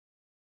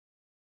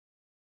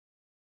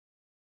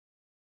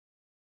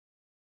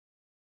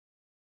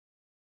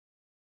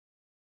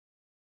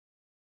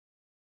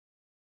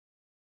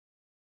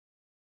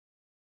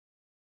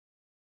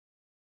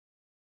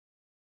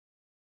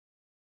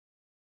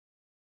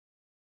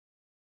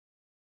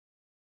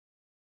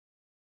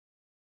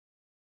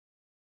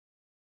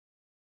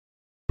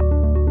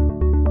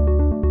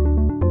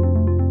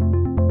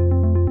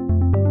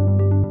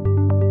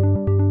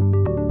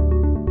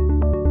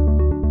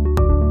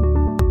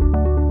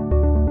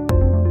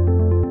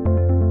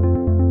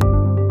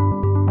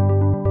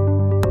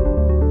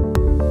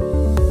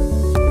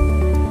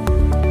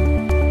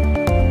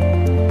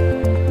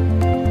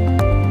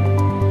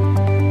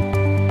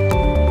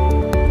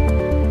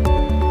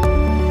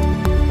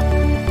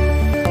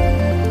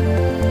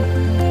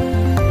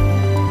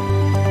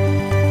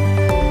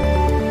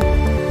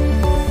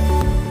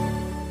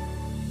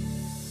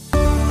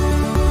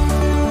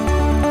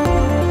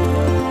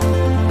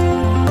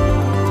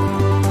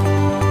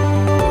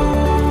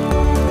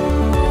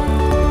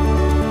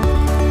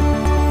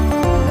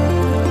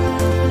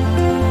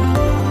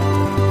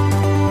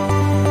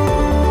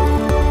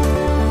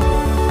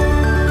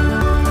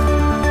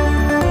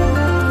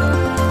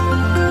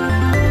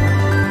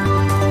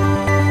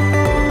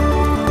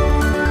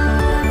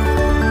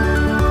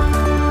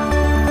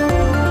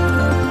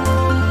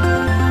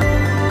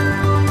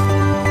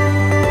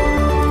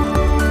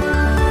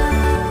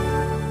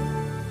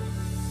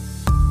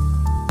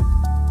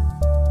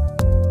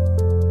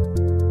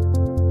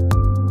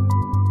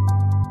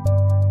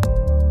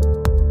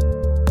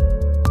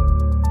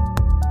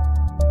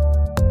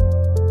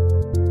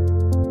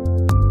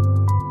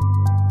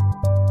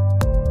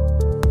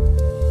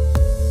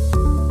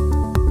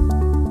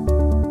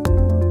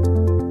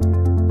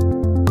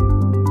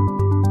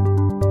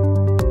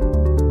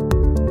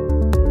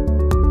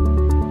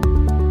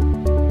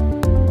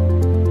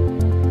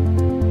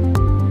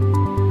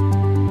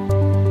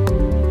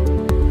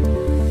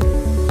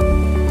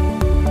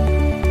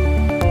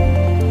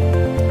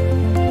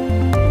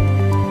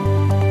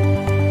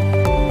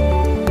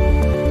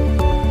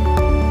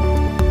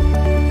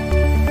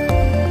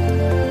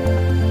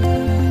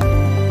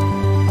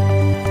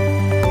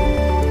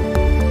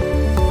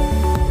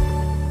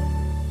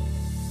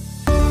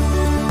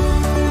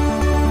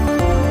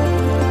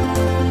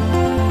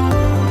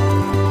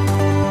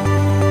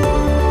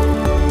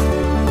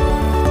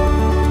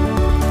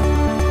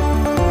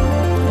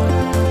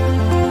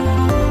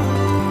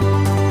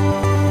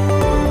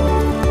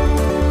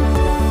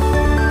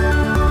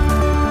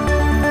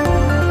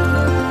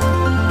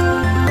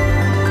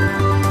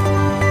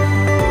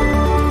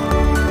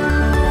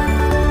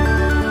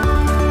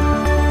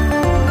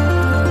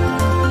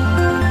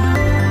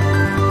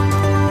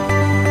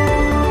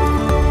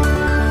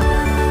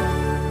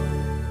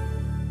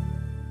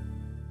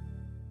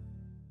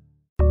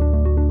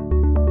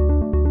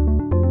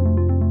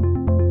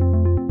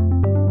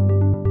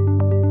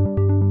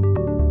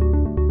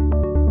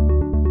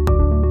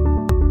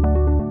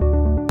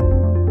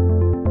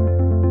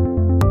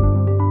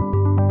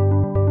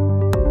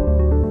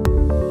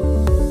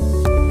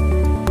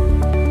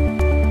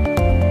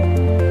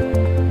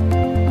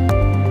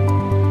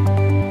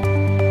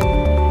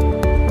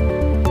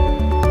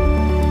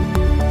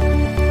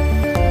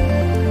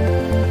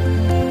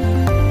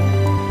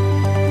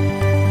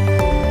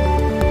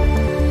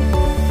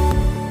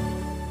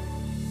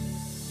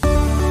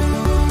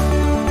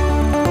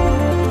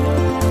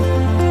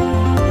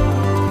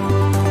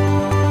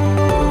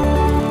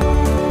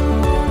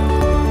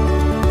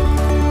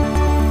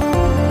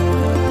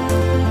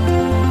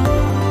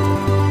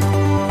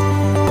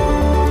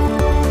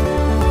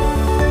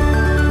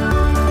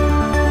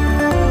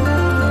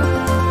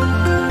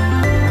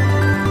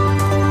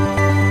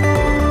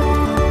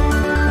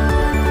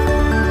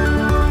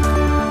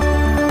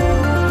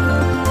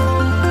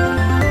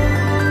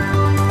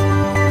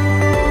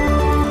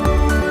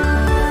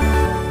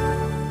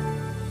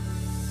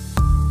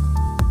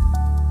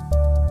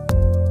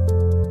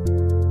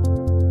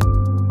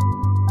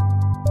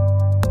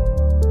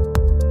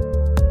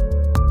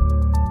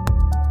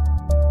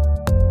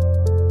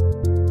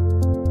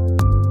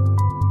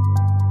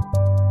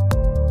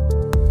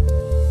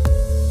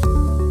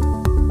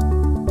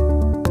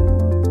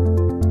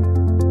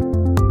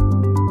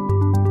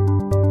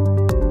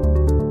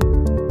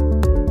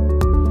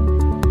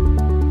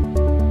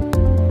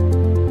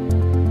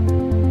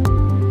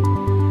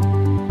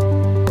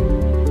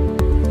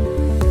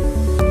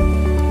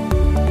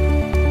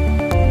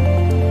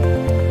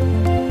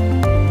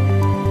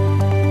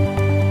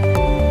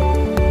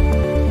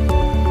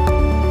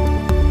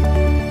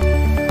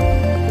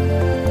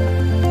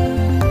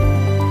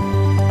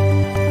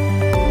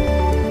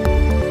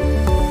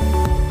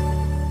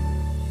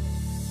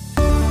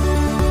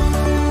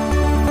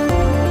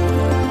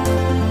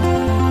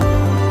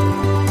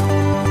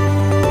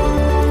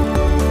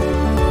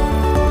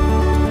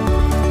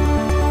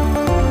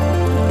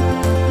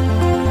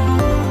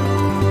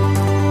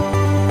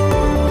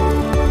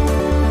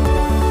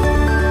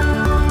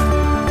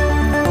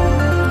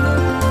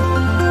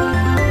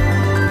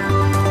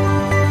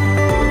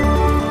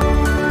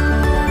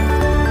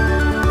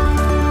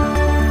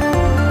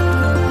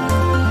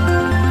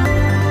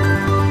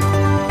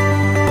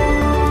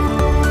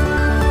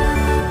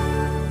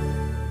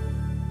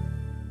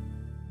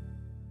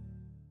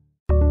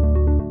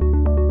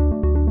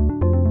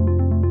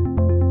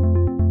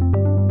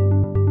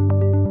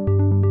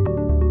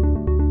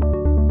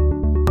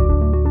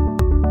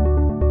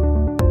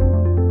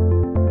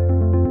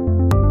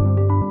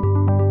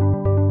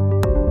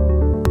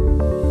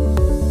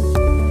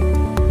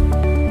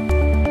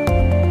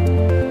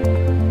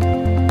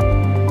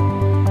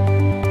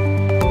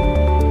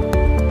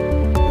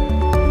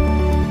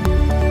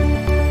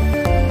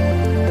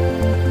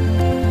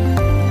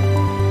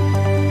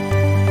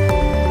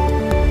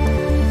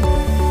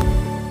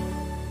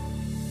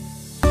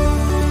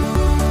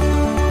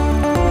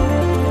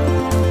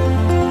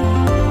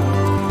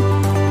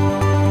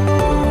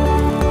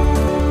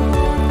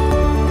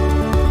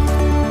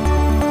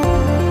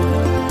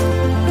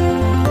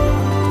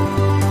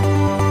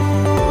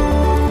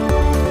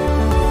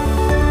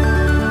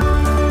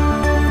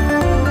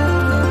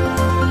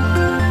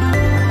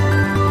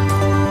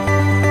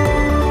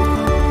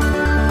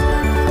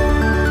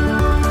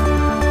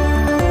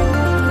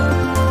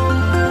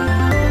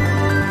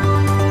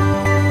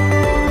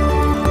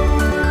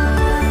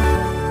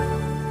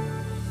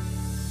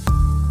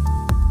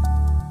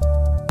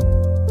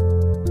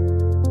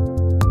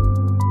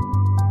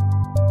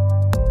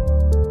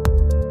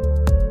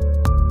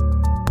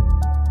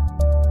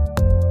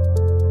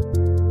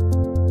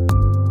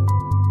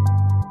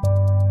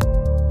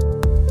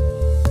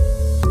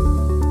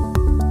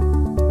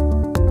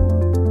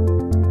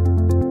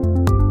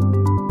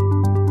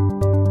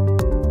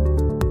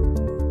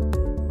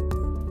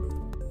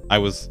I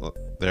was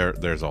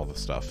there's all the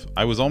stuff.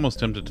 I was almost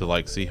tempted to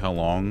like see how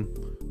long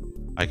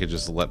I could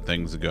just let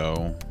things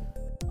go.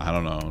 I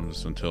don't know,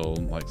 just until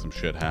like some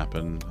shit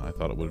happened. I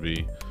thought it would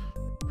be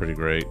pretty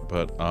great.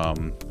 But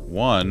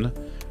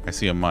 1, I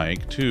see a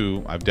Mike.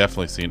 2, I've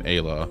definitely seen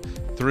Ayla.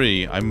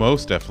 3, I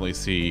most definitely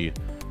see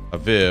a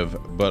Viv,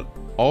 but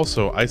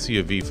also I see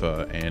a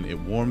Vifa, and it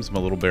warms my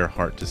little bear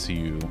heart to see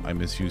you. I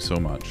miss you so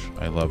much.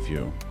 I love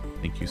you.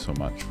 Thank you so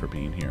much for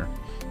being here.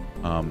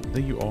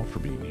 Thank you all for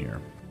being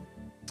here.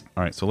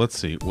 All right, so let's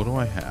see. What do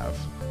I have?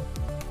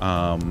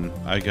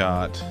 I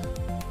got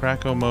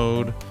Cracko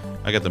mode.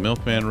 I got the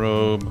Milkman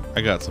robe.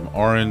 I got some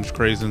orange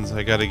craisins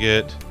I gotta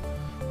get.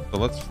 So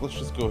let's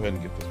just go ahead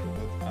and get this.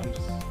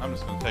 I'm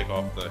just gonna take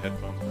off the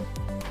headphones.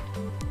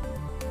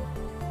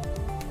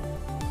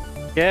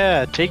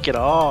 Yeah, take it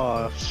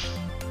off.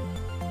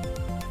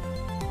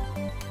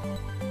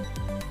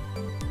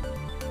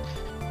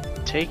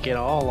 Take it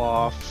all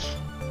off.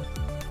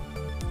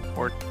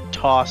 Or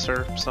toss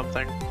or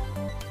something.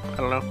 I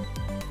don't know.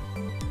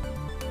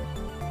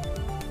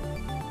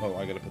 Oh,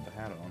 I gotta put the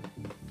hat on.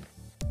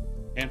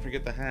 Can't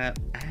forget the hat.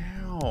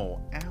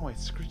 Ow! Ow, I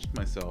scratched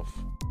myself.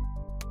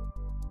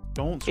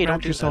 Don't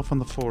scratch yourself on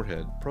the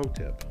forehead. Pro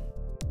tip.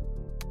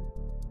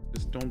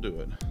 Just don't do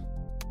it.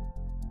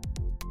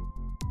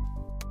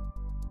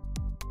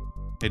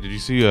 Hey, did you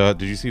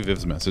see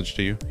Viv's message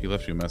to you? He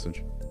left you a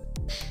message.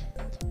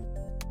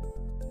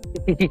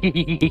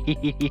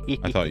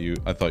 I thought you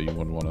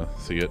wouldn't want to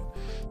see it.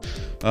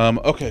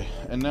 Okay,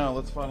 and now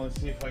let's finally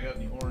see if I got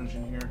any orange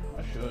in here.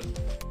 I should,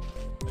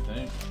 I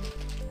think.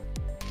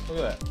 Look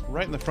at that,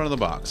 right in the front of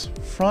the box.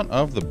 Front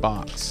of the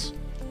box.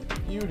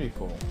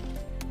 Beautiful.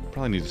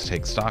 Probably need to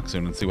take stock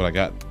soon and see what I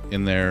got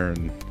in there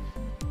and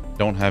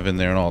don't have in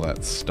there and all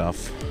that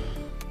stuff.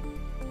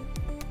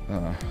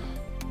 There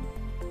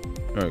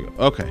we go.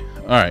 Okay.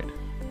 All right.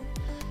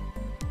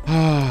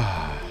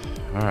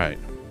 All right.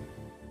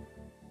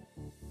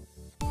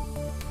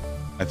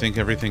 I think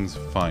everything's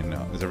fine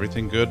now. Is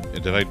everything good?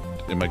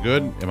 Am I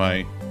good? Do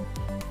I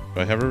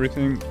have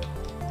everything?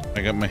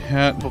 I got my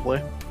hat.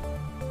 Probably.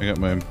 I got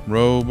my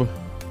robe.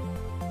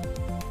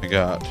 I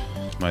got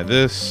my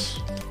this.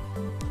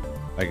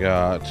 I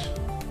got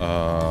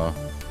a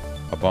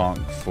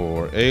bonk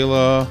for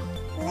Ayla.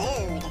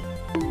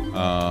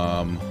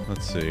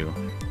 Let's see.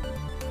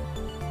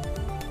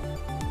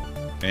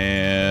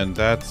 And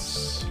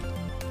that's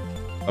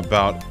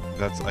about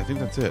I think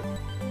that's it.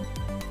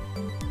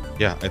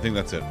 Yeah, I think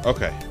that's it.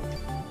 Okay.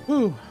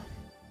 Woo.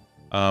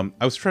 I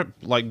was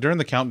like during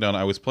the countdown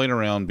I was playing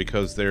around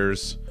because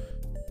there's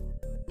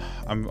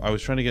I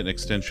was trying to get an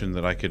extension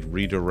that I could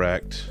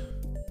redirect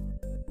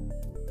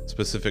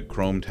specific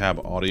Chrome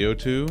tab audio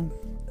to.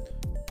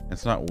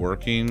 It's not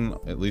working.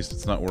 At least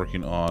it's not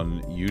working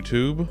on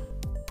YouTube.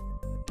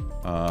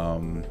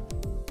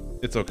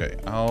 It's okay.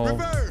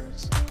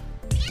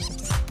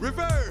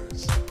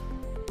 Reverse.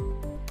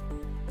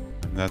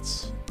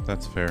 That's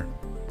fair.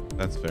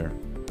 That's fair.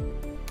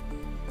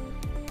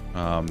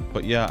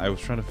 But yeah, I was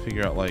trying to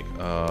figure out like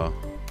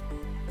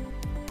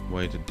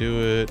way to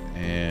do it,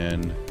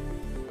 and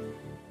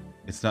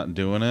it's not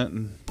doing it.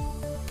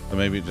 So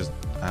maybe it just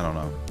I don't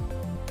know.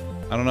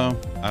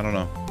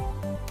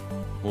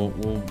 We'll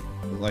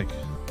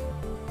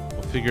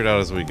figure it out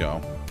as we go.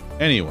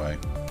 Anyway,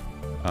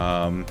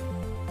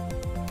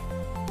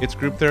 it's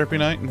group therapy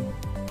night.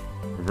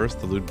 Reverse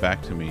the lewd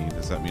back to me.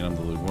 Does that mean I'm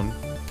the lewd one?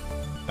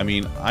 I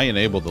mean, I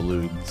enabled the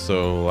lewd,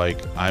 so like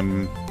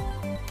I'm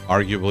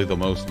arguably the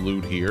most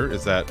lewd here.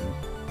 Is that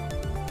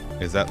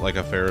like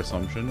a fair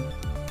assumption?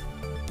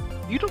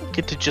 You don't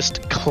get to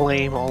just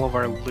claim all of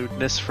our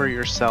lewdness for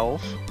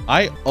yourself.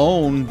 I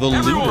own the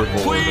Everyone,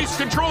 leaderboard. please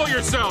control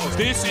yourselves.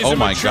 This is Oh a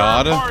my mature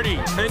God. party.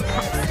 And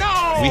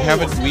no! We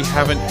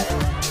haven't.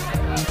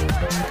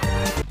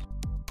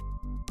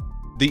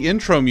 The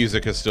intro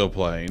music is still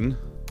playing,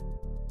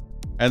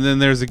 and then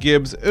there's a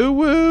Gibbs. Ooh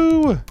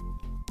woo!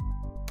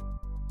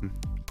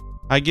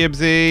 Hi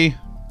Gibbsy.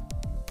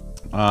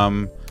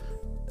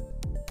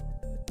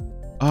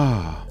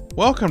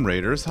 Welcome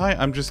Raiders. Hi,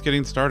 I'm just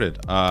getting started.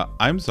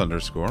 I'm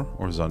Zunderscore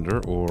or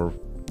Zunder or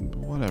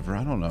whatever.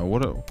 I don't know.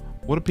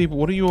 What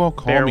do you all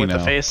call Bear me with now?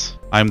 the face.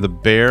 I'm the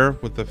bear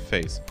with the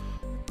face.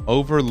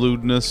 Over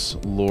lewdness,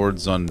 Lord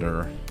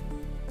Zunder.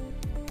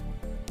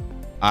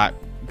 I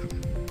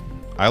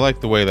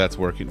like the way that's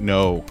working.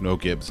 No,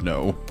 Gibbs,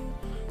 no.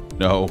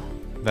 No.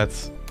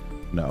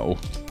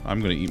 I'm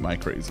gonna eat my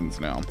craisins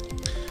now.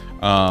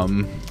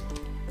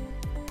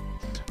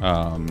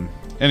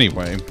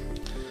 Anyway.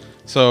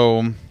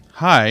 So,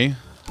 hi.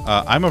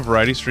 I'm a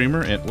variety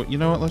streamer, and you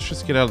know what? Let's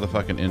just get out of the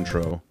fucking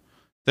intro.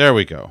 There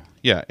we go.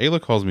 Yeah,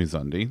 Ayla calls me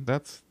Zundi.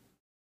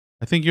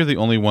 I think you're the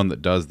only one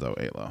that does, though,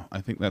 Ayla. I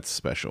think that's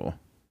special.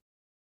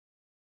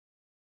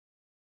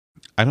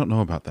 I don't know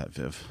about that,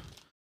 Viv.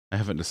 I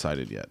haven't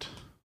decided yet.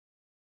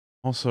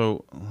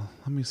 Also,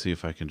 let me see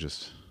if I can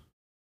just...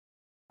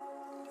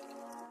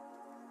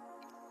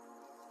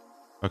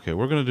 Okay,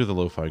 we're going to do the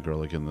Lo-Fi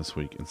Girl again this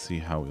week and see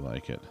how we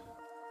like it.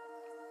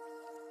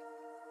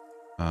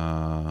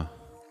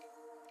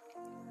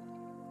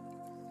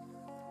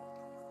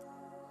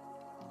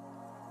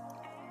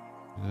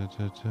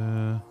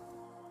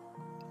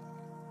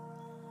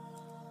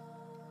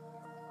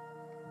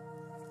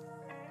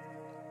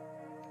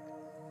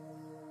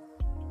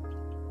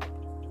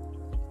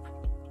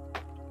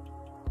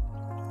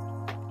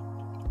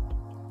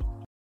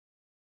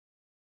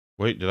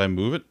 Wait, did I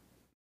move it?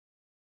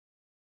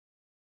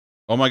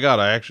 Oh my god,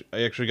 I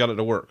actually got it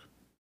to work.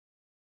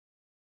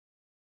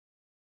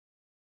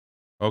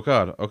 Oh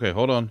god. Okay,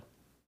 hold on.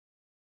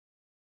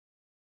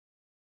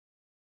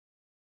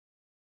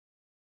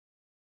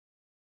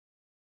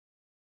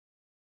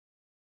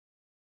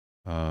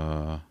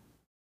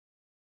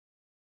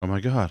 Oh my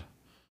god.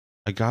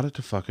 I got it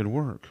to fucking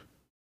work.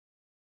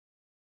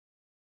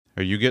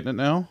 Are you getting it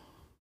now?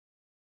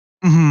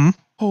 Mm-hmm.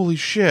 Holy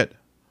shit.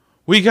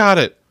 We got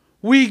it.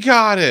 We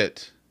got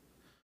it.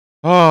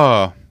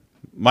 Oh,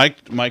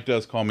 Mike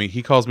does call me.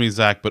 He calls me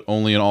Zach, but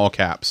only in all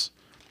caps.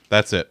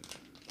 That's it.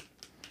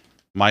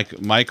 Mike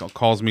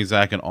calls me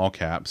Zach in all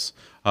caps.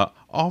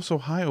 Also,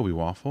 hi Obi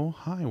Waffle.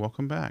 Hi,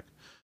 welcome back.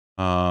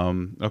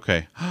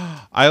 Okay.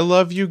 I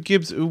love you,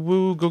 Gibbs. Ooh,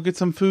 woo. Go get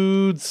some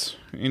foods.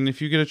 And if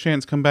you get a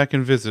chance, come back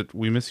and visit.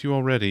 We miss you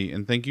already.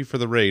 And thank you for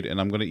the raid. And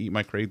I'm going to eat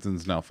my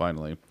craisins now,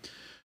 finally.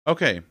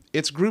 Okay.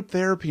 It's group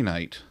therapy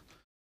night.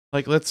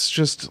 Like, let's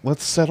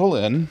settle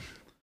in.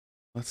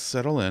 Let's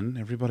settle in.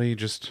 Everybody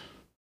just,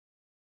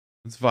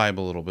 let's vibe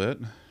a little bit.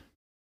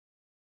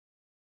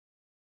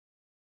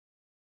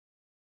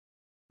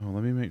 Oh,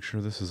 let me make sure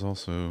this is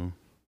also...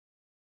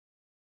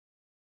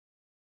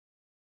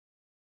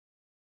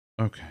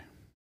 Okay.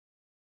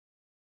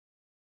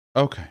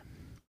 Okay.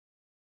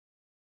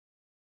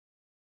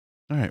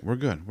 All right, we're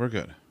good. We're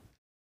good.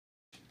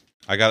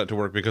 I got it to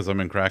work because I'm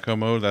in Krakow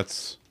mode.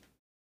 That's...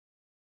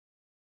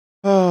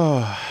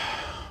 Oh,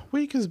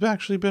 week has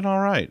actually been all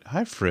right.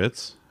 Hi,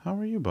 Fritz. How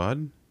are you,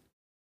 bud?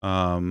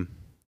 I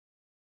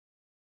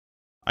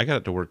got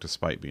it to work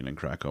despite being in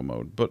Krakow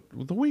mode, but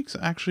the week's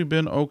actually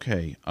been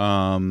okay.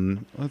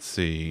 Let's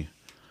see.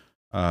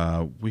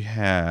 We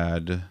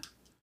had...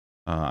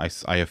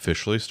 I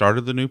officially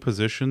started the new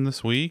position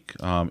this week,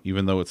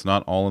 even though it's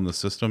not all in the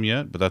system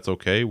yet, but that's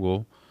okay.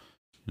 We'll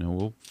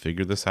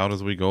figure this out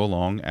as we go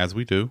along, as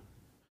we do,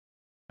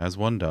 as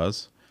one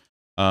does.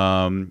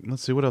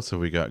 Let's see, what else have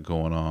we got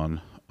going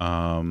on?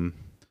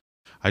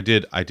 I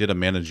did a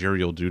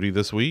managerial duty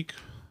this week.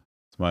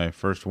 It's my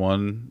first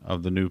one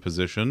of the new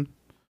position.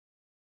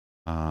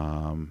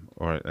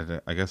 Or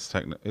I guess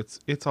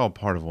it's all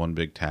part of one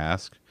big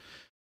task.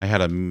 I had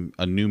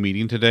a new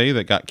meeting today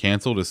that got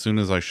canceled as soon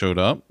as I showed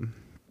up.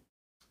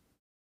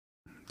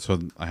 So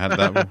I had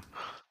that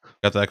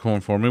got that going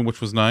for me, which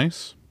was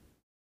nice.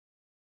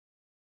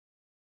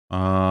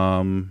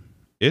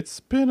 It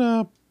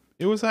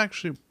was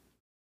actually,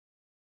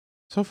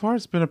 so far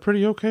it's been a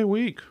pretty okay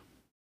week.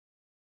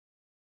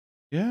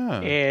 Yeah.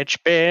 It's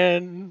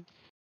been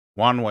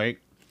 1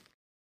 week.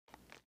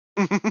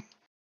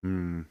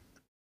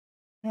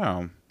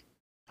 Yeah.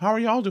 How are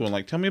y'all doing?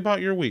 Like, tell me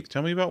about your week.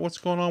 Tell me about what's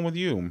going on with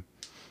you.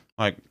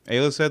 Like,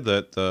 Ayla said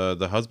that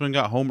the husband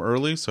got home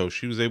early, so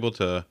she was able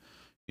to,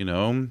 get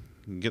in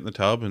the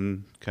tub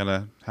and kind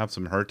of have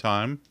some her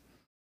time.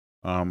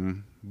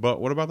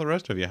 But what about the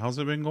rest of you? How's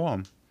it been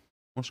going?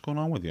 What's going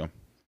on with you?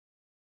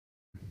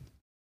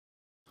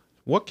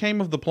 What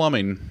came of the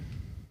plumbing?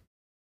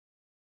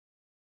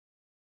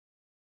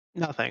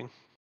 nothing.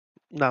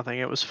 Nothing.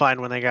 It was fine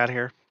when they got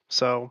here.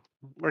 So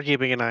we're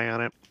keeping an eye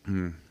on it.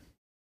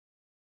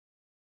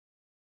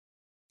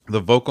 The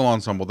vocal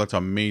ensemble, that's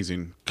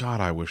amazing. God,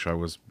 I wish I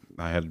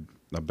had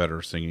a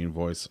better singing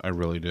voice. I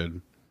really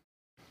did.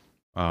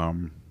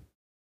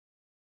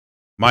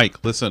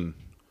 Mike, listen.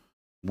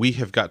 We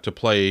have got to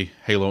play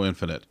Halo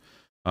Infinite.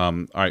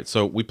 All right,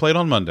 so we played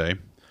on Monday.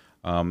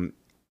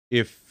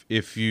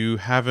 If you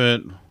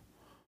haven't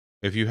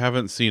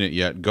seen it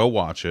yet, go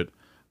watch it.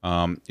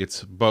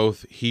 It's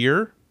both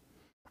here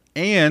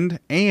and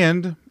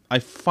I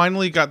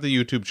finally got the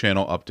YouTube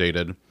channel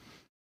updated.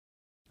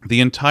 The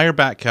entire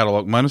back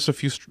catalog, minus a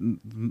few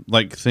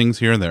things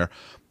here and there,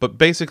 but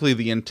basically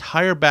the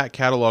entire back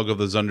catalog of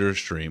the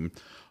zunderstream,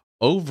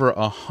 over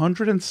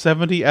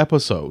 170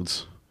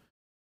 episodes,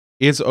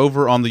 is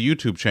over on the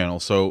YouTube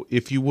channel. So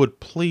if you would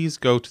please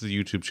go to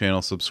the YouTube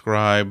channel,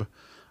 subscribe.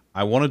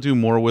 I want to do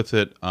more with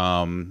it,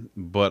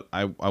 but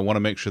I want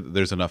to make sure that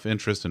there's enough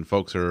interest and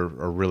folks are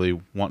really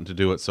wanting to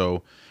do it.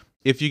 So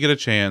if you get a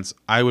chance,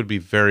 I would be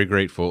very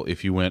grateful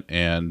if you went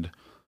and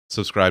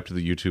subscribed to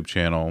the YouTube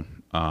channel.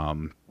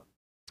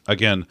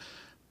 Again,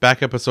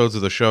 back episodes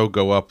of the show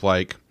go up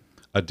like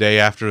a day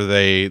after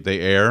they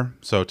air.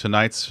 So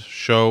tonight's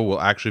show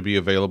will actually be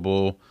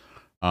available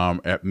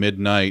at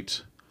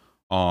midnight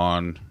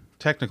on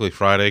technically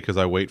Friday, because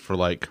I wait for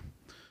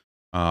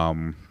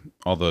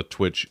all the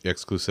Twitch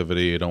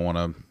exclusivity. I don't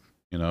want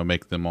to,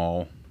 make them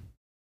all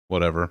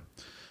whatever.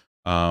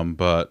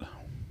 But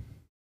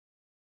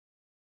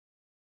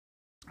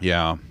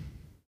yeah.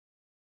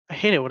 I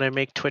hate it when I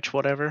make Twitch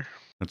whatever.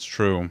 That's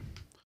true.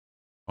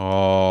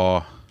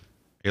 Oh,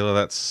 Ayla,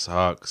 that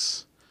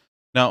sucks.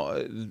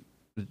 Now,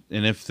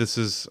 and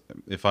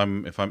if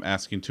I'm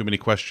asking too many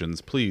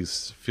questions,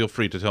 please feel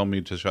free to tell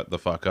me to shut the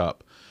fuck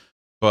up.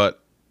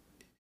 But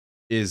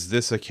is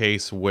this a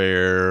case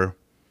where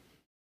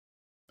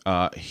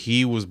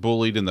he was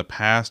bullied in the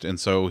past, and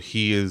so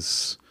he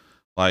is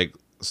like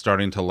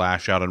starting to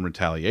lash out in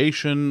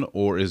retaliation,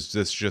 or is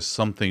this just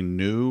something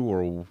new,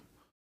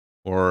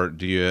 or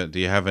do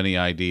you have any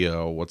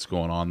idea what's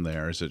going on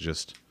there? Is it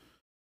just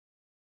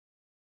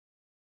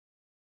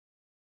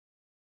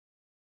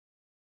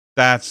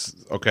that's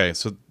okay?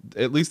 So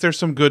at least there's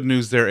some good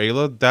news there,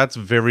 Ayla. That's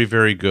very,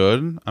 very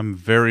good. I'm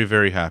very,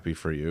 very happy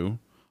for you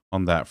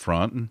on that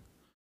front.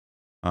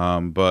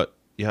 But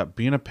yeah,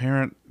 being a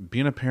parent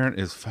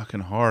is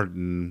fucking hard,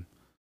 and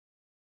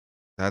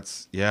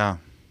that's yeah.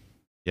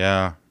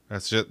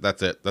 That's it.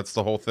 That's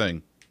the whole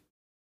thing.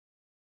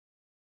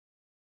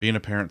 Being a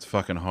parent's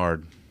fucking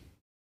hard.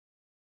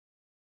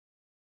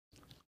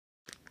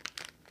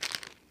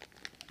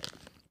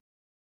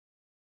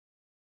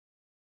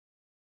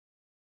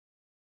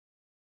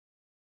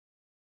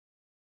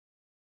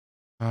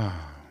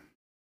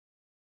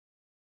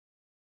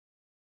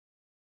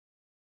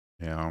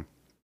 Yeah.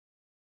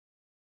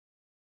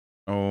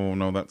 Oh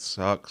no, that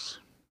sucks.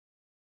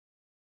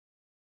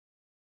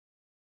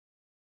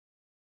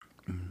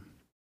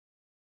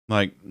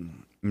 Like,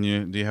 do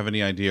you have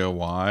any idea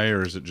why,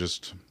 or is it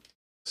just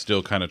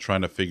still kind of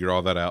trying to figure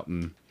all that out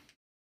and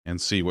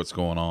see what's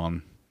going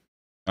on?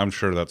 I'm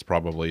sure that's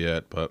probably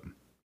it, but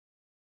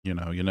you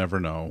never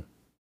know.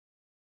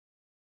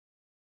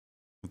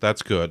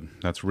 That's good.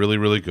 That's really,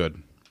 really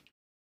good.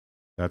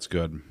 That's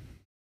good.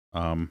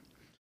 Um,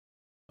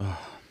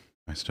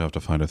 I still have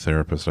to find a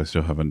therapist. I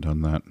still haven't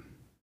done that.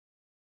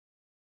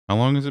 How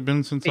long has it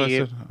been since I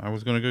said I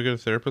was going to go get a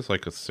therapist?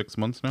 Like 6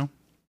 months now?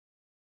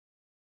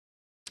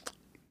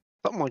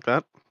 Something like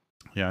that.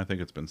 Yeah, I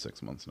think it's been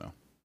 6 months now.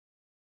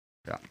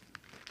 Yeah.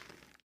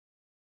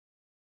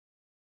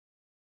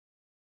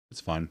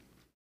 It's fine.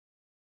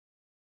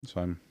 It's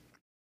fine.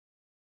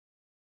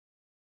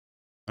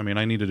 I mean,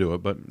 I need to do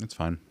it, but it's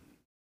fine.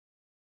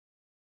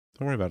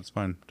 Don't worry about it. It's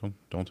fine.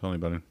 Don't tell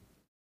anybody.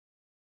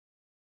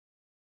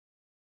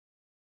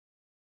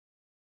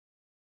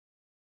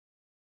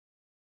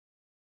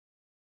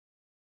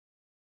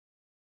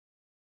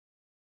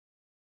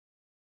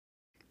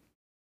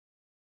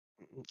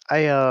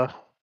 I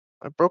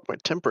broke my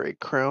temporary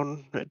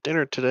crown at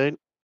dinner today.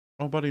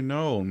 Oh, buddy,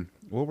 no.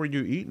 What were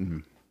you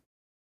eating?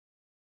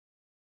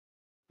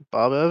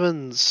 Bob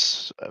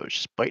Evans. I was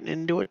just biting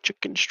into a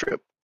chicken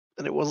strip,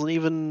 and it wasn't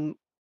even.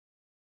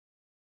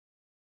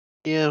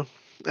 Yeah,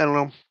 I don't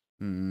know.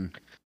 Hmm.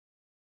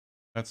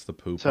 That's the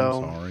poop. I'm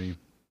So sorry.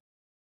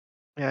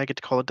 yeah, I get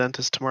to call the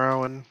dentist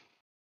tomorrow and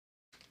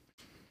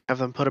have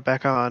them put it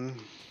back on.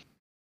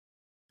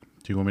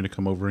 Do you want me to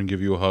come over and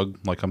give you a hug?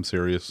 Like I'm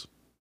serious.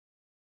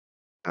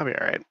 I'll be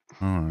all right.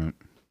 All right.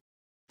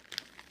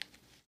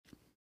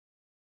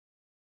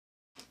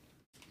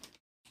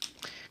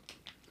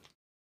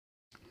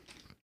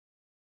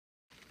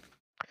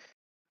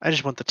 I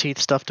just want the teeth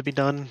stuff to be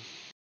done.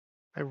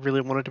 I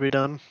really want it to be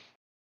done.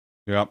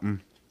 Yep.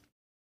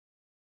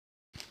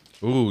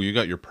 Ooh, you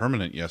got your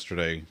permanent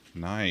yesterday.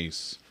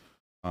 Nice.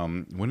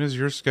 When is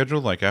your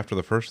schedule? Like after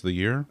the first of the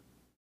year?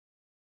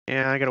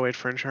 Yeah, I gotta wait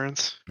for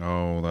insurance.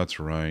 Oh, that's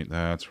right.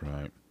 That's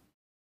right.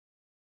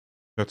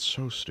 That's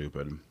so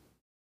stupid.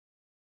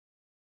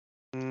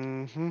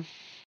 Mm-hmm.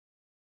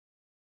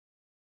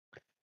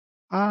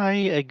 I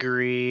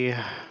agree.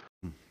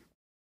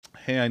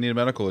 Hey, I need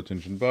medical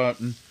attention, but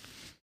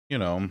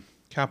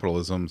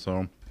capitalism,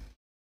 so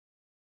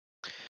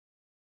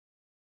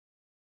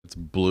it's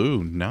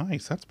blue.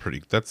 Nice.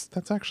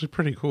 That's actually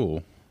pretty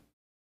cool.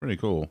 Pretty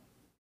cool.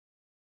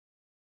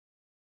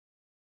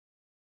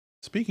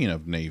 Speaking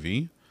of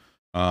Navy,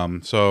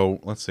 so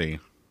let's see.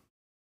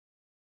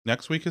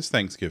 Next week is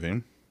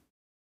Thanksgiving.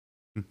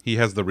 He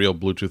has the real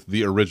Bluetooth,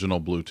 the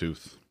original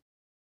Bluetooth.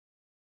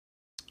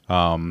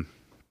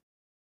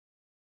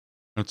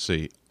 Let's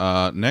see.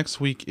 Next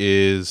week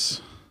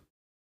is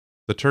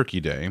the Turkey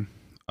Day,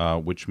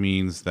 which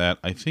means that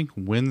I think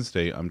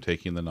Wednesday I'm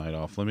taking the night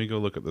off. Let me go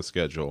look at the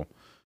schedule.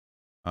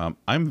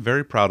 I'm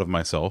very proud of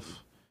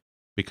myself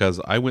because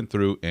I went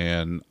through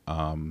and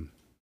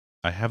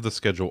I have the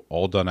schedule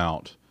all done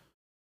out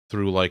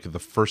through like the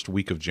first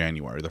week of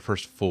January, the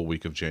first full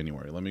week of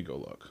January. Let me go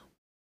look.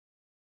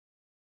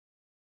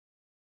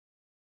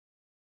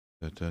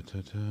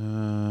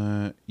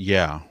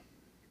 Yeah.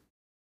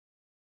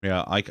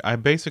 Yeah, I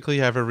basically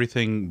have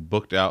everything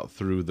booked out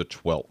through the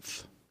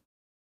 12th.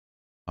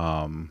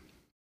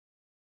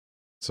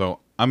 So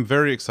I'm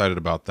very excited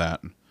about that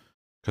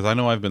because I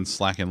know I've been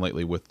slacking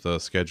lately with the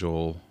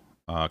schedule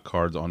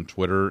cards on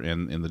Twitter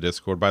and in the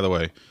Discord. By the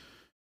way,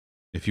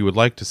 if you would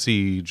like to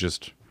see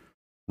just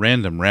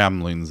random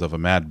ramblings of a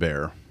mad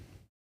bear,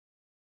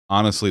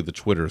 honestly, the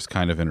Twitter is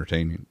kind of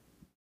entertaining.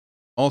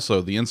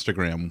 Also, the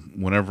Instagram,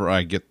 whenever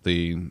I get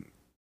the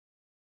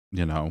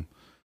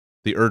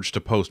urge to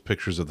post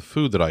pictures of the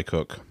food that I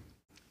cook,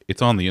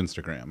 it's on the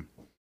Instagram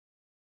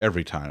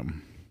every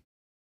time.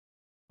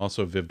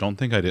 Also, Viv, don't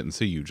think I didn't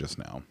see you just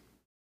now.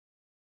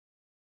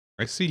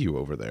 I see you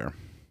over there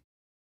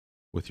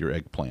with your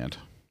eggplant.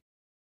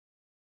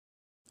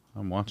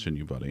 I'm watching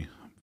you, buddy.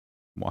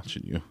 I'm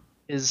watching you.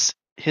 His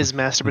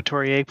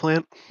masturbatory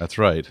eggplant. That's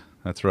right.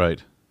 That's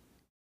right.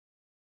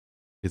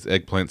 His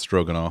eggplant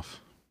stroganoff.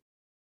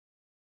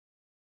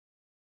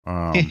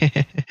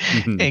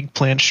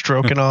 Eggplant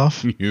stroking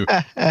off. You.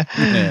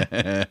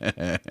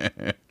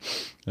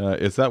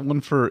 Is that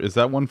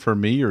one for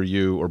me or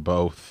you or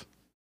both?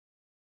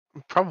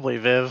 Probably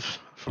Viv,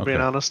 for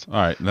being honest. All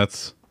right,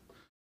 that's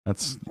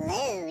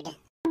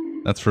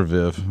for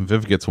Viv.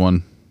 Viv gets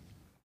one.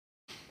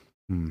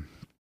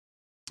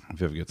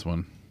 Viv gets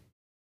one.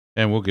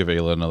 And we'll give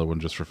Ayla another one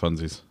just for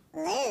funsies.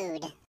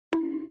 Load.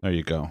 There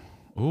you go.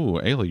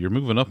 Ooh, Ayla, you're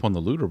moving up on the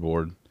looter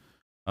board.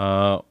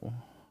 Why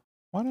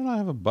don't I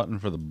have a button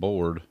for the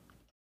board?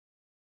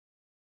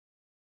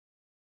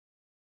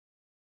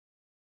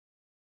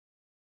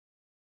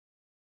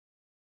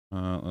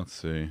 Let's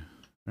see.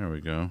 There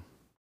we go.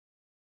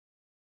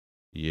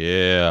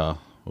 Yeah.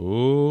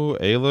 Ooh,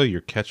 Ayla,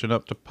 you're catching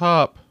up to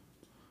Pop.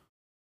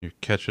 You're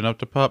catching up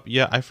to Pop.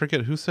 Yeah, I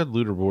forget who said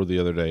looter board the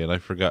other day, and I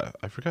forgot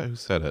who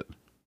said it.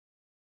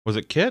 Was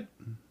it Kit?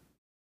 It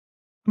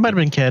might have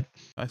been Kit.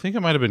 I think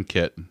it might have been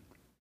Kit.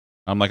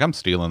 I'm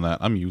stealing that.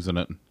 I'm using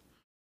it.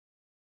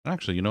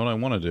 Actually, you know what I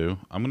want to do?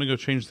 I'm going to go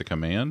change the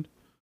command.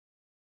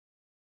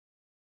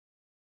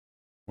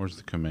 Where's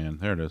the command?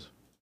 There it is.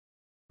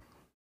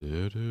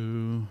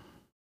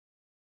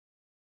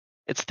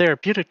 It's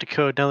therapeutic to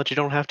code now that you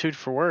don't have to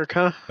for work,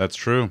 huh? That's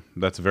true.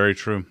 That's very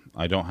true.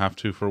 I don't have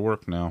to for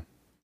work now.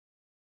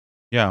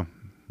 Yeah.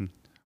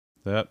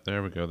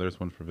 There we go. There's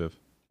one for Viv.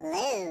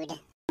 Load.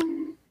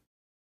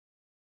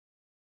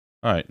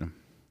 All right.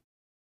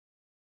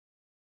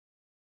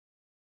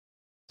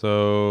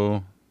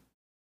 So,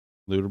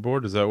 looter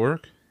board, does that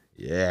work?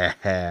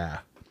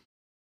 Yeah.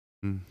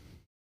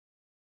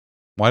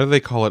 Why do they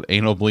call it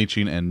anal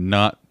bleaching and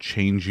not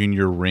changing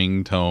your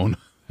ringtone?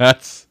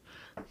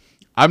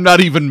 I'm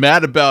not even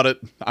mad about it.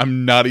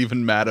 I'm not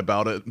even mad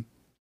about it.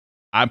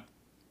 I'm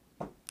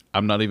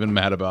not even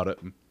mad about it.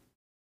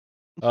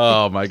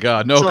 Oh my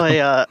god, no.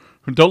 So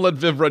don't let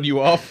Viv run you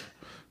off.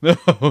 No.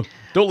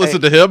 Don't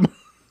listen to him.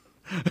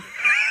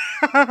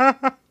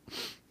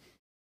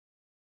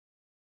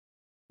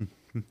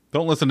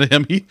 Don't listen to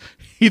him.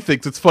 He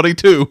thinks it's funny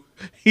too.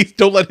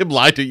 Don't let him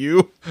lie to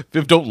you.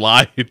 Viv, don't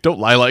lie. Don't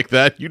lie like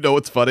that. You know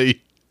it's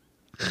funny.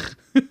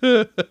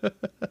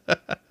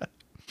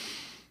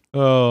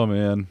 Oh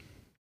man.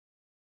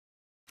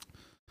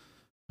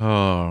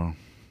 Oh.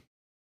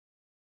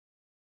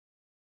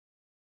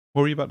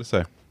 What were you about to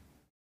say?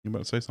 You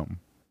about to say something?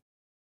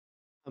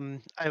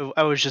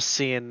 I was just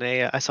seeing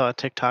I saw a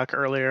TikTok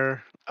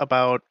earlier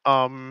about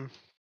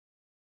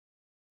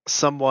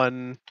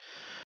someone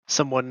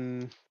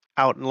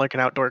out in like an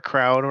outdoor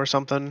crowd or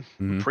something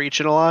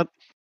preaching a lot,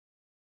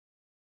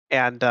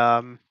 and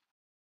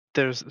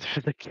there's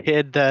a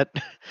kid that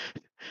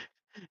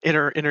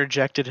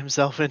interjected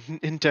himself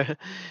into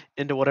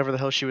whatever the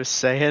hell she was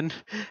saying,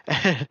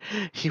 and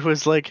he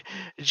was like,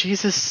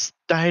 Jesus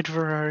died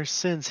for our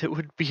sins, it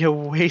would be a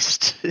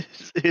waste.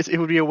 It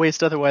would be a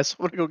waste otherwise.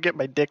 I'm gonna go get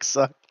my dick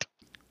sucked.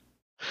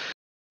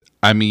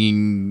 I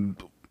mean,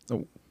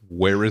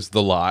 where is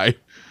the lie?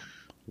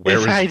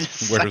 Where's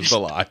the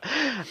lie?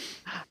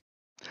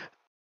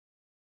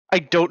 I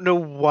don't know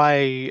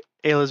why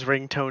Ayla's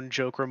ringtone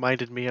joke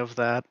reminded me of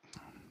that.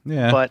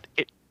 Yeah. But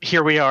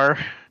here we are.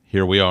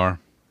 Here we are.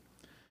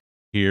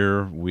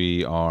 Here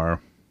we are.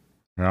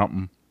 Yep.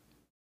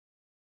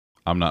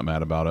 I'm not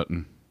mad about it.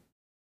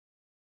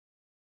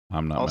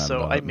 I'm not also,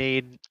 mad about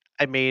it.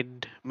 I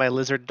made my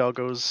lizard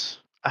doggos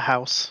a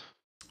house.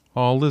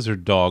 Oh,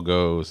 lizard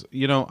doggos.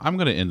 You know, I'm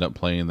going to end up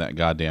playing that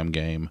goddamn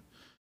game.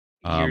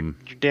 You're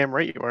damn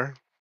right you are.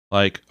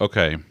 Like,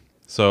 okay,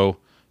 so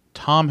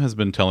Tom has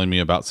been telling me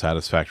about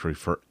Satisfactory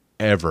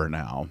forever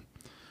now.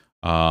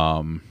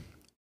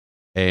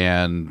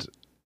 And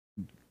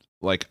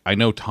like, I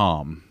know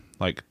Tom.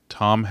 Like,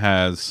 Tom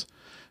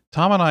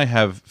and I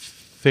have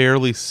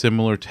fairly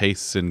similar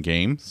tastes in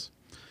games.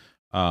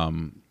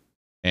 And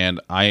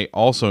I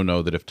also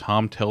know that if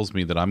Tom tells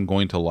me that I'm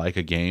going to like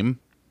a game,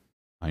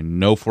 I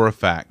know for a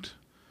fact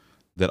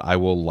that I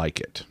will like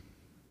it.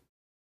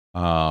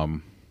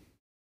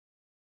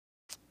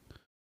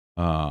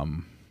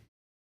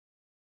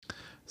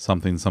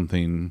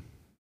 Something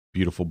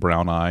beautiful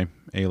brown eye,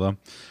 Ayla.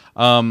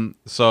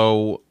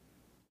 So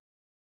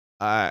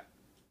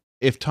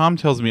if Tom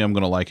tells me I'm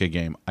going to like a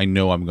game, I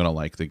know I'm going to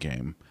like the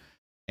game.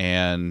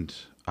 And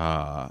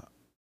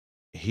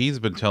he's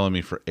been telling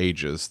me for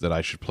ages that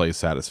I should play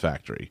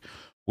Satisfactory,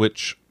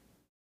 which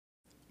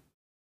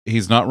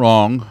he's not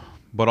wrong,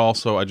 but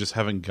also I just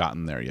haven't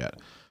gotten there yet.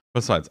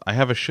 Besides, I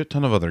have a shit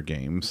ton of other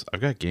games.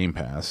 I've got Game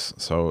Pass,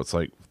 so it's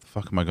like,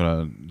 fuck am I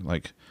gonna,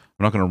 like,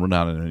 I'm not gonna run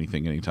out of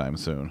anything anytime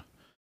soon.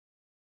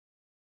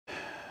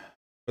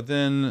 But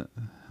then,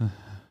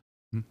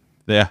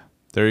 yeah,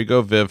 there you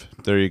go, Viv.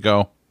 There you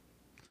go.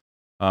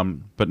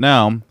 But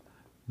now,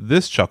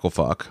 this chuckle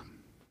fuck,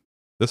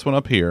 this one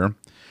up here,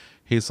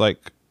 he's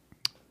like,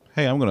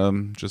 hey, I'm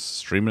going to just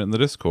stream it in the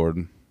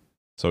Discord.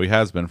 So he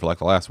has been for like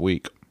the last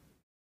week.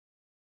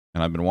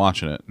 And I've been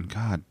watching it. And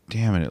god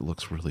damn it, it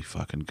looks really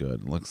fucking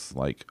good. It looks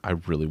like I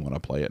really want to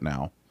play it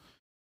now.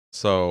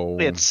 So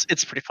It's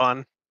pretty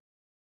fun.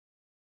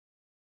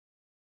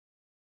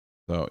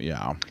 So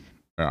yeah.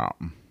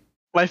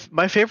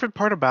 My favorite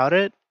part about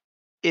it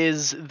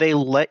is they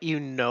let you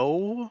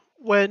know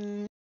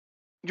when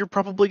you're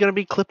probably going to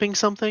be clipping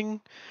something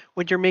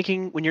when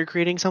you're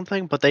creating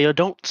something, but they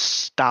don't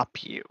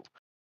stop you.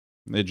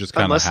 It just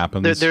kind of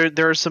happens.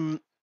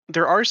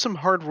 There are some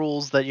hard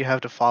rules that you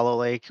have to follow,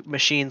 like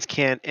machines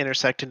can't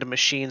intersect into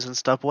machines and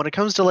stuff. But when it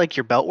comes to like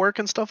your belt work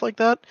and stuff like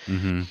that,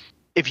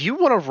 if you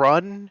want to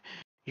run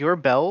your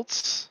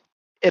belts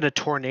in a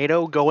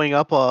tornado going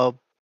up a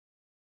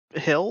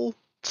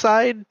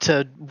hillside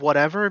to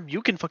whatever,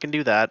 you can fucking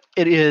do that.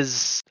 It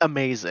is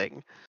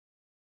amazing.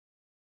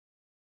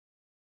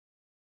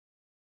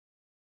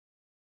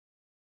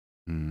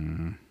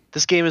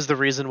 This game is the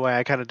reason why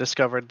I kind of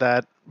discovered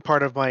that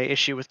part of my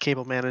issue with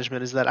cable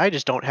management is that I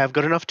just don't have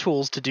good enough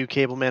tools to do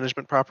cable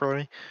management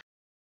properly.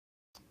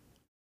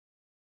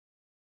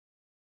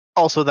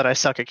 Also that I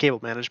suck at cable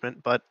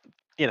management, but,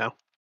 you know.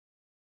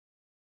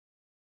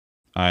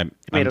 I'm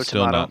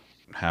still not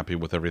happy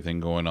with everything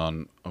going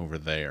on over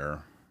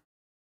there,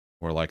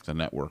 where like the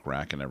network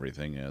rack and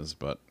everything is,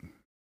 but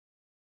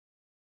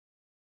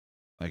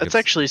like, that's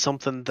actually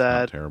something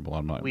that terrible.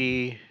 I'm not...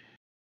 we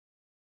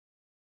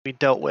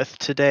dealt with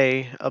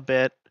today a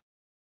bit.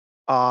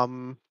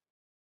 I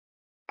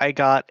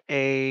got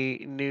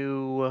a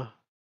new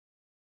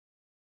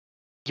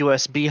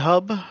USB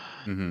hub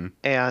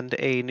and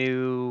a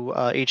new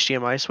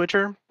HDMI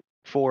switcher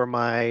for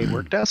my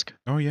work desk.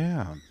 Oh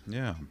yeah,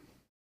 yeah.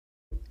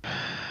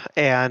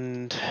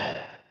 And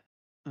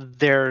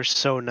they're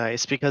so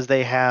nice because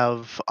they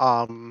have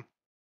more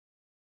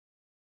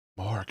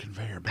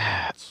conveyor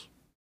belts.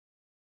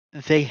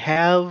 They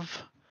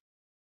have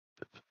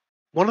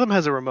one of them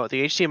has a remote.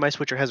 The HDMI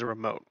switcher has a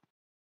remote.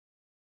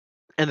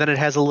 And then it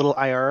has a little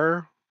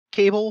IR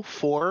cable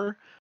for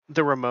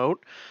the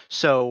remote.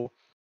 So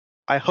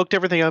I hooked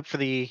everything up for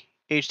the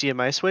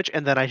HDMI switch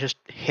and then I just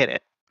hit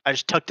it. I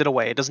just tucked it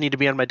away. It doesn't need to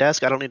be on my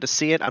desk. I don't need to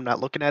see it. I'm not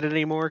looking at it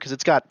anymore because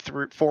it's got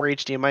 4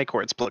 HDMI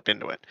cords plugged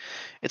into it.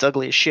 It's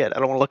ugly as shit. I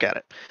don't want to look at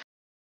it.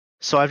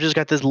 So I've just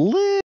got this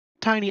little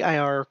tiny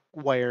IR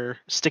wire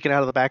sticking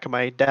out of the back of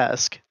my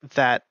desk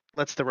that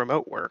lets the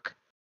remote work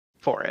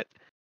for it.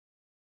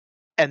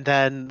 And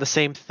then the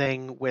same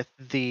thing with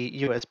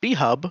the USB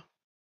hub.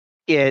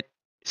 It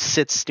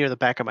sits near the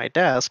back of my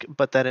desk,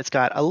 but then it's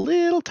got a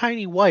little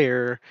tiny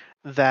wire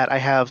that I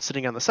have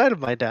sitting on the side of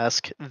my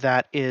desk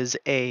that is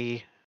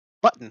a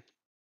button.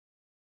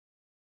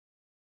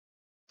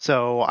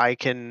 So I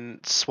can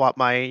swap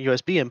my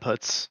USB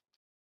inputs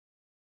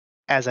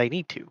as I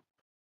need to.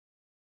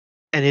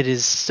 And it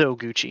is so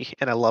Gucci,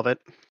 and I love it.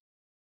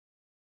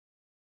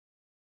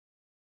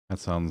 That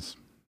sounds...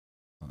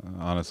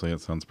 honestly,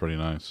 it sounds pretty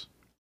nice.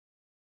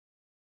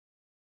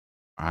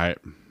 I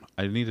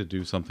need to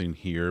do something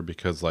here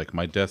because like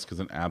my desk is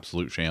an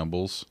absolute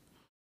shambles.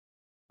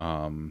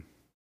 And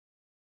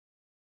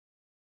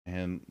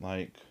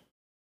like,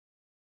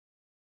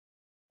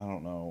 I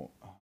don't know.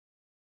 I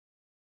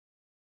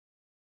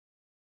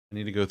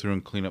need to go through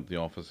and clean up the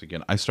office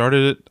again. I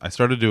started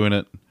doing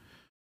it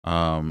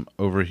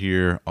over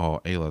here.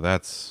 Oh, Ayla,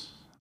 that's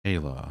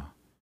Ayla,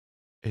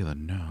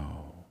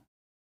 no.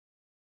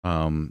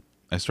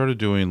 I started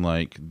doing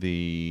like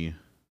the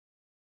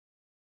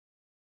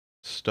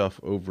stuff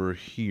over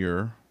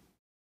here,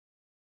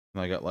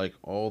 and I got like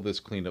all this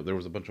cleaned up. There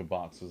was a bunch of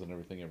boxes and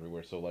everything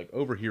everywhere, so like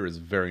over here is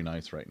very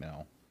nice right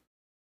now.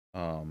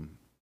 And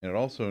it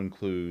also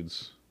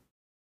includes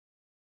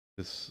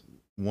this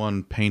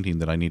one painting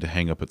that I need to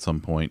hang up at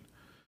some point.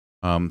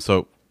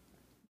 So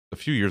a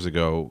few years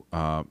ago,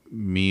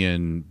 me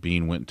and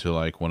Bean went to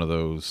like one of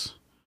those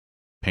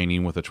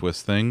painting with a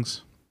twist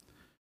things,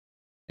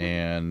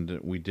 and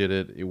we did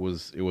it. It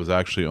was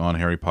actually on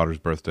Harry Potter's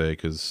birthday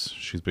because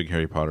she's a big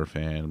Harry Potter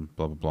fan,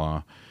 blah blah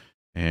blah.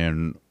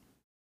 And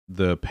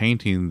the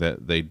painting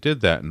that they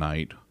did that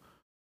night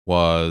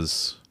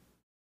was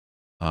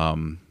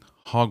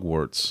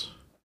Hogwarts.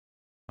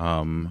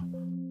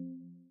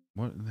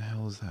 What the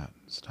hell is that?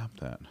 Stop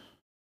that.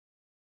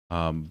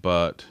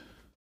 But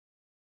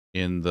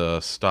in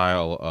the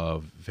style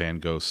of Van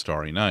Gogh's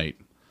Starry Night.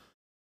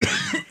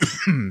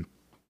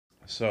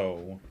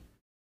 So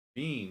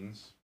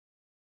Beans,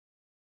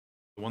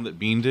 the one that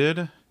Bean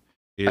did,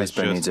 is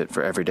Iceberg needs it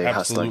for everyday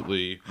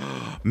absolutely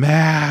hustling.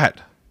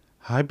 Matt,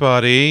 hi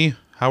buddy,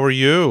 how are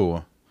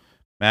you?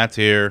 Matt's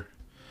here.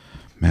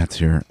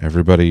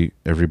 Everybody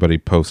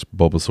post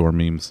Bulbasaur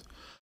memes.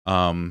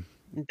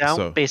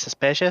 Don't be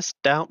suspicious.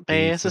 Don't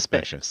be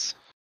suspicious.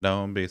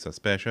 Don't be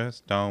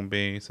suspicious. Don't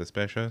be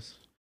suspicious.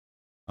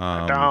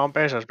 Don't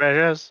be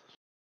suspicious.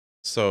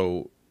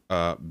 So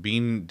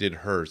Bean did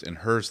hers, and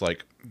hers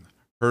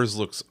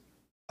looks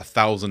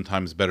 1,000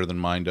 times better than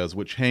mine does,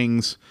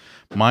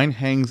 mine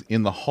hangs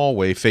in the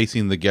hallway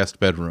facing the guest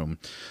bedroom.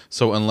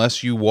 So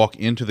unless you walk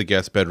into the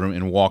guest bedroom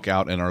and walk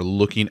out and are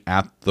looking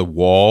at the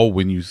wall,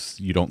 when you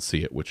don't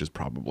see it, which is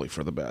probably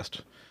for the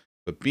best.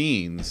 But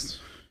Beans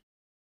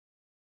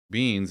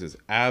is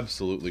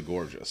absolutely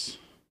gorgeous.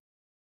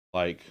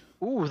 Like,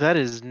 Ooh, that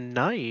is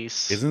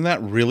nice. isn't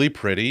that really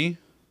pretty?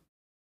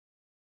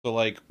 So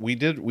like we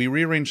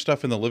rearranged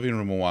stuff in the living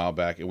room a while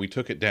back, and we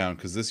took it down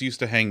because this used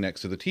to hang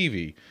next to the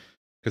TV.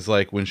 Because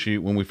like when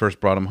we first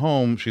brought him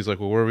home, she's like,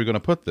 "Well, where are we going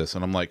to put this?"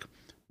 And I'm like,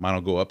 "Mine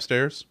will go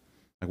upstairs.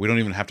 Like we don't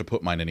even have to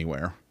put mine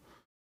anywhere.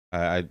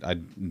 I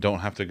don't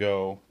have to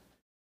go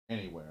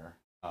anywhere.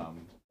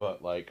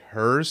 But like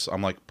hers,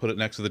 I'm like, put it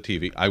next to the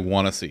TV. I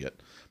want to see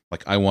it.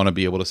 Like I want to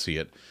be able to see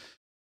it."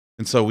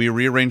 And so we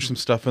rearranged some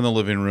stuff in the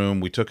living room.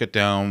 We took it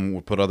down.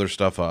 We put other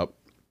stuff up.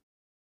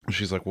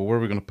 She's like, "Well, where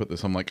are we going to put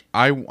this?" I'm like,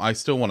 I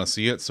still want to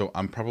see it, so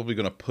I'm probably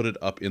going to put it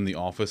up in the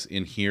office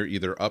in here,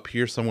 either up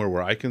here somewhere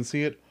where I can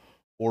see it,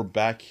 or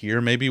back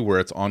here maybe where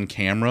it's on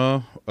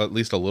camera, at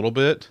least a little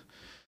bit.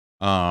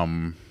 I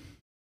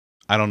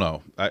don't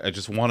know. I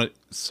just want it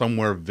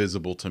somewhere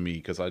visible to me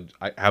because I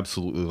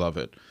absolutely love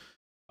it.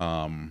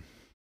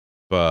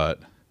 But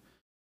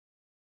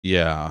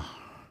yeah.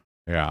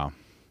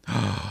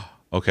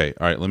 Okay,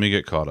 all right, let me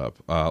get caught up.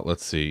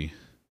 Let's see.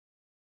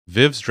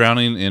 Viv's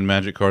drowning in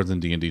magic cards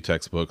and D&D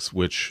textbooks,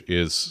 which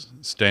is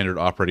standard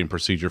operating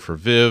procedure for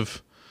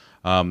Viv.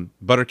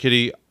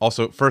 Butterkitty,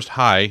 also, first,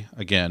 hi,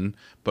 again,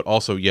 but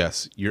also,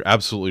 yes, you're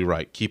absolutely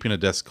right. Keeping a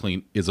desk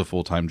clean is a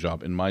full-time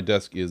job, and my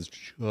desk is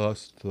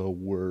just the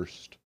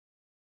worst.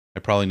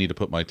 I probably need to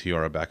put my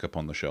tiara back up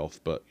on the shelf,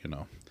 but, you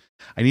know,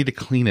 I need to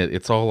clean it.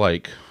 It's all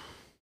like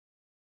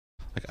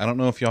I don't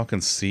know if y'all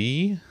can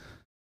see,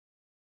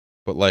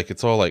 but, like,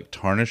 it's all, like,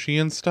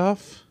 tarnishy and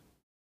stuff.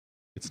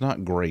 It's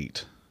not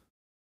great.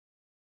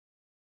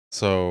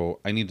 So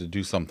I need to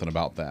do something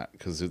about that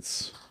because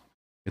it's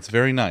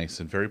very nice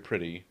and very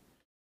pretty,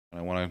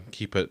 and I want to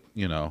keep it,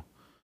 you know,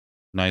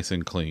 nice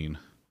and clean.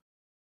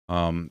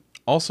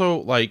 Also,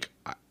 like,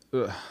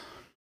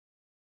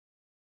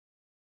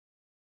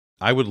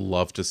 I would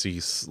love to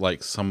see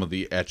like some of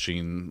the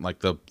etching, like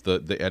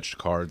the etched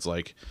cards.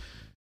 Like,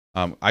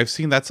 I've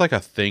seen that's like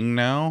a thing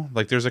now.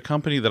 Like, there's a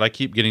company that I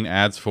keep getting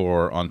ads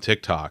for on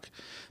TikTok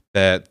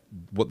that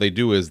what they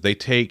do is they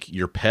take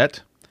your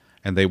pet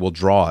and they will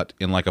draw it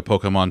in like a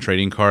Pokemon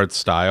trading card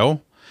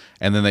style,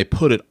 and then they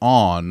put it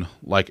on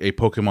like a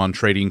Pokemon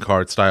trading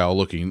card style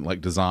looking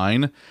like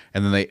design,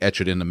 and then they etch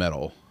it into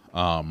metal,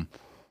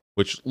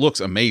 which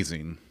looks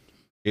amazing.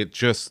 It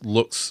just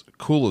looks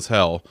cool as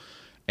hell,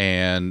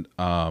 and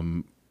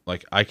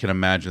like I can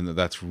imagine that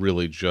that's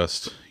really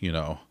just, you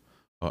know,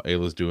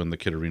 Ayla's doing the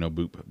Kitterino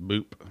boop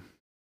boop.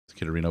 It's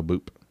Kitterino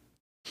boop.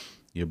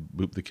 You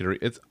boop the Kitterino.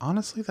 It's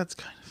honestly that's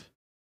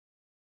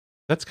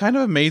kind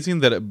of amazing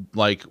that it,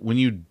 like when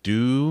you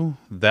do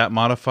that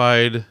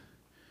modified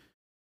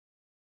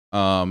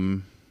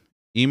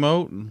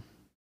emote,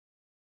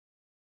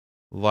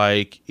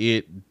 like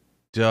it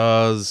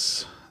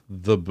does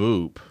the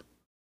boop.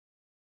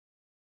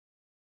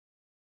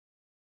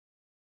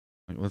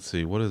 Like, let's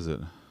see, what is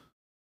it?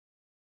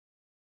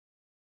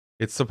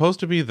 It's supposed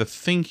to be the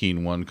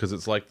thinking one because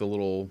it's like the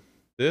little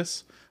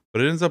this,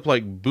 but it ends up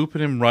like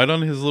booping him right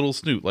on his little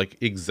snoot, like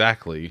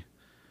exactly.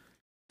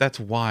 That's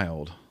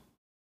wild.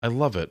 I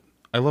love it.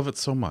 I love it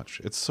so much.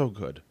 It's so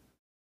good.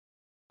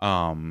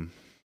 Oh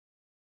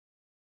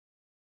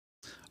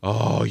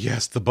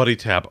yes, the buddy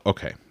tab.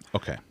 Okay.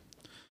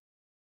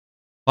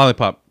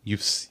 Lollipop,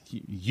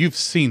 you've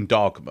seen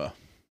Dogma.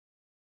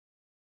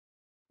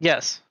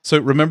 Yes. So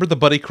remember the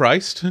Buddy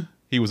Christ?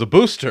 He was a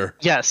booster.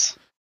 Yes.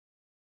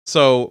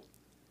 So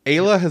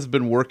Ayla has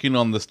been working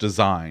on this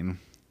design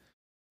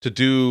to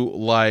do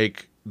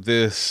like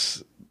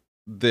this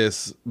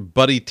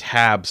buddy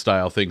tab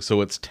style thing.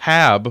 So it's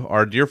Tab,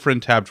 our dear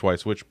friend Tab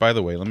Twice, which, by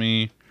the way, let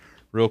me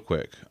real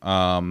quick.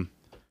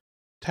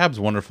 Tab's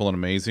wonderful and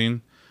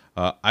amazing.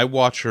 I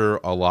watch her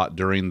a lot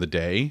during the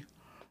day.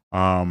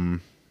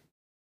 And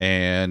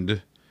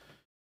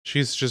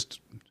she's just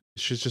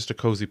a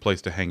cozy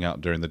place to hang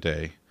out during the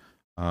day.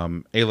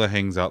 Ayla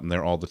hangs out in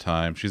there all the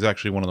time. She's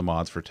actually one of the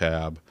mods for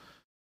Tab.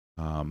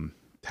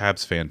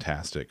 Tab's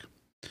fantastic.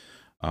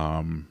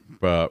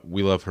 But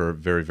we love her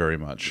very, very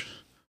much.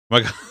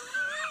 My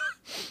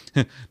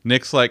God.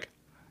 Nick's like,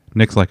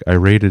 I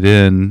rated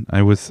in.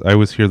 I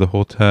was here the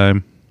whole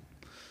time.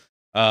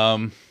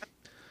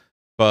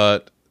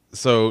 But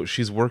so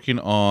she's working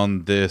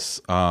on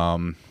this.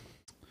 Damn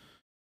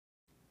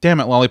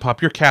it, Lollipop!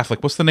 You're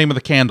Catholic. What's the name of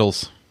the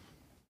candles?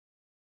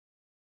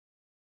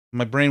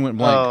 My brain went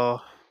blank.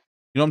 Oh.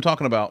 You know what I'm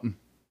talking about?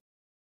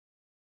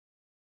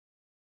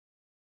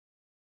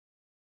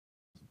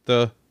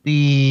 The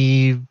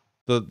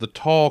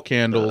tall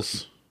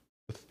candles,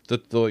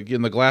 the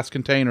in the glass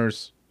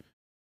containers.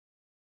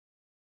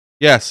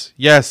 Yes.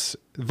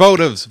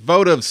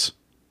 Votives.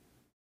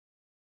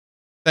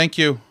 Thank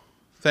you.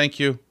 There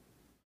you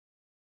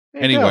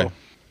Anyway, go.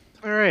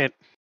 All right.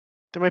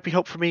 There might be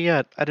hope for me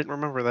yet. I didn't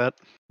remember that.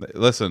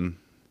 listen.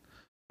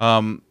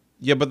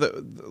 Yeah, but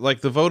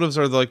the votives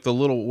are like the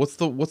little. What's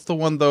the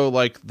one though?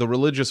 Like the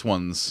religious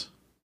ones.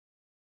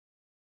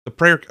 The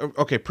prayer.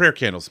 Okay, prayer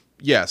candles.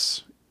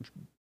 Yes.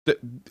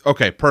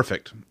 Okay,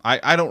 perfect.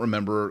 I don't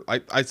remember.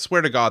 I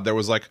swear to God, there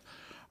was like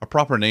a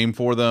proper name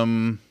for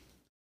them.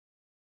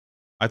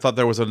 I thought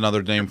there was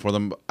another name for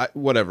them.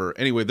 Whatever.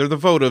 Anyway, they're the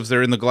votives.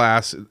 They're in the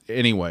glass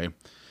anyway.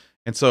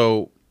 And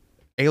so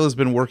Ayla's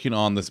been working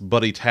on this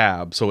Buddy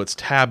tab. So it's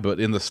tab, but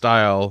in the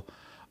style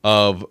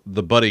of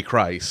the Buddy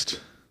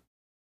Christ.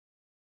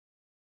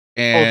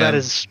 And, oh, that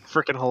is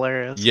freaking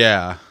hilarious.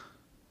 Yeah.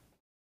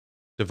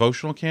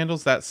 Devotional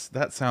candles? That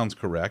sounds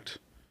correct.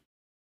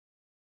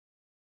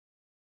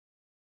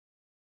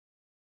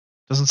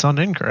 Doesn't sound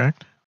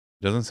incorrect.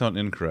 Doesn't sound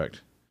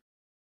incorrect.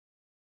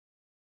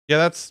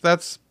 Yeah,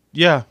 that's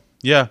yeah.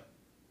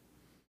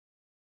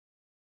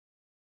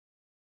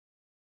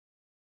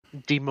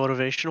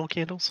 Demotivational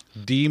candles?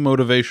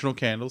 Demotivational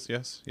candles,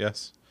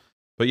 yes.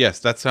 But yes,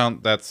 that's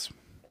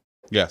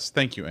yes,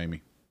 thank you,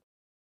 Amy.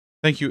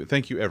 Thank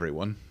you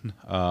everyone.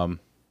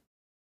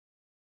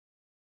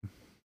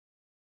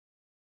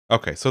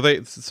 Okay, so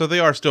they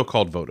are still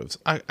called votives.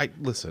 I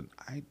listen,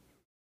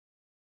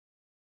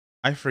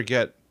 I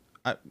forget.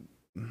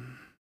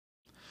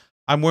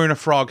 I'm wearing a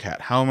frog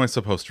hat. How am I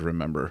supposed to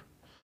remember?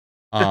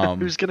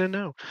 Who's gonna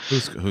know?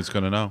 Who's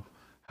gonna know?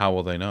 How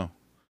will they know?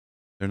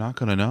 They're not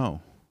gonna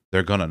know.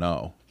 They're gonna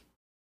know.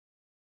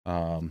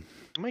 Oh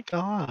my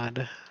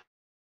God.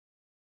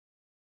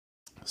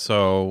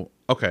 So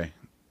okay.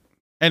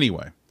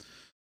 Anyway,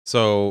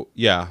 so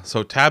yeah,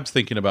 so Tab's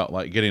thinking about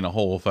like getting a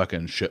whole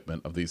fucking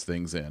shipment of these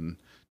things in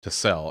to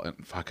sell,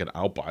 and fucking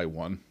I'll buy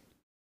one.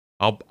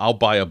 I'll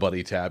buy a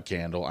Buddy Tab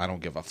candle. I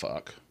don't give a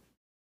fuck.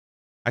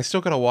 I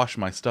still gotta wash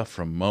my stuff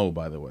from Mo,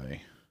 by the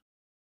way,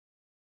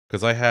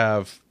 because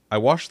I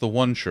washed the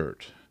one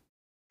shirt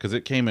because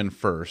it came in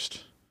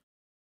first.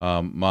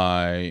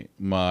 My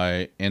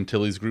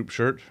Antilles group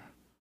shirt,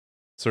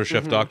 Sir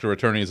Chef Doctor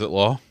Attorneys at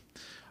Law.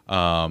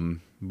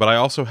 But I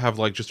also have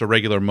like just a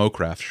regular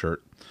Mocraft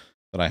shirt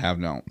that I have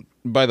now.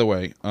 By the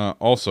way,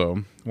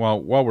 also while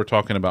we're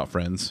talking about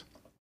friends,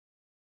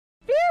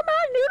 feel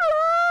my noodle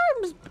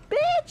arms,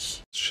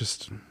 bitch. it's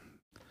just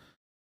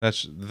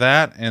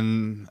that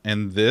and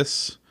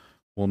this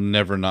will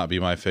never not be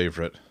my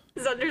favorite.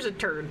 Zunder's a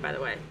turd, by the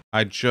way.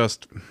 I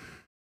just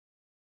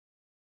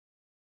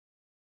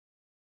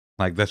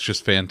like that's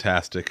just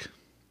fantastic.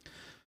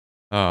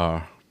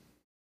 Also,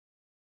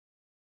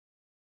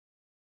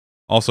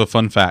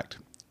 fun fact.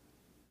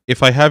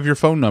 If I have your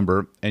phone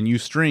number and you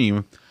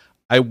stream,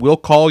 I will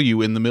call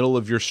you in the middle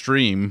of your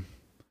stream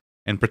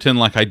and pretend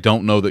like I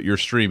don't know that you're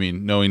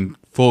streaming, knowing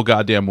full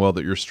goddamn well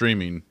that you're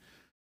streaming,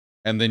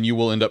 and then you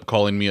will end up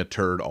calling me a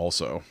turd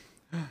also.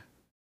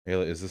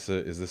 Ayla, is this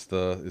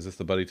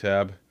the Buddy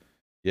Tab?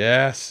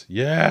 Yes.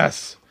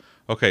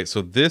 Okay,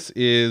 so this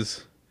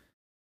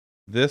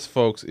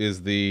folks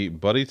is the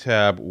Buddy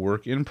Tab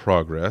work in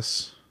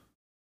progress.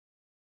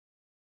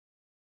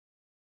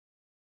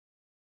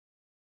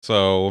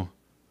 So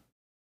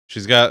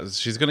she's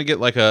gonna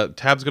get like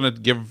Tab's gonna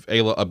give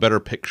Ayla a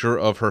better picture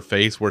of her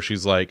face where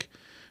she's like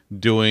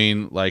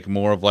doing like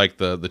more of like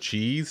the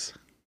cheese.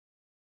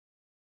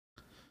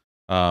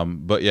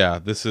 But yeah,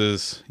 this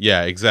is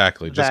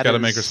exactly. Just gotta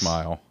make her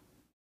smile.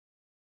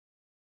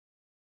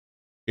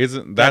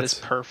 That is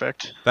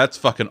perfect. That's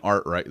fucking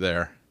art right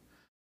there.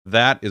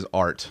 That is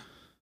art.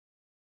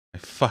 I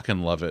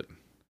fucking love it.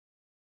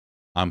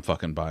 I'm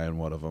fucking buying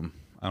one of them.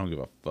 I don't give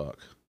a fuck.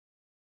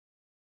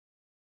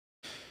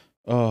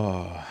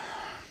 Oh,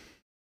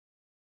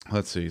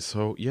 let's see.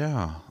 So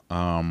yeah,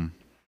 that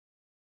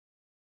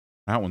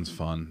one's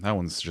fun. That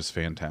one's just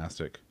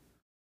fantastic.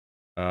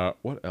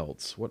 What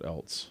else? Did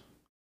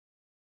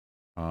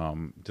all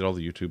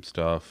the YouTube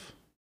stuff.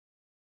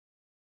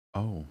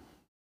 Oh,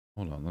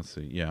 hold on. Let's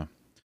see. Yeah.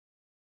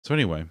 So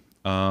anyway,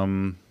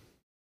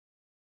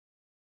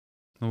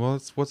 well,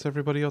 what's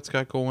everybody else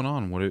got going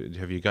on?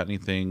 Have you got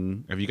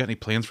anything? Have you got any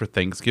plans for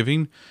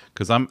Thanksgiving?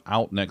 Because I'm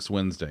out next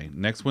Wednesday.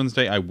 Next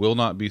Wednesday, I will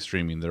not be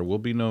streaming. There will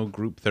be no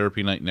group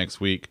therapy night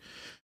next week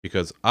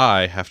because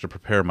I have to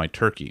prepare my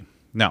turkey.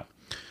 Now,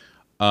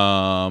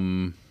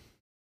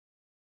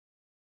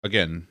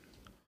 again,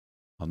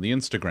 on the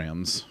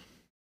Instagrams,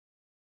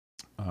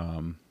 what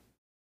do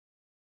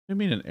you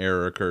mean an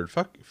error occurred?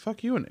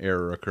 Fuck you, an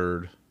error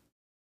occurred.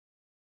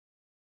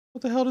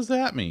 What the hell does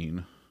that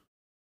mean?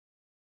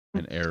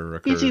 An error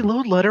occurred. Easy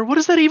load letter. What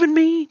does that even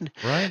mean?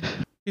 Right?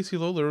 Easy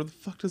load letter. What the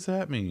fuck does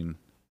that mean?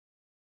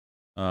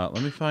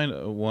 Let me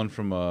find one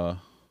from a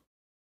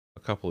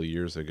couple of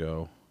years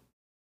ago.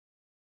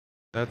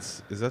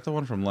 Is that the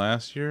one from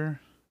last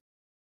year?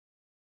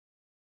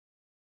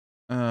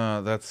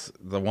 That's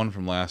the one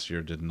from last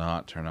year. Did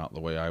not turn out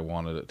the way I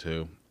wanted it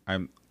to.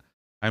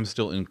 I'm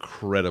still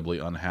incredibly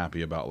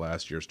unhappy about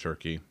last year's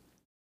turkey.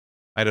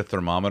 I had a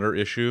thermometer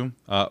issue.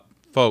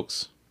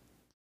 Folks,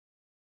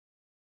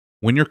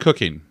 when you're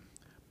cooking,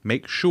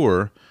 make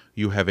sure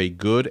you have a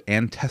good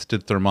and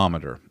tested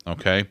thermometer,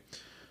 okay?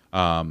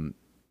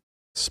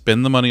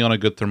 Spend the money on a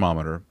good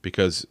thermometer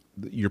because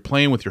you're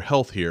playing with your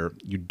health here.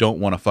 You don't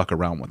want to fuck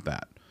around with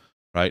that,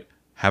 right?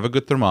 Have a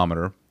good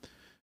thermometer.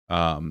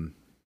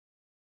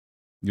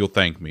 You'll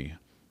thank me.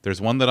 There's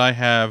one that I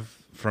have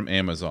from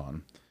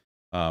Amazon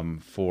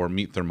for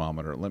meat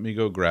thermometer. Let me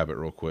go grab it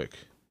real quick.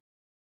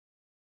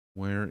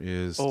 Where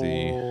is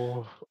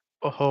the...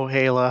 Oh,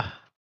 Ayla.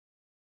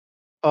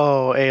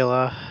 Oh,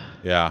 Ayla.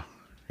 Yeah.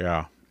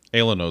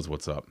 Ayla knows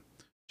what's up.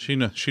 She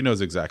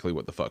knows exactly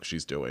what the fuck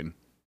she's doing.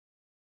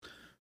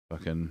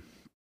 Fucking...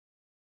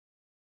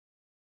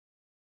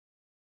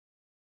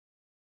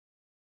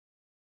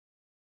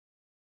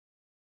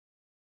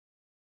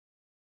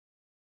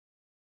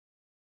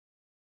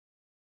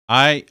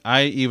 I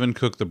even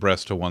cook the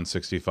breast to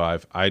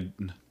 165. I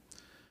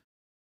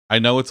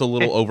know it's a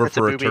little over That's a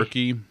for a boobie.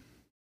 turkey.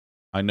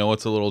 I know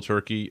it's a little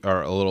turkey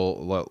or a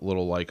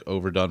little like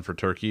overdone for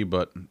turkey,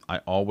 but I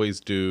always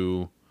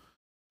do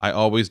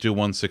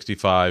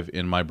 165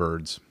 in my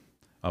birds.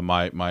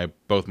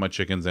 Both my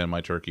chickens and my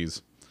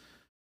turkeys.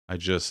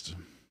 That's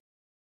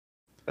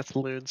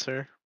lewd,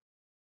 sir.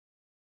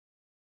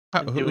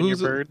 Doing your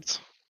Who's it?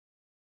 birds.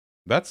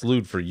 That's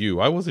lewd for you.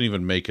 I wasn't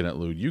even making it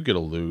lewd. You get a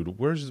lewd.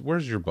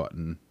 Where's your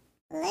button?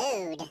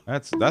 Lewd.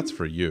 That's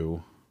for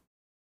you.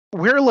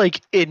 We're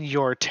like in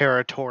your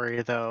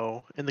territory,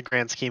 though. In the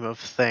grand scheme of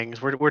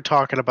things, we're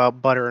talking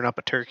about buttering up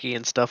a turkey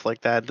and stuff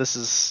like that. This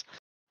is,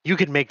 you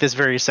could make this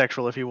very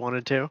sexual if you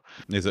wanted to.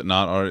 Is it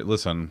not? All right,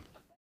 listen.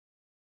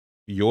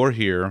 You're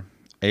here.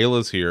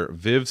 Ayla's here.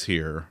 Viv's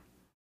here.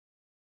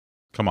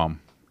 Come on.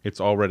 It's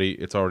already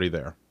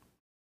there.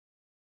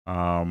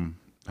 All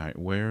right,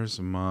 where's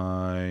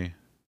my...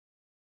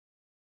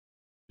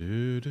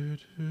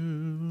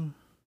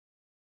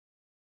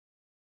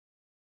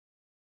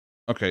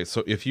 Okay,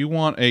 so if you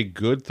want a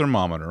good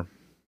thermometer,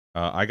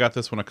 I got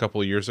this one a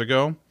couple of years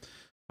ago.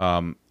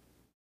 I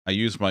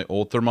used my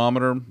old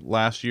thermometer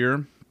last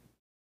year.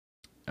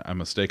 A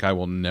mistake I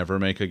will never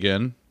make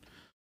again.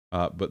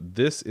 But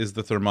this is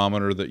the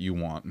thermometer that you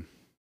want.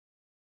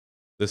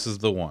 This is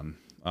the one.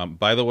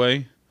 By the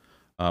way,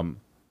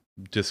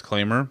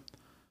 disclaimer,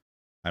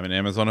 I'm an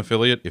Amazon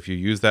affiliate. If you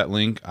use that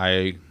link,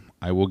 I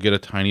will get a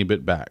tiny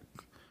bit back.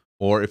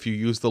 Or if you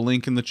use the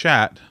link in the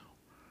chat,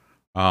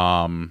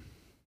 and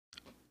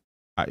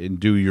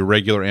do your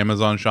regular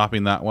Amazon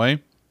shopping that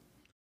way,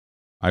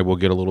 I will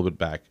get a little bit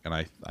back, and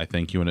I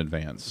thank you in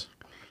advance.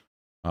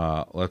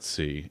 Let's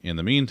see. In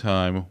the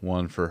meantime,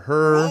 one for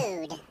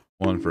her,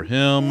 one for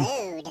him,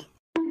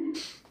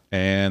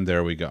 and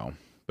there we go.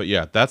 But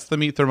yeah, that's the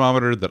meat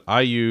thermometer that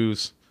I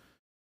use.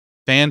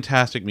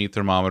 Fantastic meat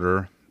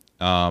thermometer.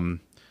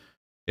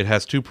 It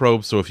has 2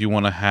 probes, so if you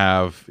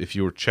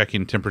were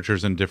checking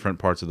temperatures in different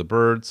parts of the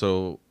bird,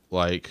 so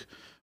like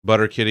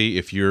Butter Kitty,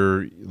 if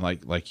you're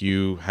like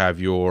you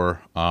have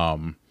your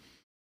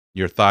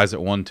thighs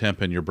at one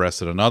temp and your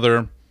breasts at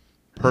another,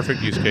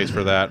 perfect use case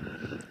for that.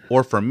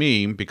 Or for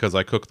me, because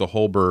I cook the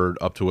whole bird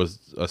up to a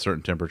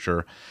certain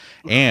temperature,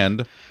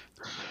 and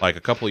like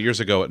a couple of years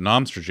ago at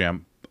Nomster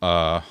Jam,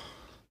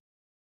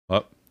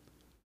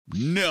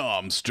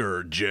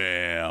 Nomster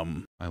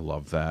Jam. I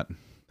love that.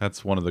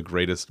 That's one of the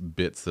greatest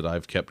bits that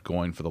I've kept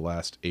going for the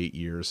last 8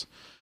 years.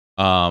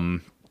 At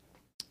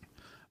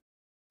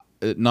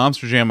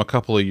Nomster Jam a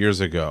couple of years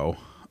ago,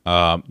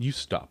 you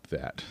stop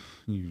that.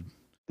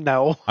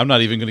 No. I'm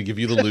not even going to give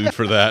you the lewd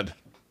for that.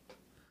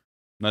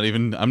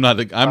 I'm not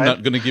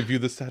going to give you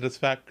the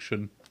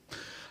satisfaction.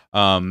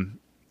 A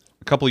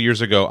couple of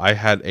years ago, I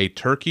had a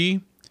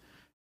turkey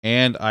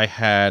and I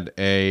had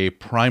a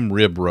prime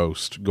rib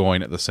roast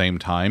going at the same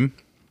time.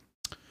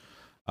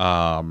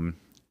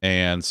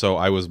 And so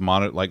I was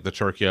like the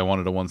turkey, I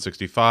wanted a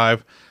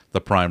 165. The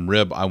prime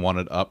rib, I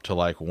wanted up to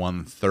like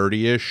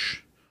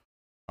 130-ish.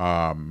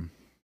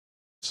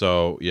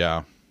 So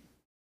yeah.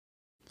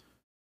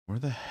 Where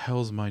the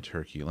hell's my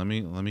turkey? Let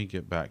me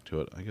get back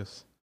to it, I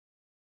guess.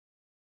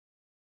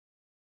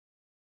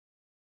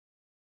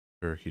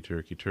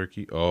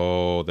 Turkey.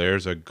 Oh,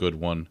 there's a good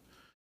one.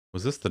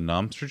 Was this the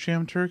Nomster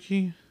Jam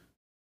turkey?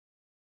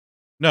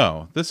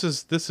 No, this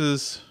is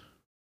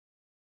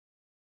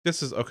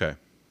okay.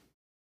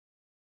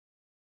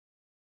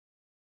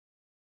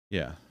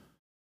 Yeah.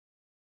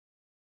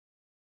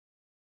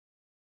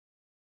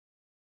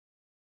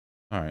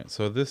 All right,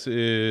 so this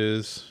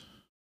is...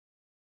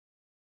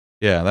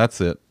 Yeah,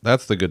 that's it.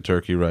 That's the good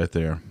turkey right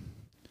there.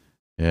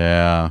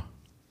 Yeah.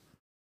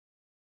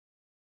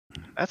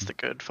 That's the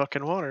good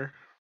fucking water.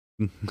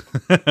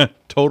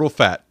 Total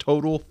fat.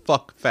 Total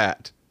fuck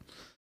fat.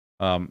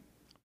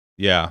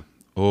 Yeah.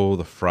 Oh,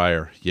 the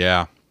fryer.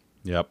 Yeah.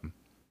 Yep.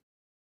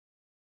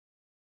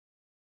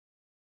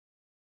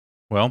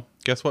 Well,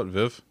 guess what,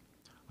 Viv?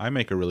 I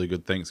make a really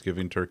good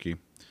Thanksgiving turkey.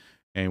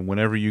 And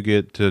whenever you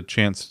get the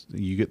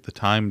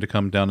time to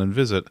come down and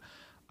visit,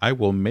 I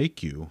will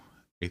make you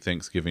a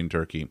Thanksgiving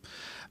turkey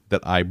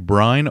that I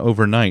brine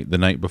overnight the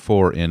night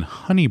before in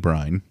honey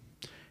brine,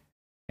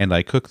 and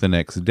I cook the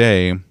next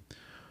day, and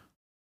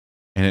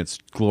it's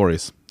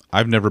glorious.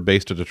 I've never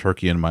basted a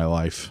turkey in my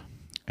life,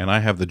 and I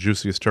have the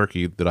juiciest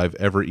turkey that I've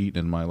ever eaten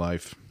in my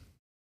life.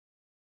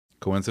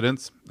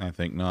 Coincidence? I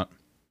think not.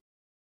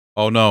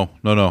 Oh, no.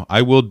 No, no.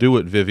 I will do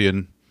it,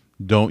 Vivian.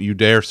 Don't you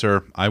dare,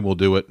 sir. I will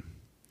do it.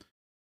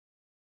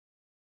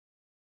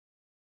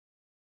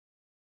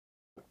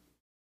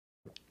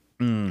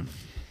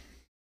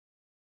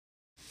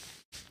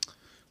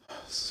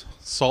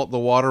 Salt the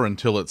water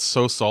until it's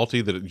so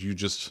salty that you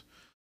just,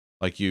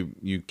 like,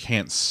 you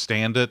can't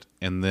stand it,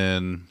 and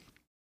then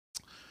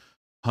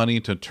honey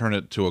to turn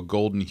it to a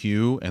golden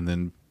hue, and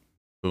then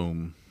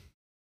boom.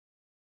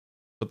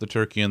 Put the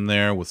turkey in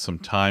there with some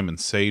thyme and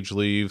sage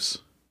leaves.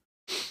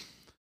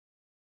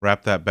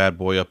 Wrap that bad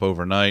boy up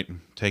overnight.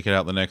 Take it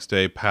out the next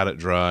day, pat it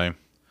dry.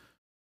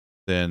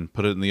 Then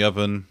put it in the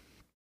oven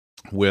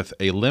with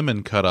a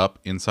lemon cut up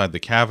inside the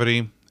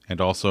cavity, and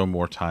also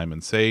more thyme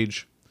and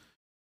sage.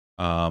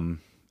 And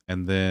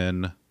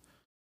then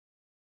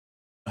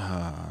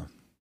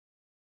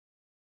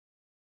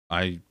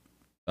I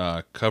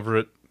cover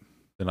it,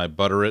 then I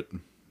butter it,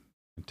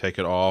 and take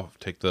it off,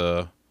 take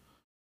the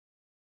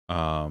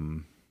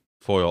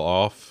foil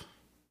off,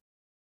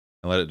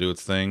 and let it do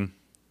its thing.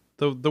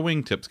 The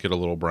wingtips get a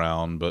little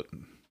brown, but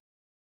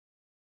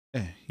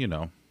you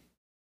know,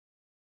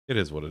 it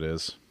is what it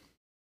is.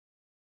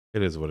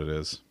 It is what it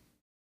is.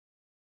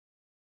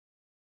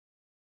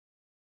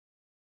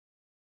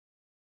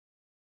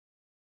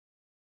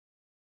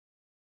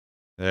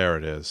 There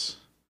it is.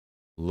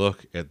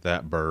 Look at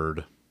that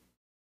bird.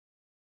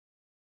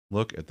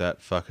 Look at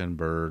that fucking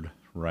bird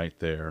right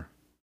there.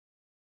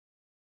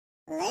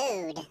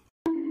 Load.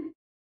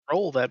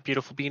 Roll that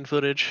beautiful bean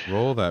footage.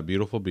 Roll that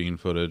beautiful bean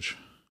footage.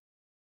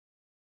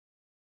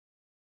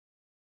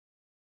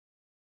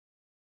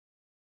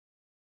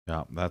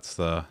 Yeah, that's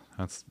the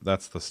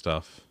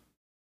stuff.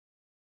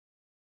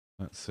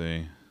 Let's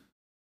see.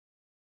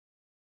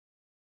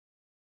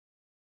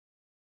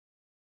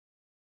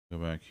 Go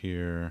back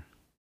here.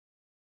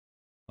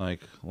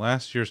 Like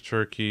last year's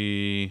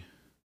turkey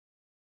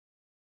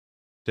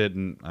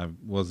I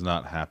was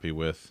not happy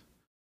with.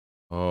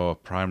 Oh,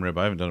 prime rib.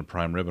 I haven't done a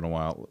prime rib in a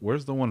while.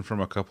 Where's the one from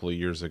a couple of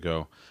years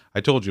ago?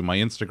 I told you my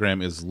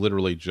Instagram is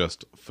literally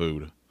just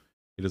food.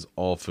 It is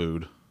all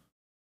food.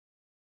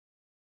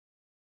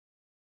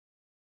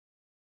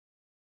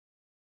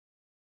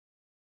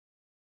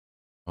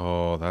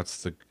 Oh,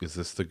 is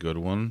this the good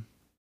one?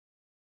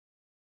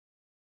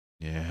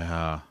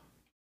 Yeah.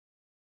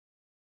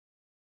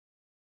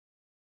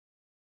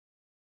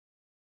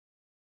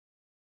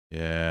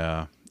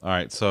 Yeah. All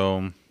right,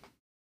 so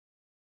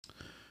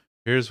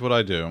here's what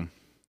I do.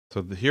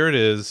 So here it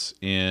is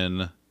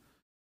when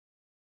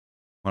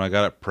I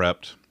got it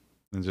prepped,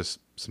 and just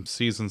some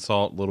seasoned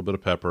salt, a little bit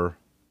of pepper.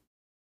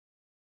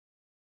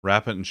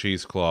 Wrap it in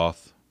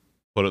cheesecloth,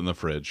 put it in the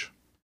fridge.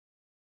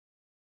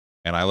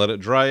 And I let it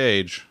dry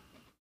age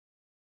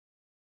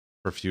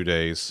for a few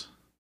days.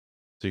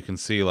 So you can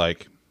see,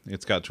 like,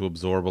 it's got to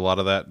absorb a lot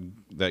of that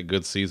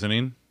good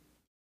seasoning.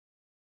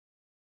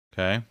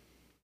 Okay.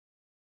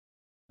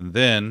 And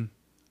then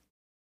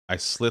I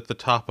slit the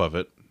top of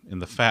it in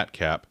the fat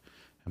cap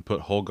and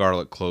put whole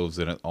garlic cloves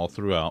in it all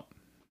throughout.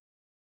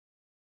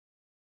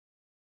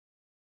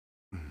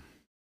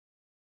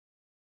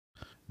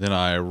 Then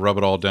I rub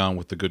it all down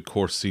with the good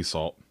coarse sea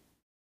salt.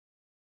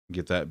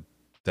 Get that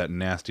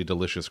nasty,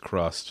 delicious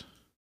crust.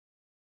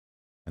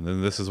 And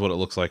then this is what it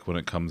looks like when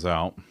it comes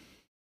out.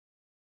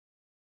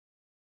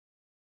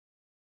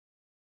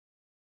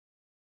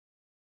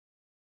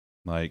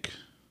 Like,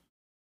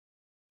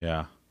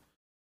 yeah.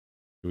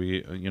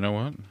 You know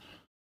what?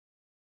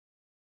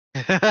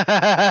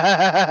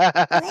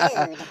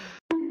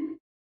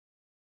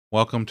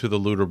 Welcome to the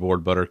looter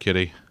board, Butter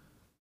Kitty.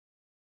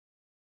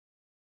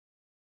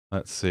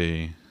 Let's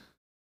see.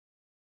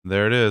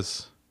 There it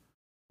is.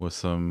 With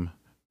some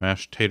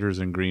mashed taters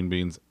and green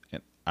beans.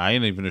 And I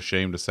ain't even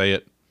ashamed to say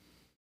it.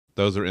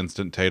 Those are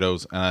instant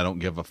potatoes, and I don't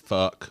give a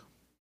fuck.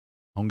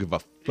 I don't give a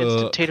fuck.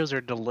 Instant potatoes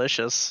are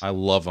delicious. I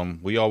love them.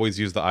 We always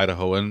use the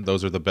Idahoan.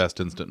 Those are the best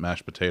instant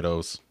mashed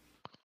potatoes.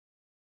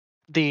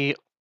 They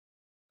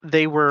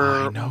I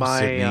were know, my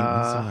Sydney.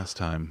 When's the last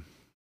time?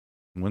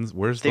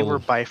 they were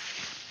by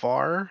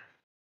far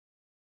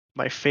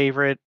my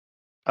favorite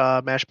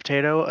mashed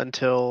potato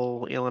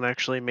until Elin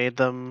actually made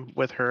them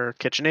with her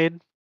KitchenAid.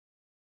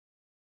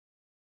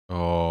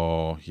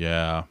 Oh,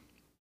 yeah.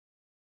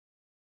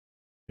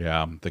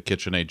 Yeah, the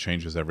KitchenAid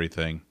changes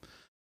everything.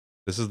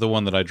 This is the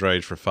one that I dry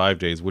aged for 5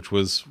 days, which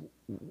was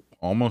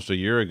almost a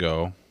year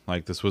ago.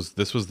 Like this was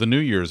the New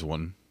Year's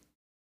one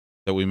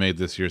that we made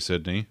this year,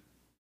 Sydney.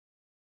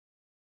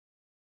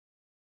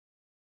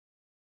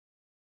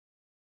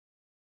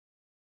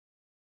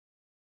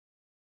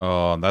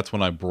 Oh, and that's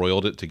when I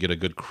broiled it to get a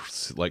good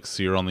like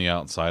sear on the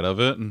outside of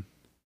it. And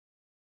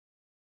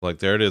like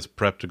there it is,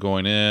 prepped to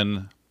going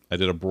in. I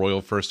did a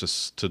broil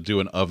first to do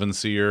an oven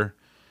sear,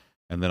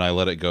 and then I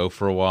let it go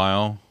for a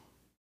while.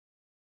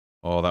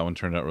 Oh, that one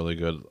turned out really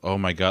good. Oh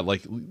my god,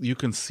 like you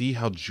can see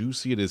how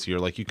juicy it is here.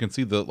 Like you can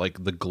see the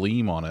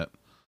gleam on it.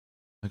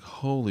 Like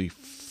holy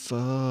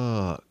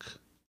fuck.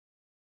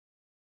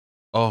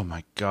 Oh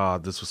my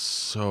god, this was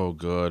so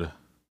good.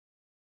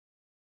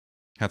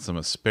 Had some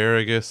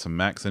asparagus, some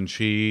mac and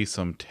cheese,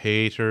 some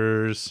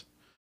taters.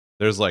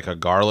 There's like a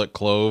garlic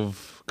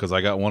clove because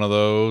I got one of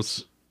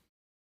those.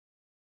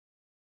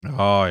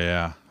 Oh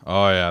yeah.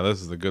 Oh yeah.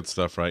 This is the good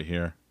stuff right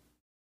here.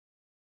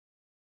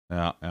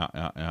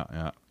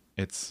 Yeah.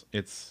 It's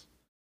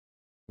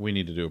we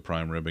need to do a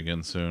prime rib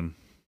again soon.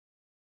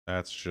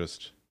 That's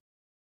just,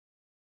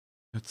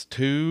 it's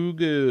too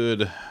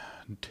good.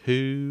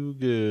 Too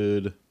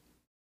good.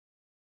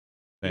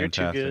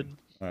 Fantastic. You're too good.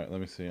 All right,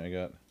 let me see. I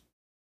got,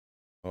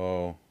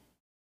 oh,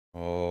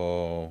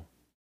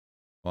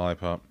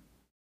 lollipop.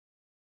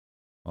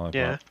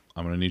 Yeah.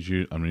 I'm gonna need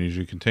you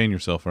to contain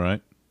yourself, all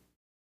right?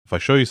 If I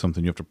show you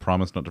something, you have to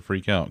promise not to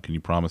freak out. Can you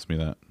promise me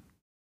that?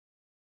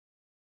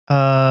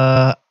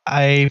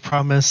 I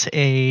promise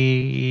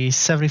a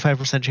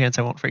 75% chance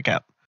I won't freak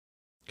out.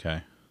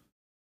 Okay.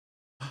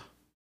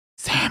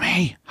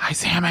 Sammy! Hi,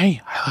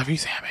 Sammy! I love you,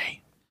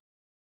 Sammy.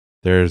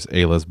 There's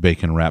Ayla's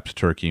bacon wrapped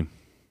turkey.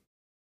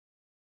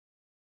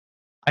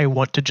 I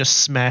want to just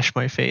smash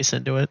my face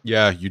into it.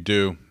 Yeah, you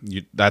do.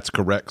 That's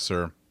correct,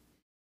 sir.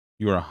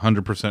 You are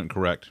 100%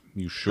 correct.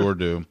 You sure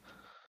do.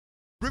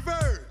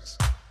 Reverse!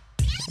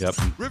 Yep.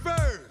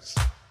 Reverse!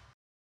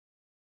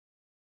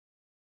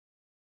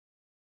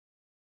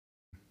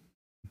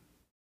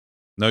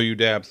 No, you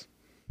dabs.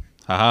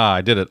 Haha,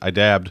 I did it. I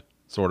dabbed,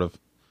 sort of.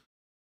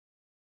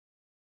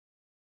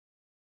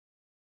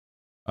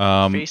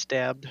 Face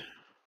dabbed.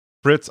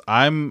 Fritz,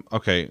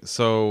 okay.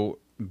 So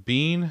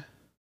Bean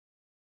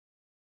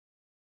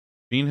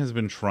has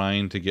been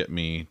trying to get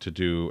me to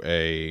do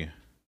a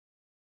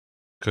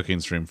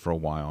cooking stream for a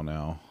while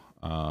now.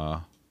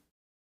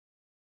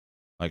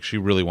 Like she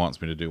really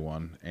wants me to do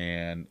one,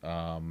 and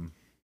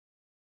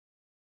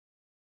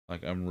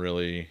like I'm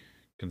really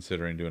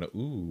considering doing it.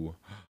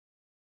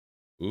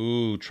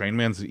 Ooh, Train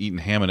Man's eating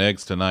ham and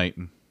eggs tonight.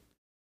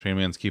 Train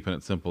Man's keeping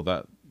it simple.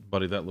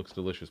 Buddy, that looks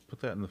delicious. Put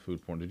that in the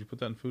food porn. Did you put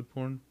that in food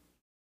porn?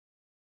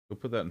 Go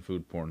put that in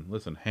food porn.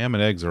 Listen, ham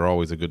and eggs are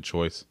always a good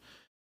choice.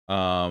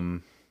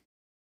 But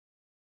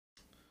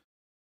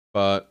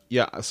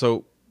yeah,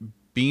 so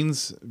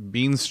Bean's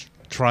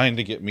trying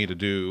to get me to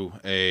do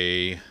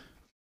a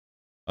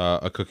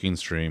cooking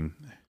stream.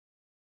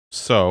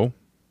 So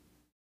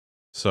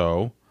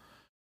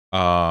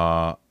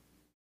I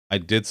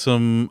did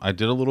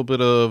a little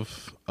bit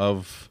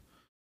of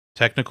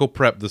technical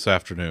prep this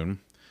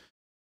afternoon.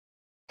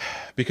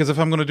 Because if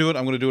I'm going to do it,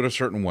 I'm going to do it a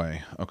certain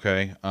way,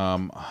 okay?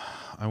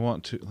 I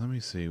want to, let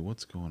me see,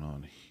 what's going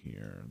on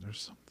here?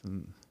 There's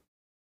something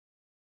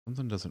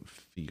doesn't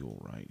feel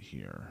right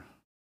here.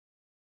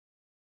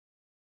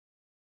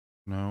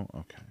 No?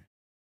 Okay.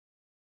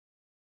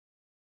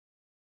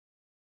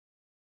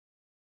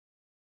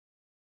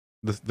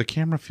 The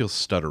camera feels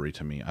stuttery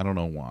to me. I don't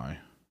know why,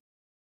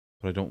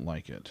 but I don't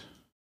like it.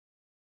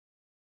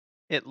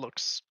 It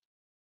looks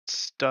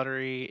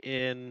stuttery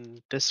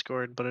in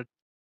Discord, but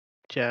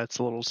it's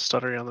a little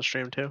stuttery on the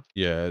stream too.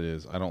 Yeah, it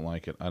is. I don't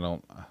like it.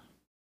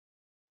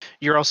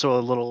 You're also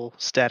a little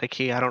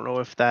staticky. I don't know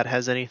if that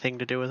has anything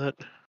to do with it.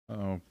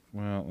 Oh,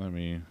 well,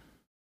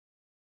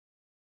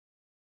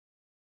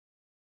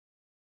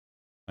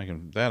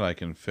 I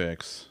can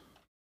fix.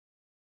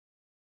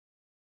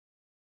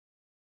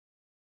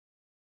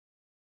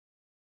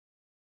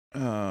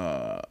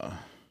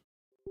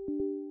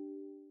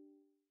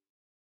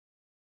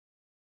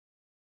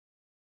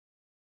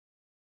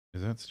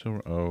 Is that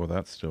still? Oh,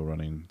 that's still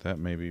running. That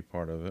may be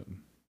part of it.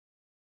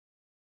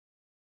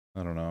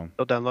 I don't know.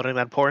 Still downloading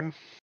that porn?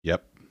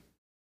 Yep.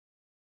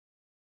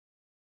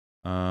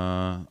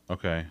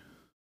 Okay.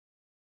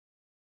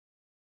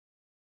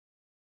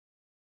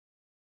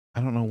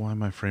 I don't know why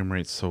my frame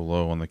rate's so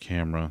low on the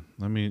camera.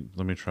 Let me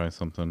try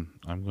something.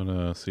 I'm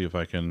gonna see if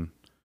I can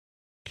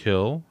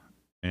kill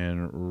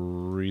and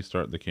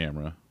restart the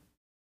camera.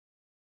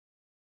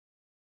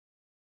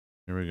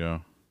 Here we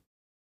go.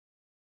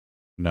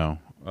 No.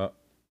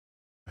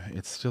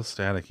 It's still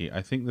staticky.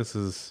 I think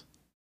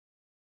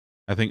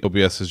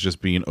OBS is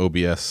just being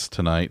OBS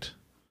tonight.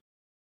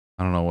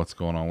 I don't know what's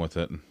going on with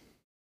it.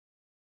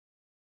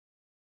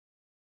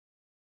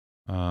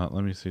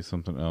 Let me see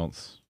something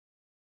else.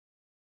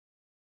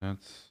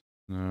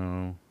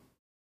 No.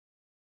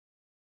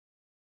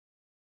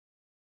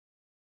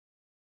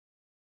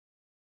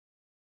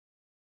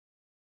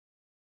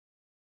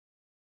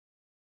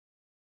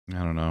 I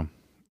don't know.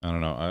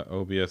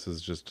 OBS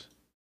is just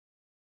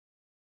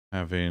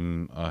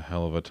having a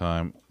hell of a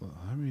time.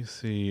 Let me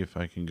see if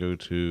I can go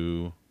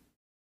to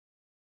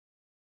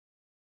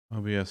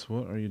OBS.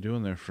 What are you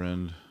doing there,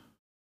 friend?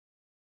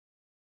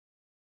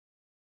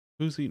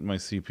 Who's eating my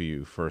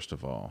CPU, first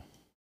of all?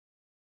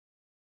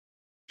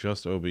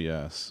 Just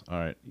OBS. All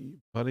right,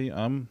 buddy,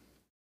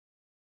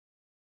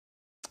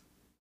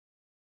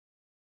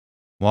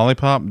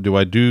 Lollipop, do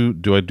I do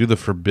the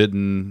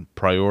forbidden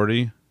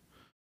priority?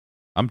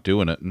 I'm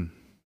doing it.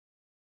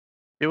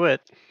 Do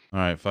it. All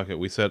right, fuck it.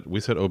 We set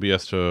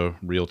OBS to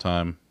real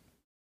time.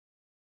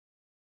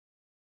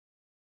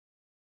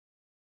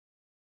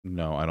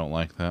 No, I don't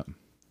like that.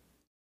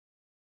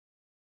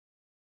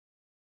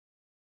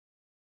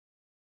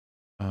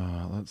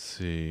 let's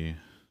see.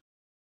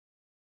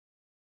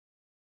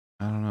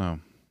 I don't know.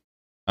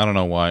 I don't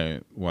know why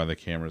the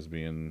camera's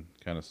being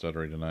kind of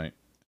stuttery tonight.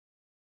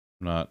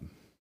 I'm not.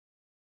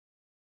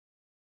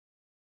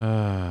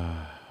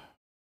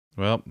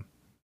 Well,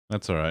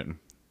 that's all right.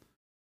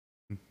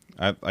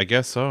 I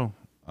guess so.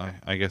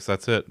 I guess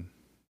that's it.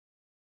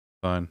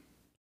 Fine.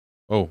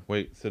 Oh,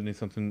 wait, sent me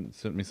something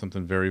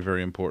very,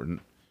 very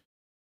important.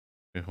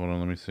 Okay, hold on,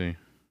 let me see.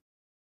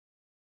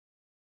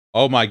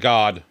 Oh my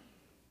god.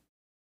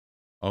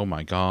 Oh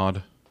my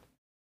god.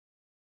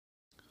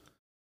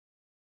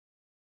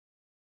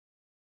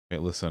 Okay,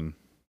 listen.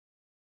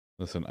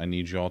 Listen, I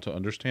need y'all to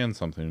understand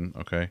something,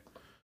 okay?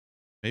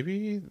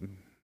 Maybe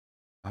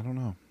I don't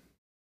know.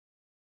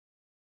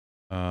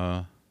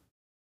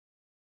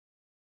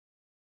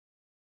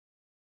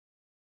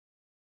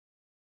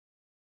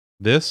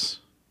 This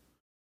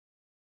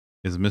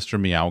is Mr.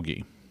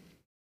 Meowgie.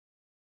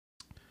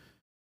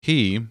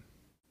 He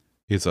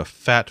is a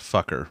fat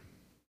fucker,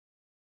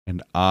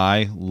 and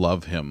I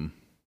love him.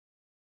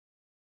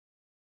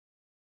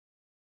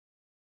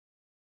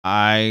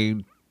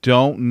 I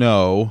don't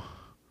know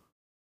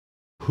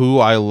who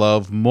I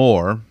love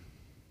more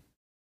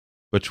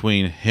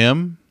between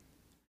him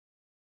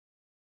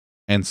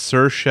and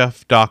Sir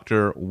Chef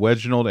Dr.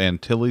 Reginald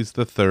Antilles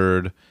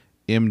III,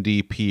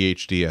 MD,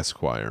 PhD,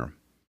 Esquire.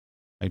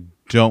 I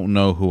don't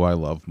know who I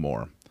love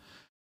more.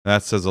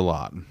 That says a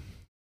lot.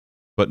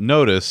 But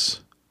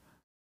notice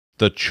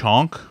the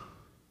chonk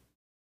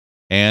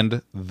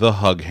and the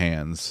hug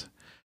hands.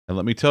 And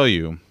let me tell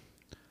you,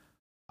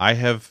 I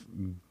have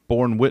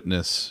borne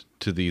witness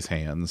to these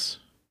hands.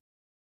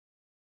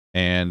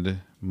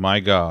 And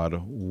my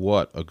God,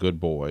 what a good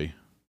boy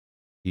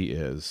he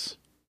is.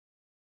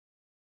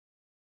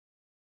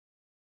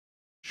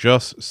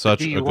 Just such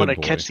Do a you good want to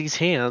boy. catch these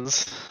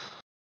hands?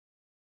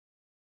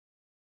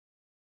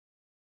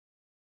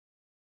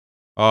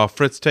 Oh,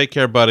 Fritz, take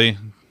care, buddy.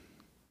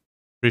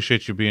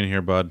 Appreciate you being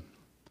here, bud.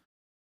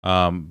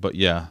 But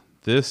yeah,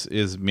 this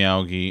is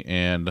Meowgie,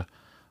 and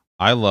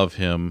I love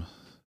him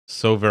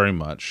so very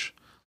much.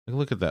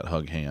 Look at that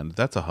hug hand.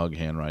 That's a hug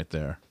hand right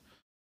there.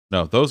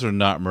 No, those are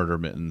not murder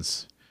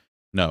mittens.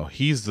 No,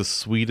 he's the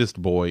sweetest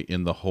boy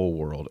in the whole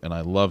world, and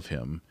I love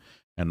him,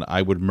 and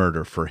I would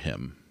murder for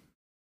him.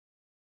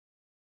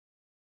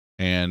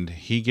 And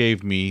he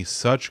gave me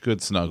such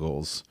good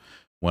snuggles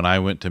when I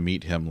went to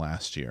meet him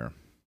last year.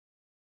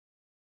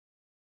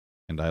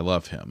 And I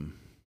love him.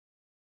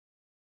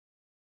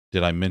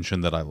 Did I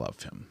mention that I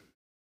love him?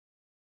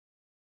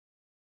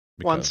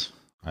 Because Once.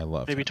 I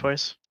love him. Maybe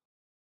twice.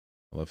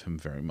 I love him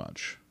very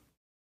much.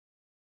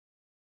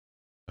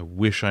 I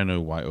wish I knew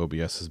why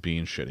OBS is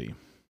being shitty.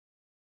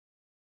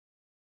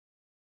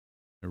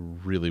 I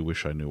really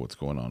wish I knew what's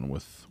going on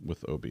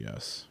with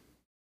OBS.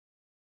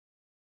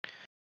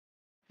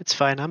 It's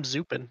fine. I'm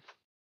zooping.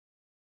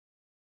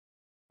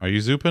 Are you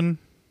zooping?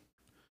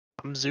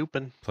 I'm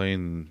zooping.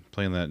 Playing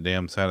that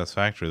damn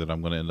Satisfactory that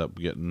I'm going to end up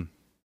getting.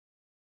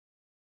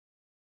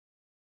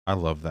 I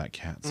love that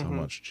cat so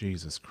much.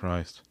 Jesus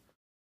Christ.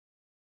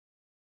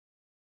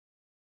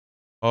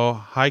 Oh,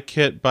 hi,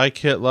 Kit. Bye,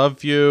 Kit.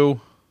 Love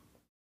you.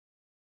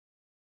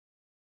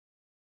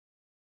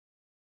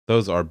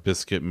 Those are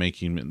biscuit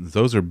making mittens.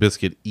 Those are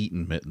biscuit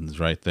eating mittens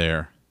right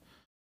there.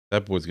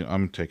 That boy's gonna.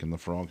 I'm taking the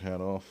frog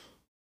hat off.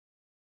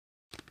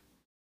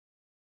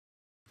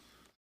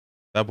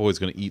 That boy's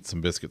gonna eat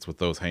some biscuits with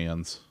those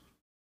hands.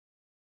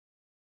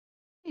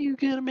 You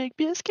gonna make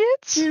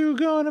biscuits? You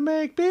gonna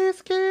make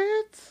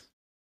biscuits?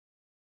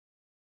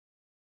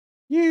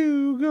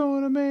 You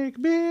gonna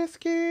make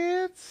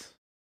biscuits?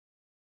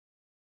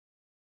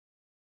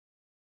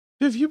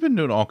 Viv, you've been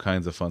doing all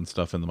kinds of fun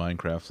stuff in the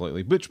Minecrafts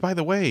lately. Which, by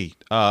the way,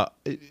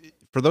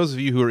 for those of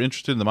you who are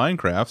interested in the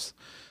Minecrafts,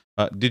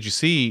 did you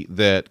see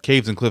that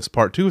Caves and Cliffs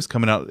Part 2 is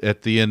coming out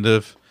at the end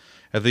of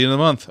the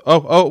month?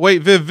 Oh,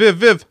 wait, Viv.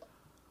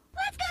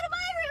 Let's go to my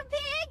room,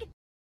 pig!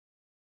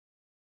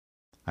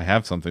 I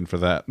have something for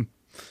that.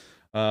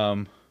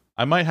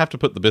 I might have to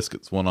put the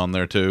biscuits one on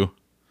there too.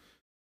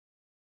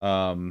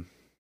 Also,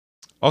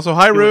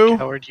 hi, Rue.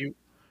 Howard, you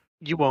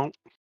won't.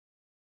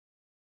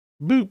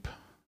 Boop.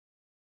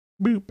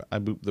 Boop. I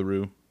booped the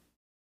Rue.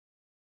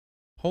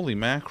 Holy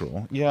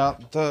mackerel. Yeah,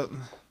 the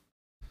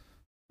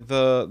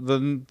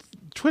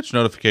Twitch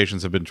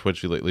notifications have been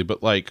twitchy lately,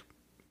 but like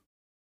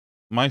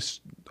my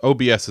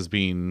OBS is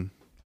being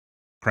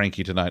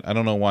cranky tonight. I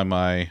don't know why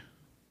my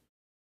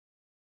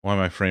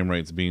frame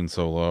rate's being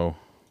so low.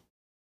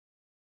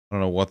 I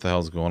don't know what the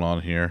hell's going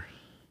on here.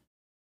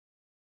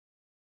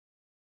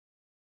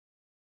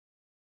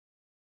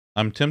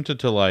 I'm tempted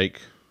to like,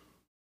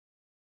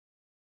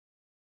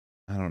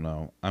 I don't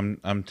know.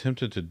 I'm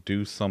tempted to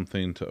do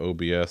something to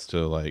OBS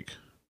to like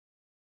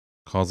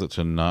cause it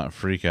to not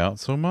freak out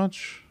so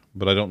much,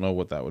 but I don't know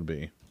what that would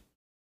be.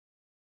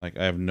 Like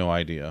I have no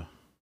idea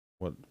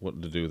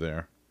what to do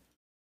there.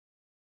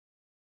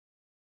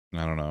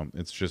 I don't know.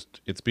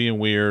 It's being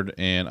weird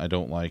and I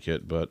don't like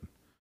it, but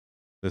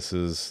this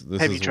is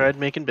Have you tried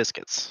making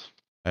biscuits?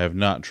 I have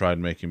not tried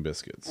making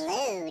biscuits.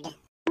 Lewd.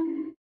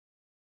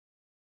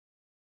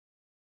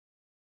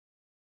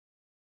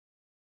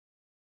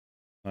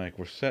 Like,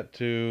 we're set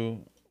to...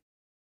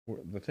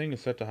 the thing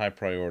is set to high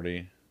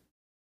priority.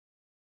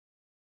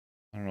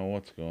 I don't know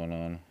what's going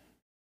on.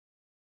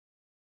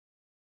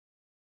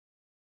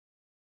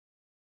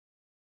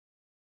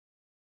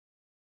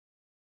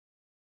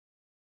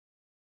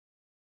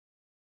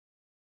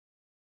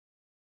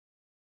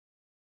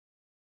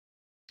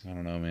 I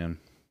don't know, man.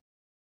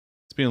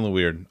 It's being a little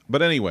weird.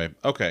 But anyway,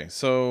 okay,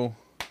 so...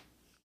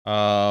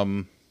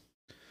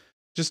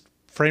 just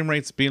frame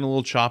rates being a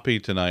little choppy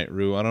tonight,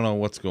 Rue. I don't know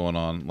what's going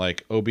on.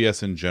 Like,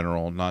 OBS in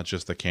general, not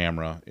just the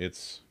camera.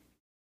 It's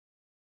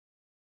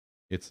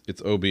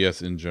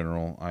OBS in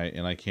general.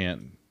 I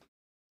can't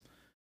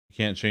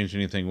change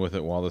anything with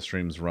it while the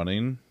stream's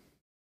running.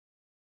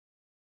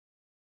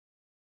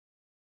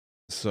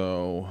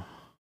 So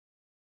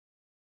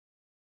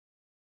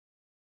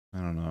I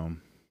don't know.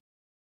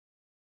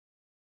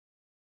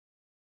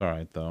 All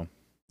right though.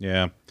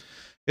 Yeah.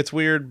 It's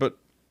weird, but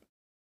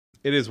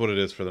it is what it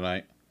is for the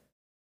night.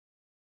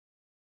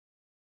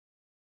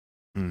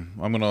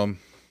 I'm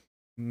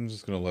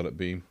just gonna let it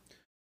be.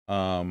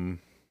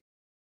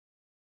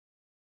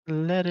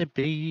 Let it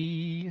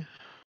be.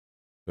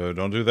 So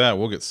don't do that.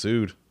 We'll get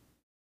sued.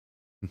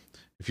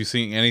 If you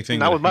see anything,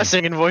 Not with my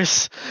singing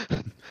voice.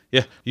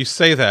 Yeah, you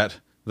say that.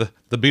 The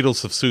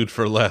Beatles have sued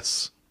for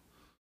less.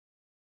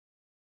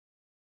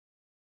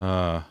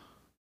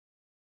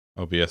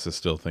 OBS is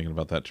still thinking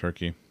about that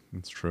turkey.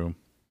 It's true.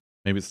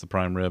 Maybe it's the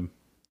prime rib.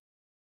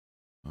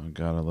 Oh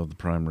god, I love the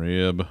prime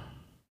rib.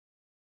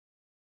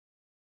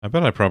 I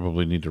bet I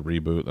probably need to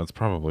reboot. That's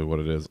probably what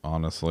it is,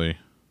 honestly.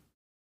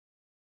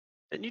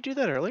 Didn't you do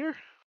that earlier?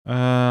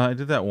 I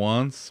did that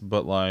once,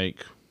 but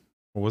like,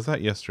 or was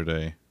that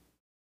yesterday?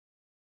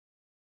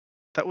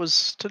 That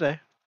was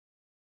today.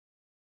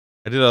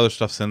 I did other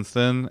stuff since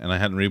then, and I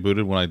hadn't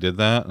rebooted when I did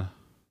that.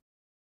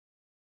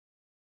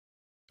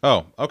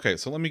 Oh, okay.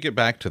 So let me get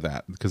back to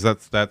that, because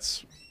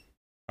that's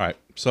all right.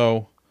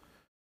 So,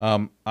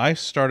 I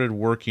started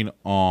working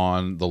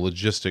on the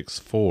logistics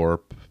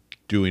for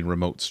doing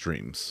remote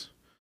streams,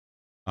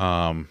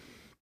 and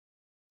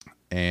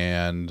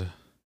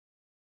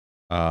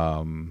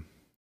I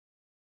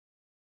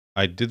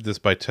did this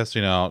by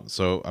testing out.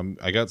 So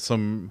I got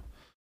some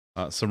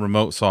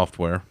remote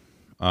software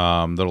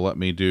that'll let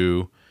me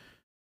do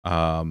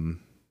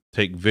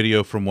take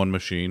video from one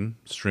machine,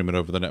 stream it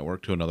over the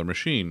network to another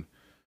machine.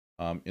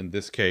 In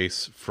this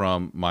case,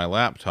 from my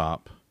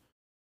laptop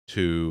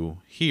to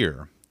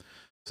here.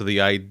 So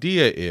the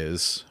idea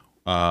is,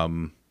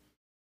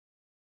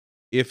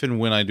 if and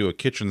when I do a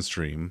kitchen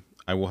stream,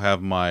 I will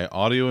have my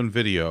audio and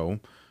video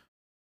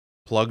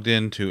plugged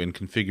into and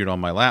configured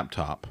on my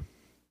laptop.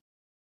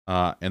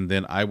 And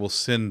then I will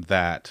send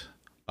that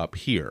up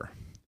here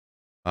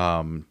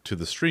to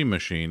the stream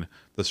machine.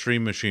 The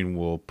stream machine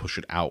will push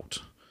it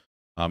out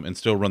and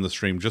still run the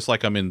stream just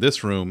like I'm in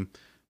this room,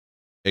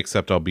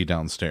 except I'll be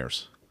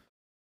downstairs.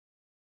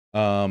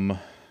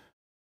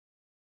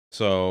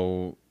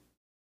 So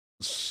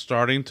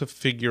starting to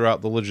figure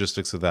out the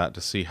logistics of that to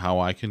see how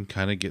I can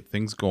kind of get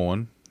things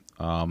going.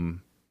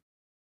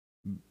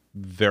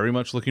 Very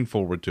much looking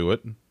forward to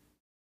it.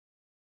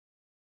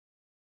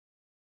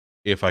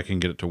 If I can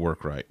get it to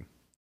work right.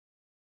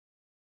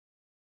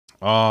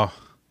 Oh,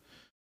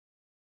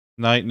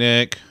 night,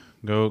 Nick.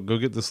 Go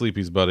get the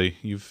sleepies, buddy.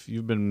 You've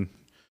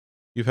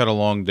had a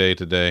long day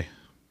today,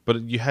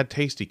 but you had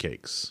tasty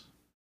cakes,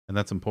 and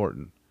that's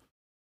important.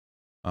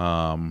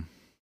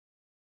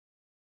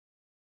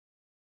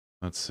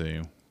 Let's see.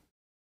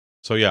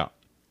 So yeah,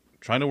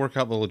 trying to work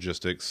out the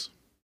logistics.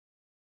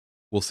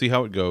 We'll see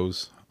how it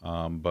goes.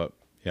 But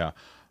yeah.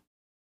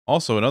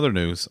 Also, in other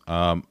news,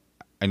 I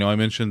know I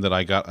mentioned that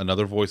I got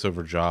another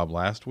voiceover job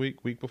last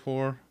week, week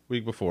before,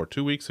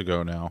 2 weeks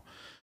ago now.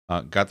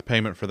 Got the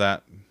payment for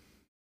that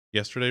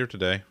yesterday or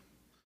today.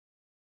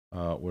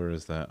 Where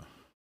is that?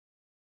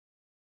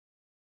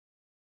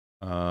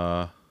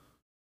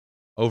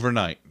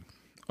 Overnight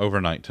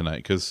tonight,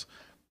 because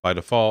by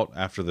default,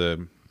 after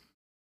the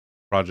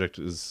project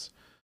is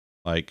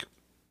like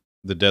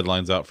the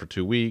deadline's out for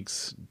 2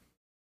 weeks,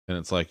 and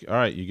it's like, all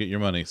right, you get your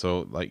money.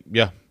 So like,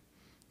 yeah.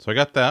 So I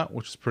got that,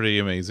 which is pretty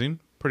amazing.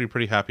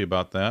 Pretty happy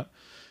about that.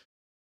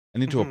 I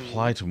need to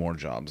apply to more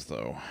jobs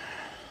though.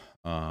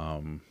 I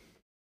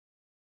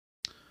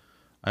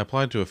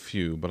applied to a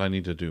few, but I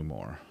need to do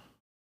more.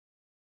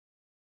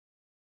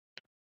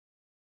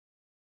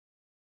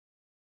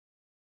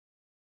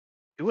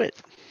 Do it.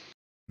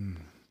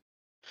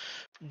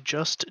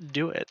 Just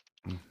do it.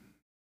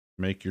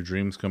 Make your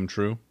dreams come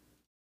true.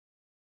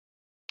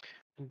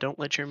 Don't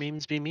let your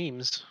memes be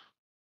memes.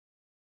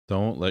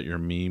 Don't let your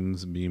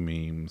memes be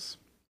memes.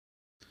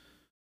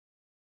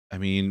 I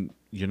mean,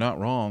 you're not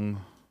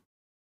wrong.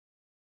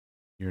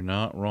 You're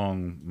not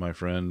wrong, my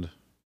friend.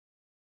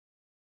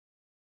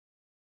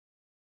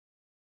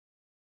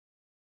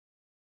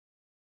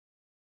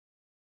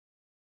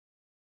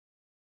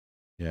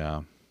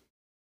 Yeah.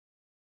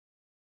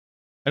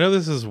 I know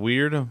this is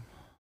weird.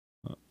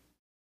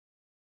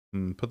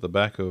 Put the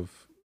back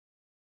of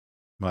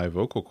my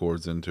vocal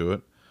cords into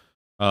it.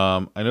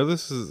 I know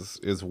this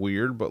is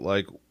weird, but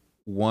like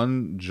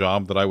one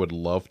job that I would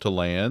love to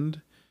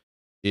land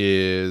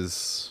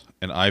is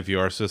an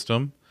IVR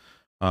system,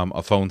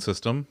 a phone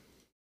system.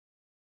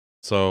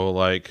 So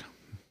like,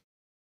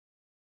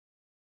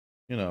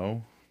 you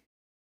know,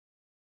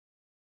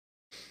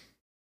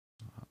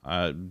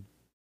 I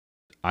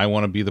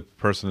want to be the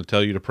person to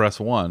tell you to press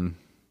 1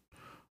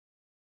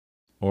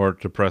 or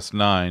to press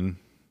 9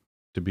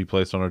 to be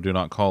placed on our do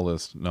not call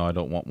list. No, I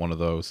don't want one of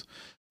those.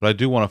 But I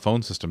do want a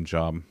phone system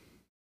job.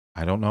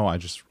 I don't know. I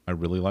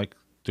really like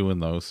doing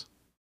those.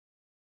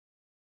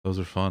 Those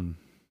are fun.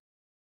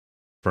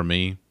 For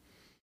me,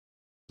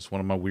 just one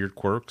of my weird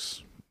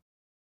quirks.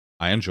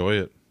 I enjoy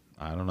it.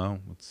 I don't know.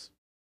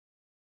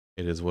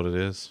 It is what it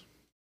is.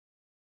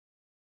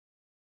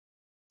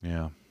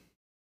 Yeah.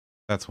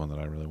 That's one that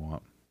I really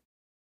want.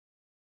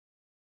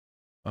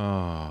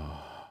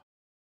 Oh.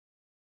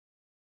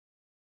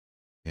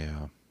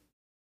 Yeah.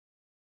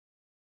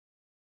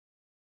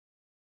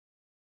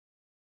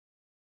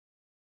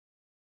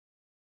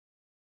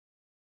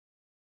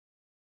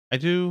 I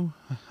do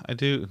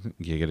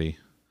giggity.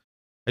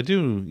 I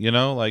do,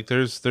 like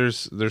there's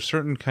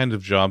certain kind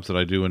of jobs that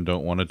I do and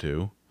don't want to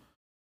do.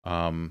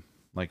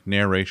 Like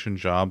narration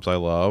jobs I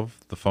love.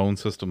 The phone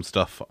system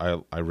stuff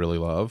I really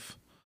love.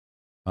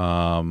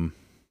 Bet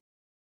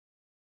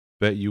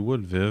you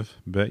would, Viv.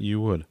 Bet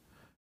you would.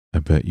 I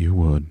bet you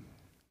would.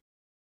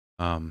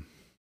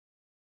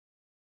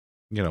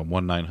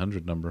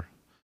 1-900 number.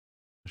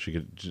 I should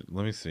get.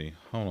 Let me see.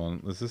 Hold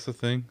on. Is this a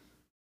thing?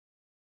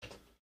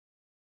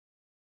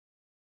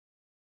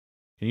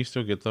 Can you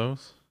still get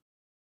those?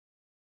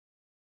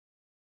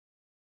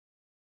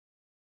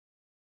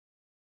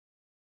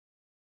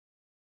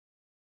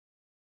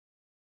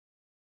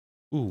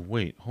 Ooh,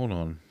 wait. Hold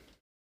on.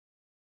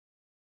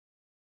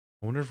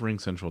 I wonder if Ring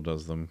Central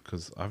does them,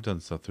 because I've done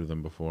stuff through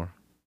them before.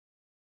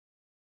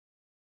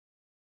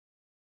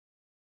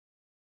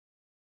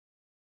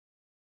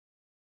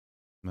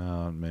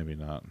 No, maybe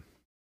not.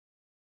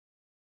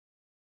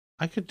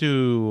 I could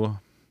do,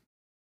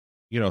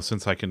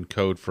 since I can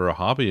code for a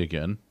hobby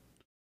again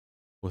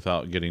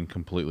without getting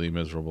completely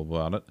miserable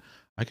about it,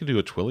 I could do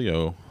a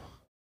Twilio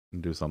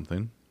and do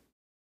something.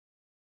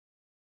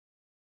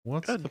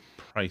 What's the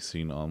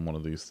pricing on one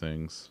of these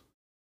things?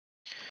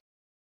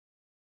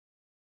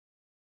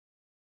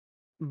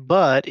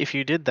 But if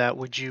you did that,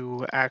 would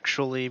you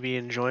actually be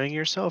enjoying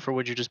yourself, or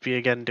would you just be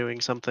again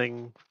doing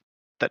something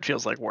that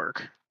feels like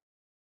work?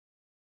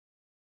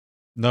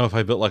 No, if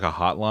I built like a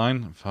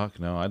hotline, fuck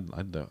no,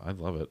 I'd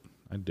love it.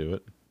 I'd do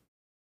it.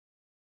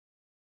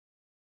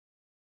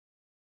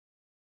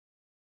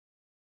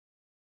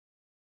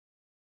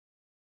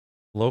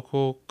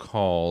 Local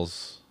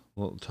calls,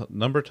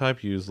 number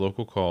type used,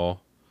 local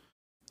call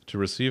to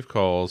receive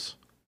calls,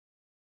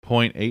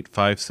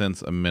 0.85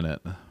 cents a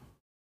minute.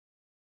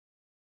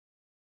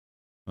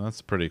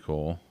 That's pretty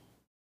cool.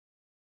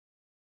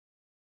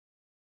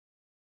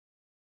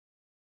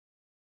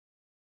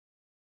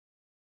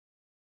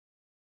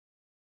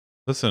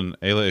 Listen,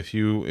 Ayla, if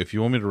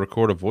you want me to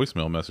record a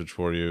voicemail message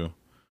for you,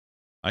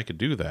 I could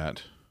do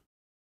that.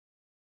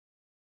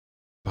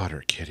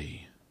 Butter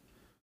Kitty.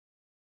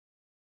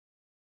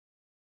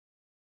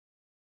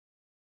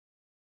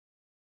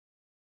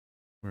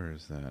 Where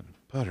is that?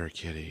 Butter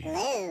Kitty.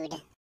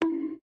 Load.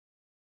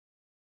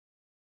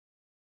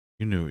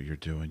 You knew what you're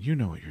doing. You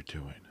know what you're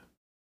doing.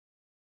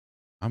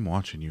 I'm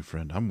watching you,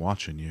 friend. I'm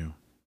watching you.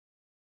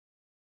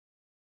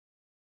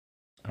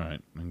 All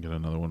right, I can get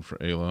another one for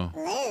Ayla.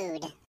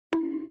 Load.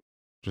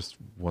 Just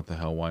what the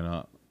hell? Why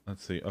not?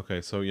 Let's see.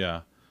 Okay, so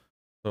yeah,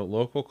 so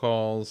local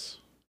calls.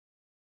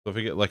 So if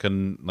we get like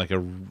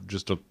a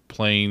just a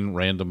plain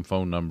random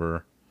phone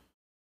number.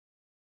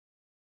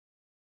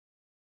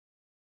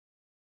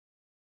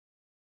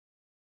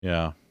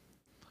 Yeah.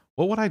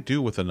 What would I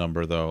do with a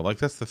number though? Like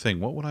that's the thing.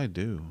 What would I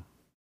do?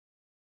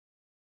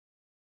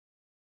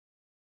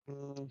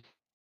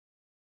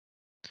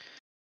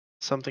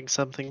 Something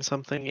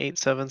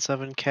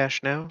 877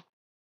 cash now.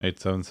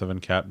 877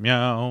 cat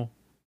meow.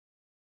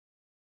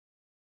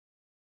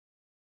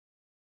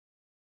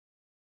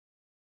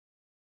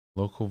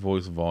 Local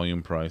voice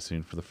volume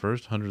pricing for the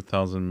first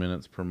 100,000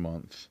 minutes per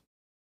month.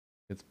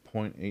 It's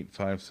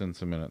 0.85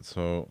 cents a minute.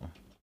 So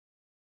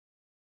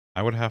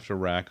I would have to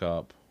rack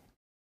up.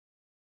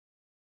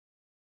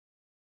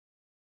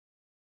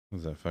 What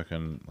is that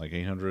fucking like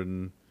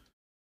 800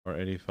 or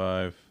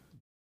 85?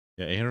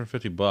 Yeah,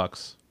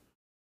 $850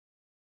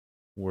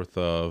 worth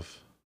of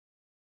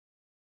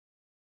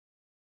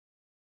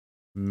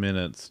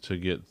minutes to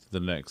get the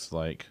next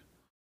like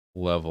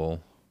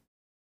level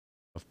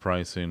of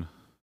pricing.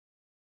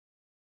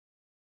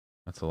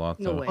 That's a lot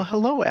No though. way. Well,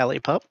 hello, Alley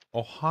Pup.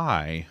 Oh,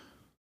 hi.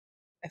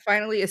 I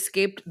finally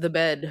escaped the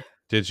bed.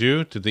 Did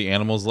you? Did the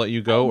animals let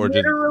you go or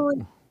did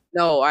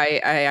No, I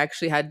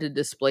actually had to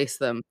displace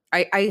them.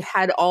 I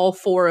had all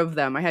 4 of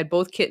them. I had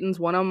both kittens,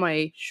 one on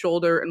my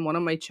shoulder and one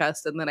on my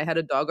chest, and then I had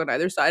a dog on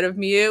either side of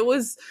me. It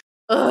was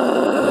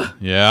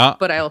Yeah.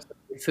 But I also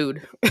need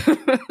food.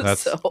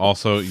 That's so.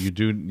 also you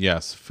do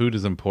yes, food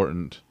is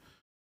important.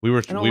 I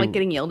don't like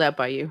getting yelled at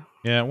by you.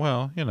 Yeah,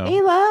 well, you know.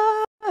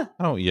 Ayla! I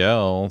don't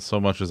yell so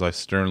much as I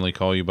sternly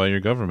call you by your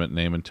government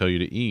name and tell you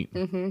to eat.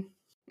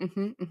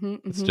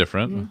 It's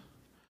different.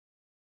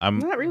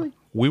 Not really.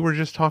 We were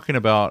just talking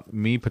about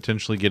me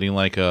potentially getting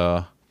like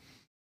a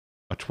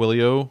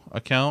Twilio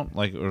account,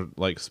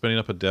 like spinning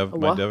up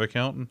my dev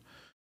account.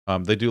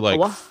 They do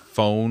like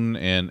phone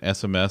and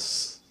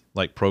SMS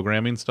like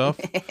programming stuff.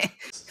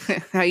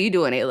 How you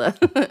doing,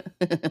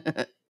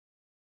 Ayla?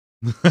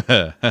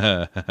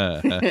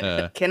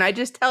 Can I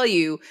just tell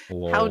you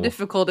how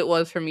difficult it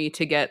was for me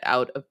to get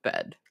out of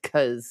bed?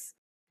 Because,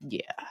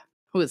 yeah,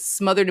 I was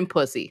smothered in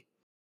pussy.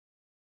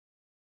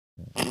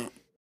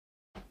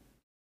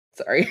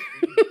 Sorry.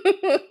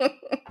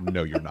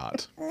 No, you're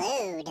not.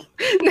 Lewd.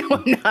 No,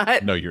 I'm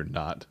not. No, you're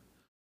not.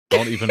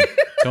 Don't.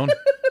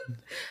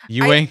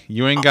 You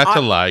ain't got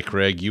to lie,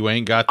 Craig. You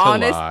ain't got to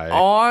lie.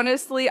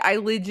 Honestly, I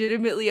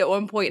legitimately at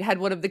one point had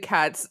one of the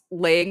cats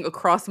laying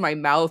across my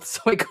mouth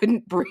so I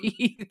couldn't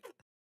breathe.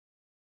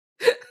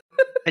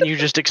 And you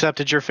just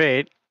accepted your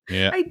fate.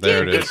 Yeah, I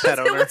there did it is. because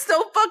it was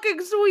so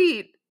fucking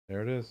sweet.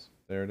 There it is.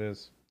 There it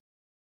is.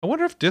 I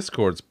wonder if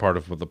Discord's part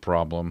of the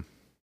problem.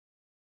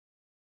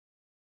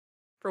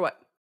 For what?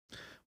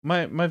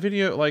 My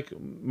video, like,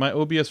 my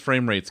OBS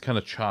frame rate's kind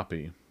of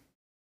choppy.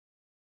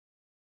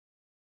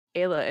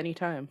 Ayla,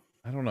 anytime.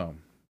 I don't know.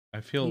 I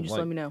feel you just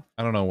let me know.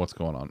 I don't know what's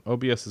going on.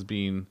 OBS is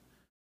being...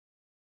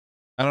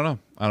 I don't know.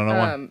 I don't know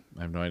why.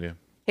 I have no idea.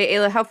 Hey,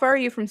 Ayla, how far are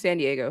you from San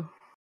Diego?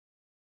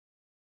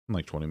 In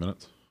like 20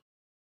 minutes.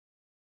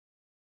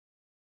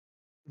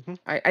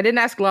 I didn't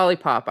ask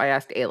Lollipop. I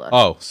asked Ayla.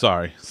 Oh,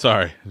 sorry.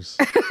 I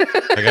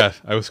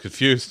was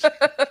confused.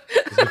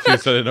 I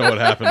didn't know what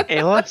happened.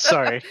 Ayla?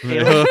 Sorry.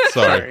 Ayla?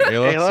 Sorry.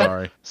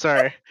 Ayla?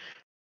 Sorry.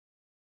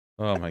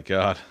 Oh my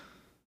god.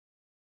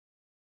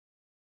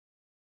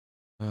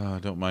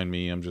 Don't mind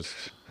me. I'm just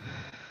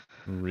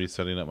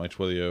resetting up my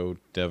Twilio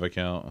dev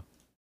account.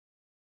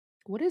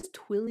 What is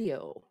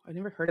Twilio? I've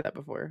never heard of that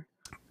before.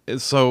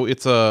 So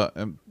it's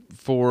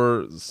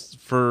for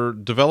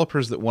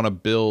developers that want to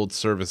build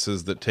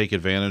services that take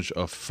advantage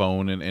of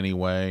phone in any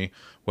way,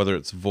 whether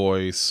it's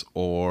voice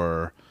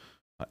or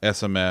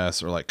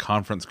SMS or like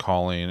conference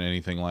calling and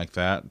anything like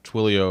that.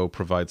 Twilio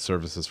provides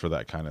services for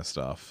that kind of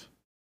stuff.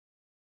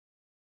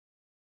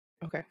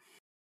 Okay.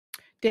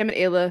 Damn it,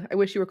 Ayla. I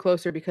wish you were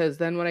closer because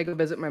then when I go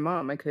visit my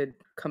mom, I could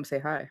come say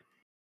hi.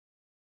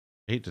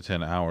 8 to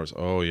 10 hours.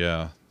 Oh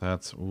yeah,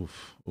 that's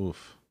oof.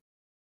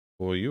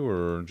 Boy, you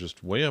were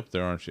just way up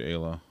there, aren't you,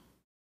 Ayla?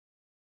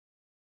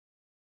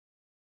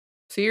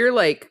 So you're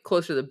like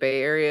closer to the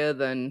Bay Area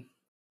than...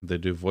 They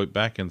do VoIP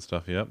backend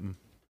stuff, yep.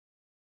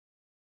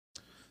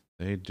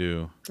 They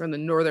do. You're in the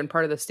northern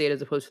part of the state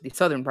as opposed to the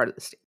southern part of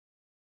the state.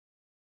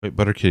 Wait,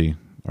 Butterkitty,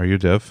 are you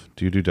dev?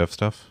 Do you do dev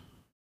stuff?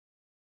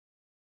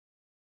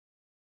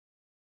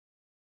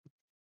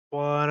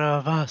 One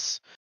of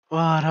us.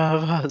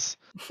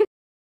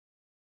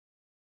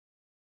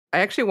 I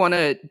actually want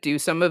to do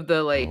some of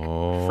the like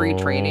free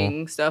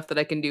training stuff that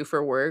I can do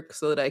for work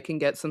so that I can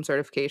get some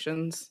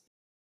certifications.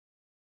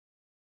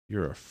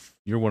 You're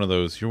one of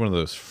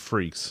those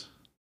freaks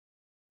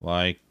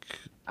like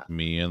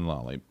me and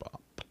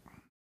Lollipop.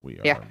 We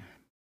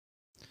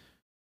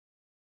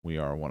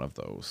are one of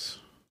those.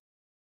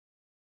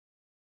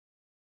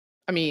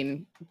 I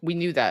mean, we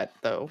knew that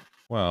though.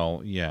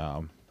 Well,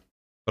 yeah.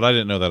 But I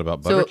didn't know that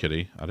about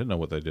Butterkitty. I didn't know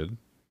what they did.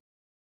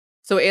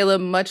 So, Ayla,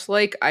 much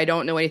like I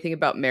don't know anything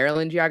about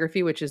Maryland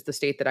geography, which is the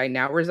state that I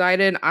now reside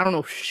in, I don't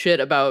know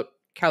shit about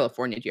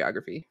California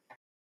geography.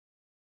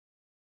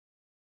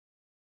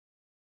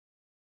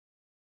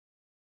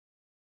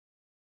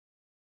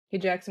 Hey,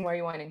 Jackson, why are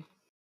you whining?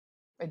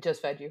 I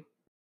just fed you.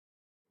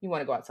 You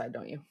want to go outside,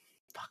 don't you?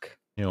 Fuck.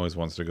 He always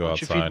wants to go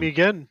outside. Why don't you feed me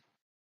again?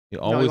 He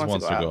always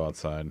wants to go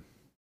outside.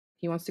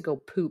 He wants to go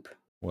poop.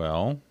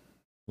 Well,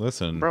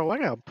 listen. Bro, I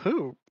got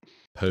poop.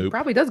 He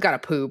probably does got to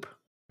poop.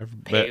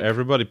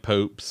 Everybody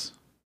poops.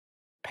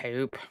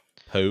 Poop.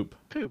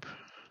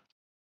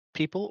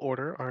 People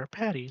order our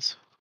patties.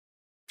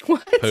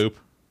 What? Poop.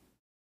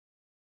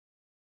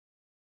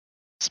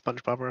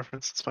 SpongeBob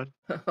reference. It's fine.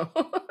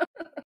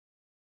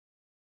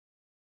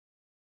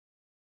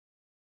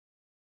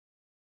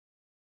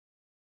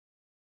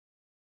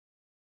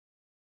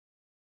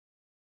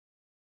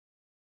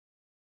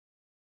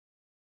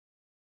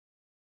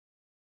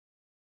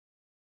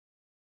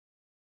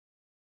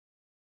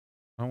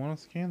 I want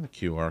to scan the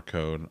QR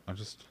code.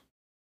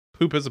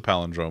 Poop is a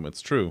palindrome.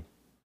 It's true.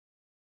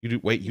 You do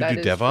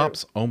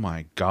DevOps? True. Oh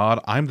my god,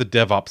 I'm the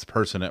DevOps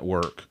person at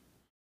work.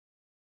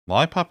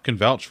 Lollipop can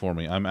vouch for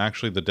me. I'm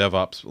actually the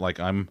DevOps. Like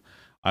I'm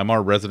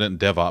our resident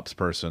DevOps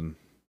person.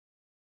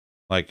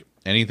 Like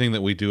anything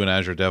that we do in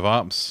Azure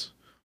DevOps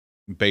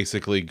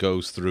basically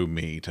goes through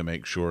me to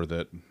make sure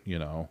that, you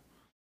know,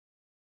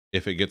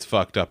 if it gets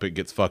fucked up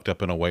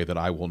in a way that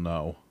I will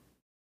know.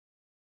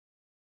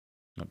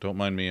 Don't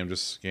mind me, I'm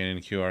just scanning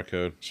the QR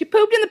code. She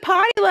pooped in the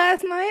potty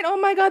last night. Oh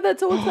my god,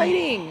 that's so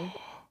exciting.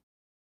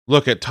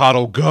 Look at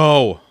Toddle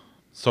go.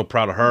 So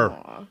proud of her.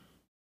 Aww.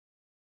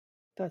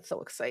 That's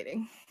so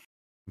exciting.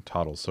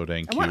 Toddle's so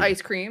dang I cute. want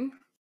ice cream.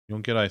 You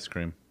don't get ice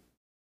cream.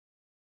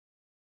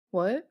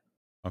 What?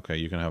 Okay,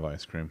 you can have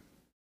ice cream.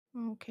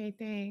 Okay,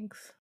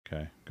 thanks.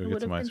 Okay, go I get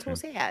would some have ice been cream.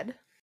 so sad.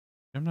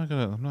 I'm not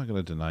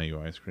gonna deny you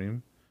ice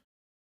cream.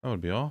 That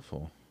would be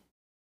awful.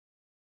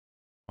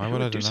 Why Who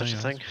would I would do deny such you a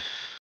ice thing? cream?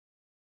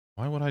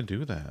 Why would I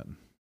do that?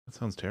 That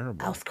sounds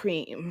terrible. Ice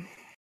cream.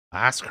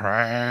 Ice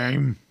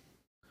cream.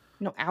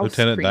 No, ice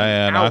Lieutenant cream.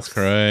 Dan, ice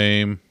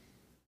cream.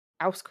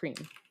 Ice cream.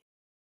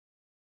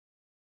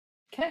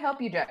 Can I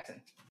help you,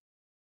 Jackson?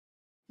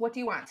 What do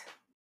you want?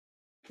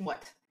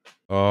 What?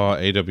 Oh,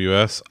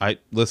 AWS.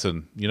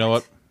 Listen, you know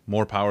what?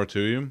 More power to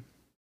you.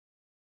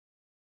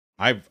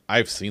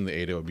 I've seen the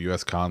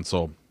AWS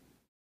console.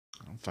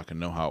 I don't fucking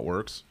know how it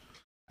works.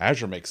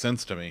 Azure makes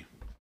sense to me.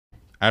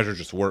 Azure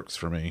just works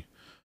for me.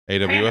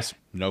 AWS,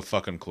 no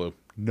fucking clue.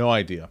 No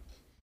idea.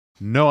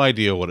 No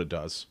idea what it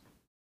does.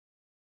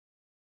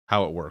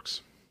 How it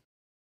works.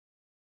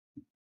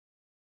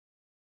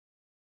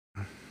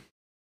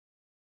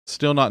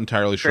 Still not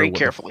entirely sure. Very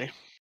carefully.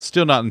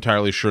 Still not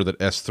entirely sure that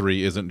S3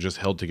 isn't just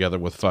held together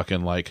with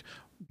fucking like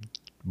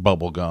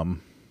bubble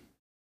gum.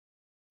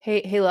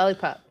 Hey,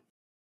 Lollipop.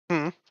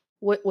 Hmm?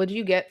 What did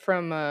you get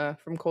from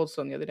Cold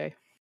Stone the other day?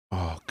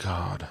 Oh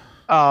God.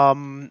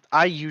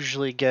 I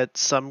usually get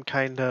some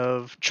kind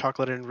of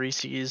chocolate and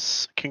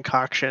Reese's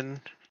concoction,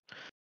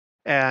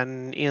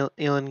 and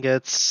Elon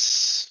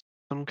gets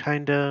some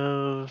kind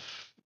of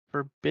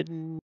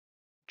forbidden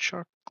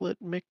chocolate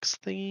mix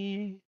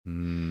thingy.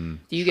 Mm,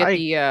 Do you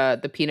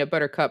get the peanut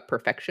butter cup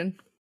perfection?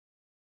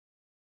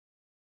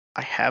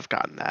 I have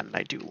gotten that, and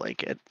I do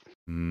like it.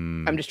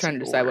 I'm just trying to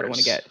decide what I want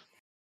to get.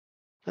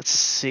 Let's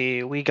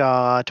see. We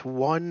got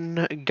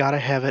one Gotta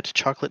Have It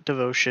chocolate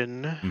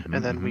devotion,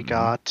 and then we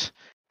got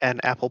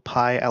an apple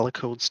pie a la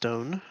Cold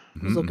Stone.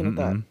 I was looking at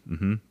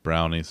that.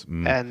 Brownies.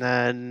 And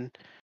then,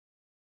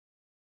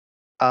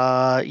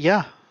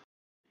 yeah,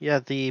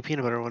 the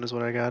peanut butter one is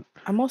what I got.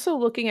 I'm also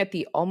looking at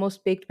the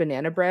almost baked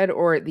banana bread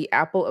or the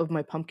apple of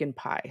my pumpkin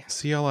pie.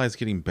 CLI is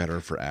getting better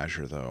for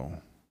Azure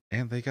though,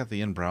 and they got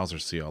the in-browser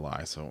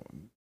CLI, so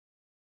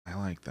I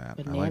like that.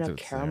 Banana I like that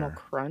it's caramel there.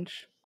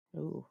 crunch.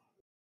 Ooh.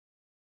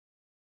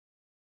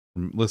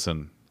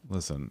 Listen.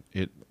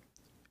 It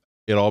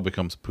all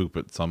becomes poop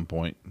at some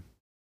point.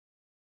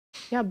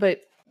 Yeah,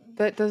 but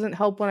that doesn't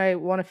help when I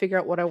want to figure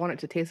out what I want it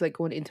to taste like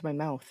going into my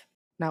mouth,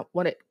 not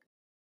what it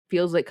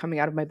feels like coming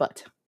out of my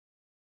butt.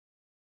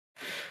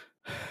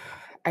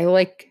 I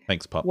like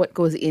Thanks, pup. what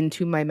goes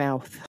into my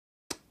mouth.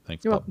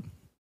 Thanks, You're pup. welcome.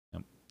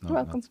 Yep. You're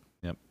welcome.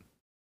 Yep.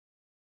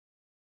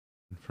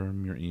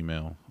 Confirm your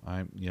email.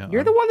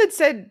 You're the one that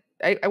said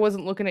I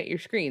wasn't looking at your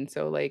screen,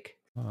 so like.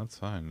 Oh, that's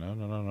fine.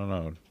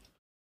 No.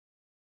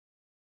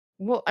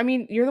 Well, I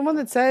mean, you're the one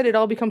that said it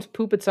all becomes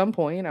poop at some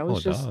point. I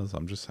was just. Does.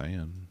 I'm just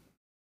saying.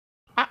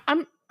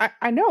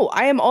 I know.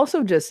 I am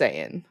also just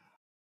saying.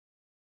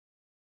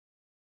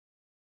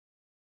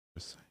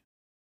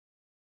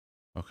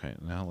 Okay,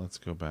 now let's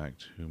go back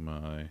to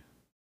my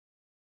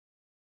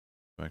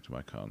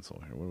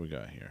console here. What do we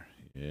got here?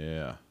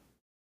 Yeah.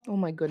 Oh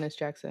my goodness,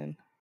 Jackson.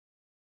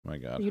 My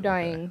God. Are you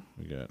dying?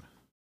 We got.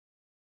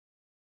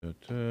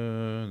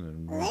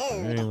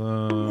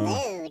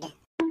 Rude.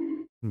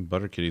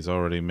 Butterkitty's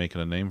already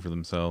making a name for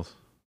themselves.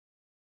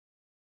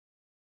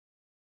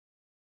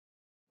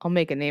 I'll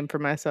make a name for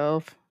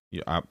myself.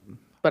 Yeah,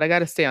 but I got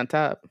to stay on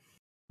top.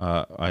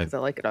 I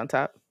like it on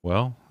top.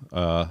 Well,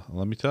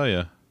 let me tell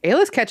you.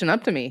 Ayla's catching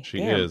up to me. She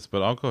Damn. is,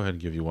 but I'll go ahead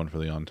and give you one for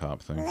the on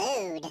top thing.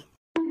 Rude.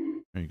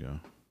 There you go.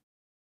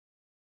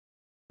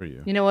 For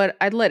you. You know what?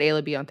 I'd let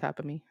Ayla be on top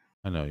of me.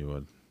 I know you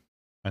would.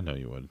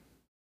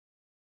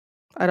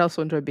 I'd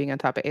also enjoy being on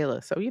top of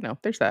Ayla. So,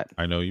 there's that.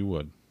 I know you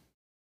would.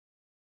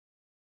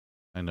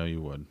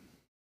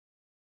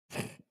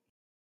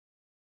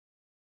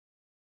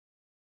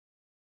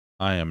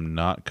 I am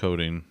not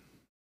coding.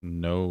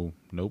 No,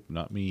 nope,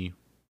 not me.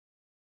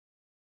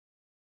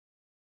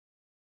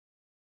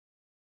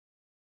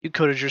 You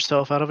coded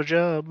yourself out of a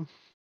job.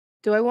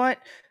 Do I want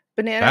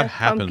banana, That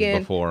happened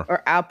pumpkin, before.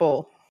 or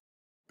apple?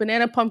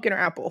 Banana, pumpkin, or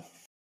apple?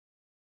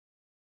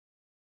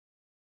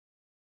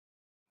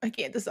 I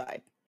can't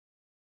decide.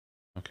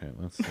 Okay,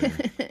 let's see.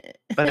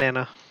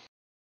 Banana.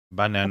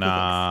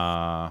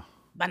 Banana.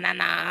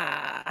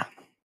 Banana.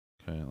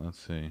 Okay, let's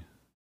see.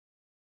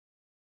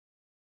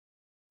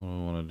 What do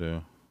we want to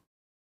do?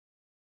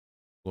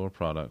 Explore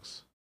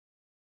products.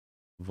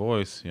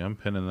 Voice. Yeah, I'm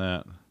pinning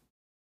that.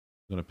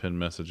 I'm going to pin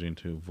messaging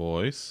to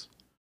voice.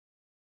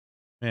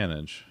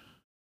 Manage.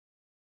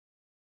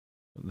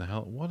 What the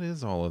hell? What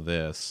is all of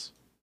this?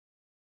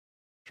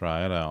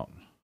 Try it out.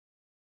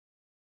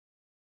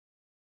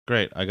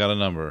 Great. I got a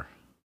number.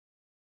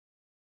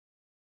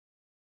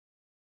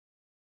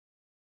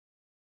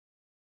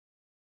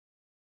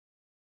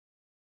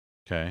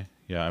 Okay.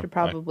 Yeah. I should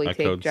probably I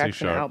take code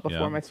Jackson C#. out before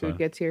Yeah, my that's food fine.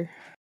 gets here.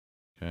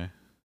 Okay.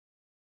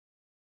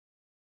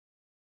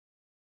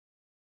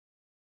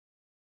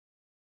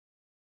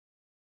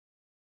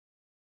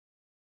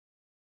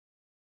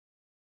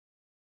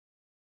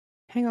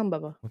 Hang on,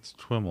 Bubba. What's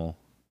Twimmel?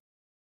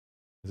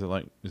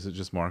 Is it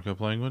just markup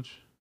language?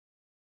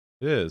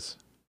 It is.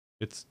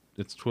 It's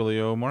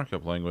Twilio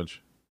markup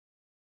language.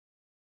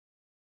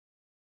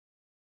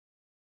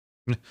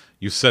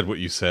 You said what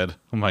you said.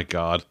 Oh my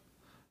god.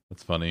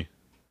 That's funny.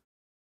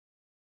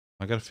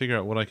 I gotta figure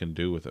out what I can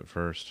do with it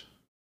first.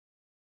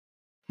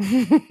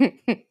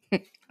 I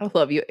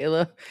love you,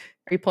 Ayla.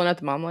 Are you pulling out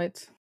the mom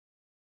lights?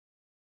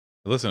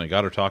 Listen, I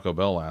got her Taco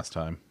Bell last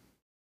time.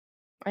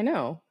 I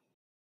know.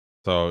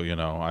 So, I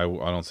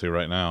don't see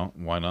right now.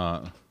 Why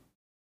not?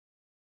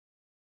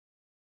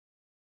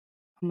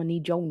 I'm gonna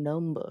need your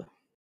number.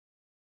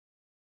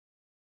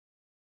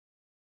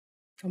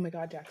 Oh my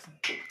god, Jackson.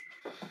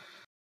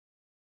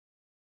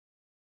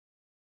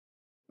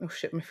 Oh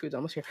shit, my food's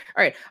almost here.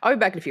 All right, I'll be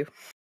back in a few.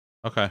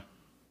 Okay.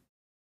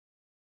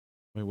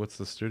 Wait, what's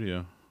the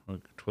studio?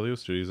 Twilio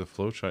Studio is a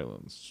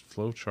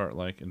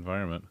flowchart-like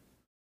environment.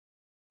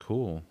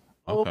 Cool.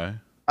 Okay.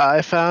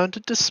 I found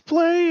a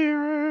display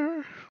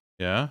error.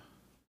 Yeah?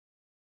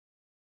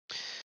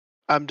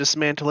 I'm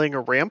dismantling a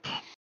ramp,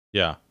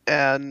 Yeah.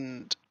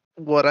 and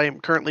what I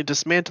am currently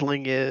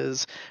dismantling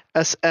is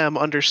SM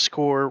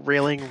underscore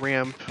railing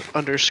ramp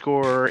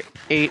underscore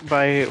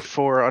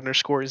 8x4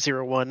 underscore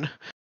 01.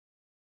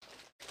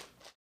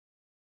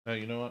 Hey,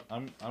 you know what?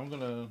 I'm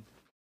gonna...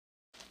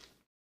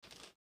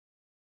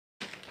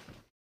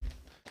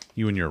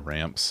 You and your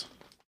ramps.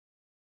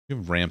 You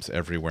have ramps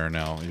everywhere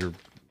now.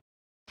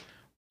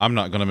 I'm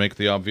not gonna make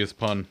the obvious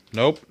pun.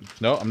 Nope.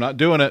 No, I'm not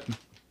doing it.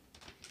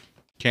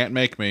 Can't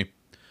make me.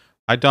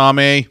 Hi,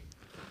 Dommy.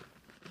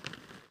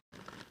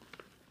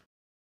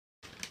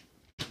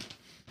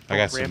 I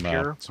got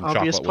some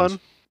obvious chocolate pun. ones.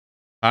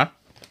 Huh?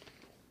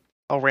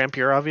 I'll ramp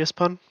your obvious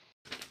pun.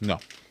 No.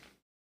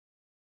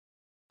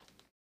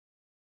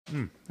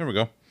 There we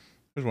go.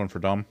 There's one for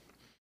Dom.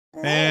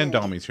 And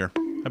Dommy's here.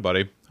 Hi,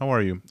 buddy. How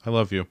are you? I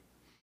love you.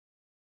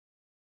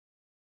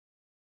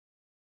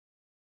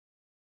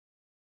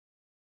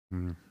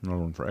 Another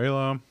one for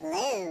Ayla.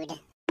 Load.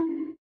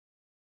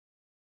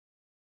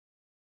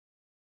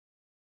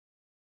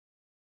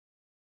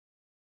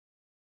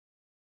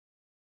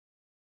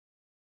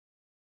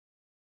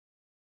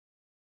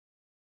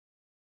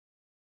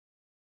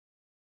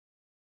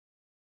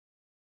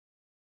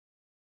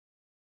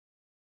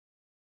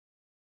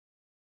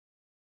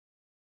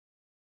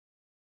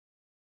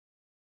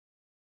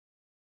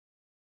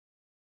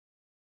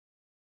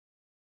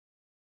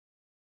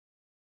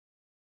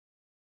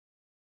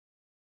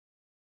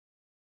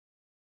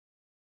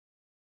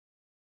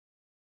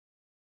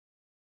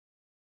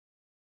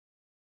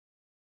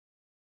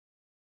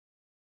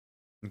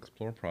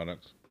 Explore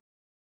products.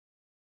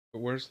 But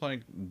where's,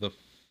 like, the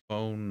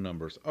phone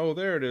numbers? Oh,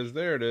 there it is.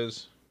 There it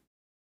is.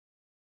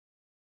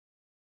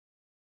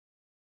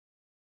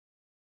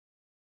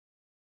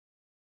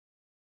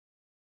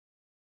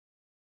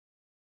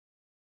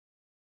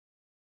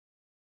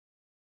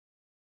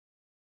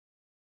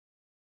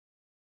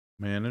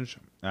 Manage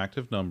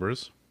active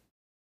numbers.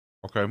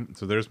 Okay,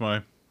 so there's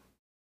my...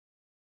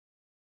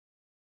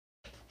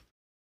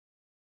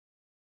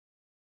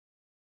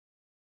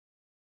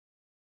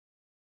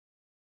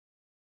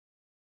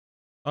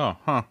 Oh,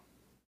 huh.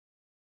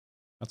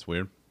 That's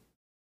weird.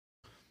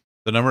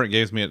 The number it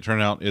gave me, it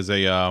turned out, is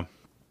an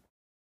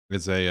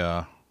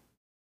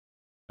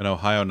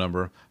Ohio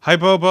number. Hi,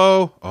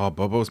 Bobo. Oh,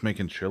 Bobo's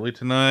making chili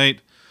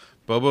tonight.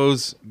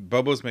 Bobo's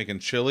making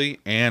chili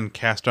and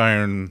cast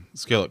iron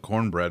skillet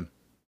cornbread.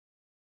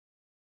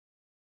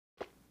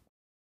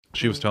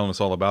 She was telling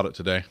us all about it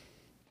today.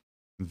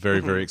 Very,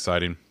 very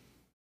exciting.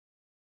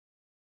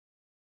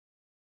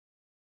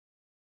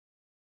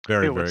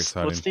 Very, very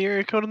exciting. What's the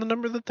area code on the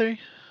number that they...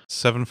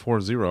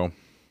 740.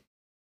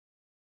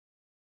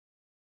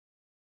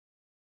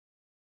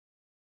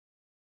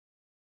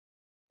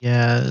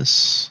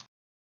 Yes.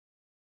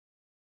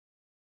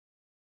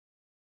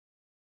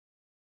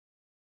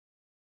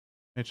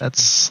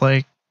 That's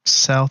like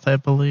south, I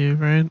believe,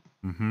 right?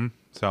 Mm-hmm.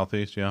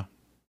 Southeast, yeah.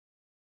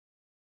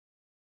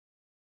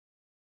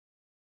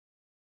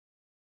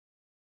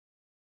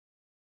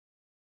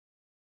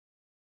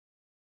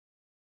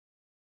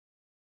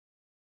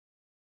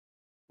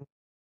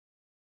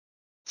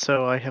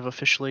 So I have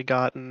officially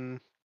gotten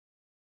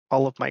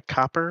all of my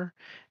copper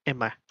and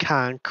my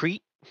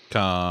concrete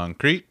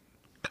into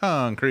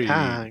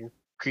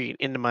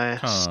my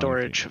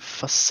storage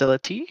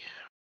facility.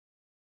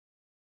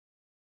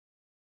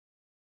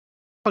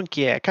 Funk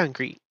yeah,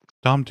 concrete.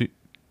 Dom, do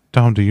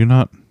you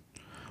not...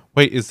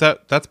 Wait,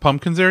 that's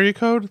Pumpkin's area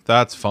code?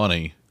 That's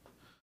funny.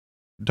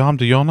 Dom,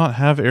 do y'all not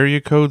have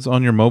area codes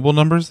on your mobile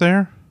numbers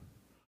there?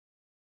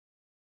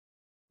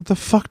 What the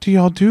fuck do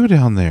y'all do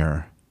down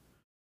there?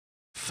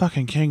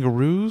 Fucking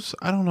kangaroos?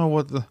 I don't know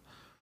what the...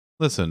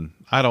 Listen,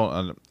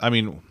 I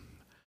mean,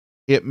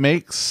 it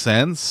makes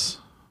sense.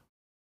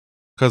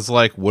 Because,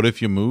 like, what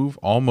if you move?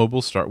 All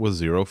mobiles start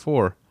with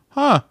 04.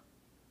 Huh.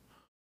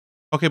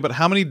 Okay, but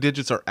how many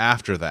digits are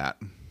after that?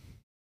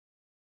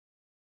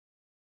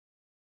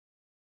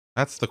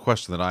 That's the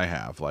question that I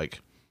have.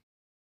 Like,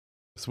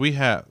 so we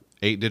have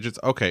 8 digits.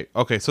 Okay.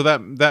 So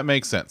that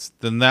makes sense.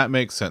 Then that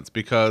makes sense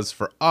because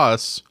for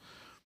us,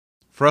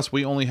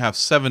 we only have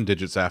 7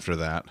 digits after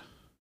that.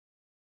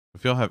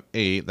 If you'll have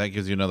 8, that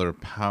gives you another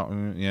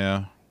power.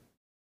 Yeah.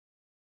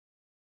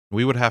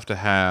 We would have to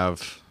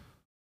have.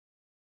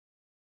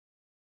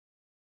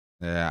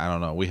 Yeah, I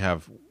don't know. We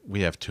have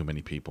too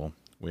many people.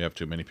 We have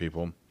too many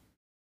people.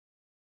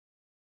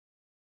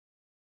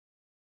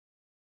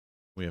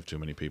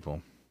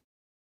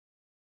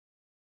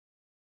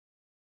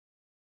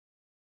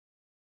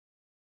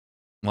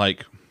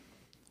 Like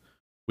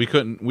we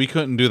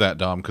couldn't do that,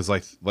 Dom, because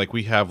like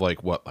we have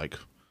like what, like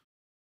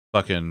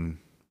fucking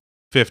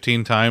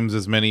 15 times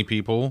as many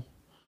people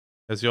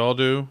as y'all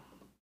do.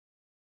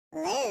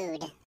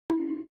 Load.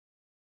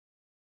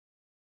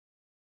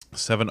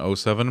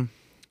 707.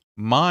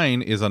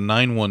 Mine is a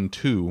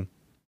 912,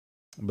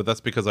 but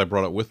that's because I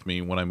brought it with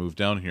me when I moved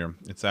down here.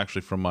 It's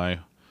actually from my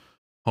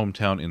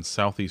hometown in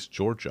Southeast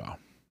Georgia.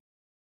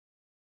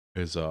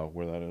 Is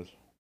where that is.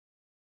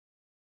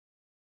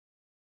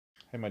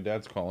 Hey, my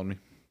dad's calling me.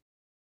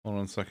 Hold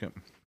on a second.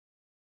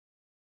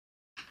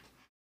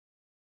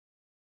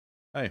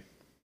 Hey.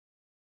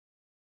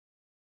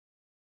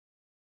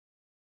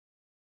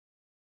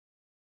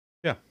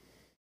 Yeah.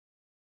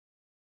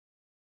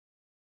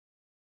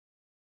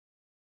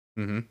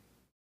 Mm-hmm.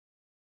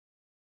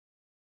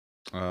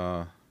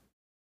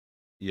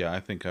 Yeah, I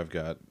think I've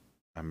got.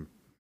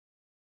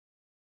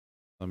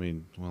 Let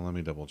me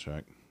double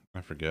check.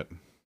 I forget.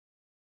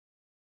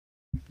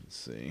 Let's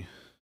see.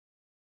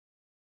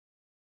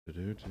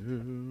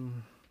 Do-do-do.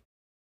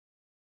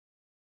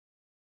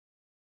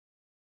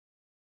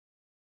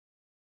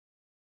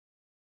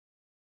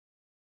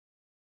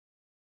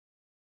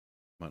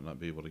 Might not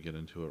be able to get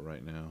into it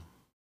right now,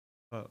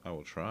 but I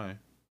will try.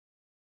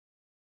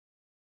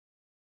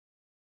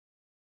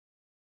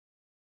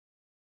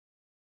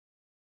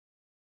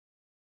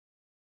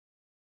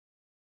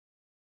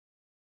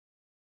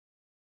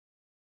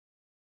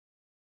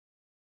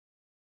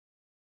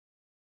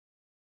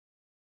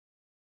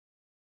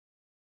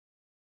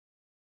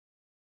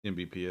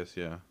 Mbps,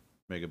 yeah.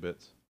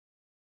 Megabits.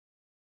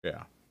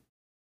 Yeah.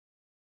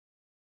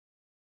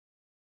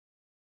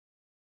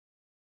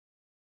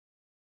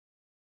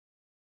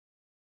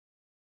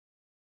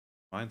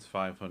 Mine's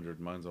 500.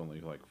 Mine's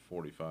only like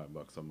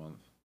 $45 a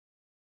month.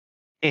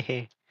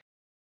 Hey.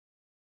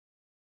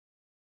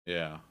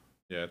 Yeah.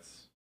 Yeah,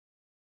 it's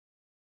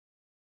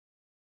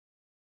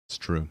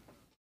true.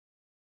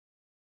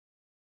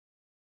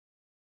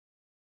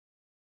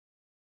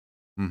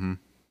 Mm-hmm.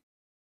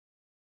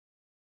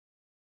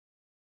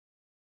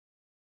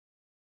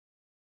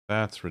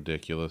 That's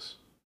ridiculous.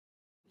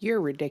 You're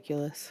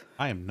ridiculous.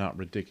 I am not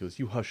ridiculous.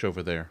 You hush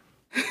over there.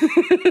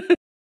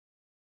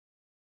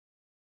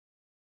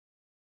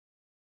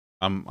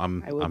 I'm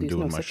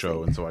doing my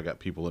show, and so I got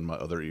people in my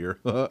other ear.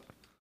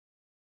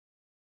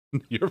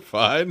 You're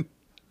fine.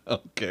 I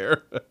don't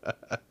care.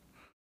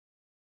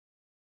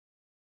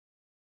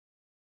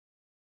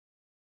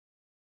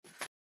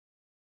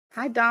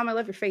 Hi, Dom. I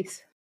love your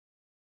face.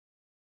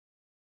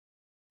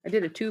 I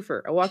did a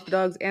twofer. I walked the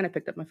dogs and I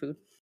picked up my food.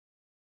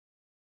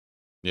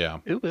 Yeah.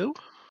 Ooh.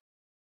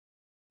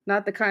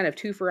 Not the kind of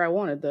twofer I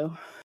wanted, though.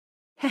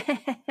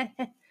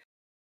 I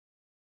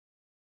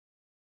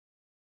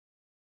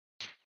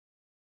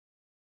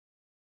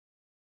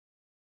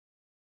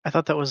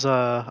thought that was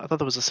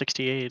a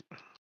 68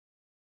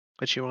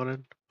 that you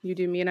wanted. You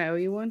do me and I owe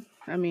you one?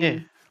 I mean, Yeah.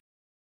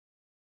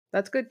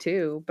 that's good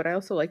too, but I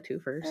also like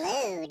twofers.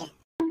 Load.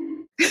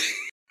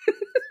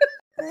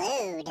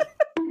 Load.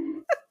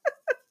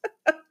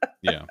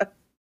 Yeah.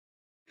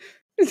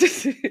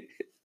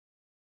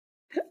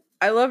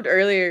 I loved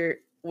earlier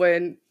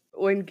when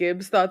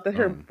Gibbs thought that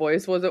her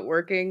voice wasn't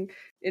working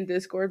in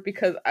Discord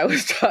because I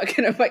was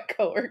talking to my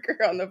coworker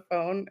on the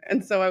phone,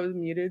 and so I was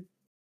muted.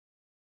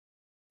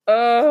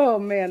 Oh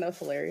man, that was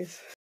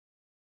hilarious.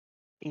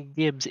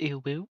 Gibbs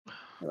ew.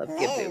 I love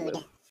Gibbs ew.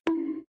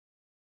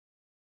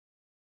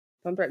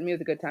 Don't threaten me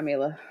with a good time,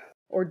 Ayla.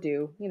 Or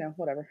do,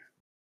 whatever.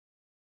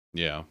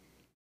 Yeah.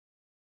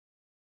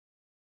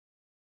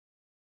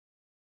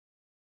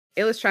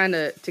 Ayla's trying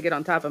to get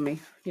on top of me,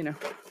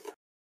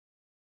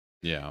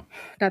 Yeah.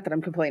 Not that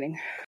I'm complaining.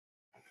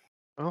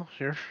 Well,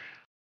 you're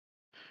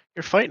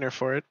fighting her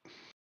for it.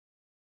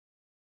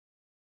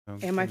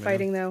 Am I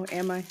fighting though?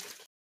 Am I?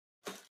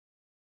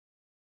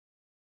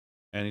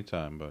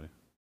 Anytime, buddy.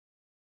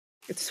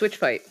 It's switch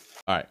fight.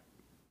 All right.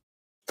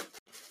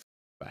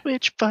 Bye.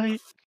 Switch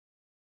fight.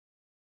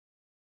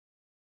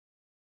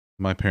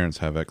 My parents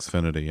have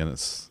Xfinity, and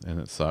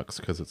it sucks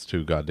because it's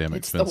too goddamn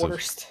expensive. It's the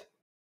worst.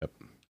 Yep.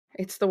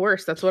 It's the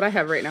worst. That's what I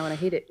have right now, and I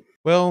hate it.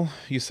 Well,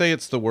 you say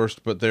it's the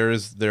worst, but there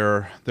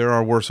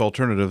are worse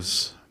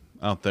alternatives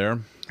out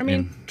there. I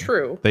mean,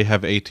 true. They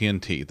have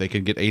AT&T. They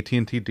can get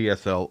AT&T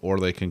DSL, or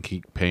they can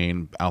keep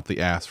paying out the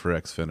ass for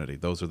Xfinity.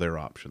 Those are their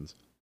options.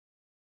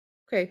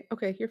 Okay,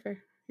 you're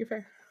fair.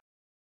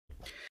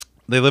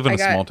 They live in a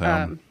small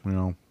town,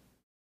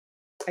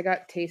 I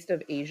got Taste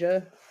of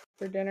Asia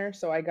for dinner,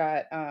 so I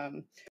got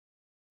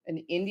an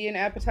Indian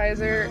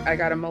appetizer. I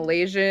got a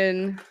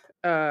Malaysian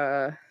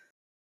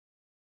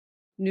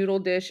noodle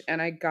dish,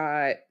 and I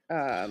got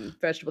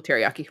vegetable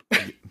teriyaki.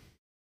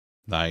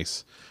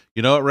 Nice.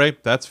 You know what, Ray?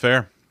 That's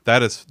fair.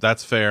 That's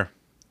fair.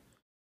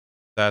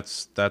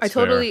 That's I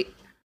fair.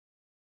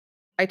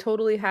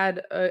 totally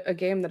had a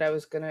game that I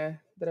was gonna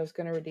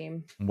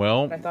redeem.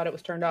 Well, But I thought it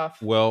was turned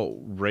off. well,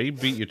 Ray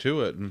beat you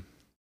to it, and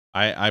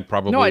I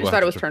probably No, I will just have thought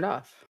it to was turned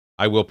off.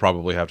 I will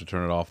probably have to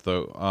turn it off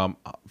though.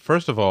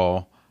 First of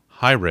all,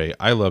 hi Ray,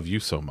 I love you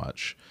so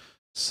much.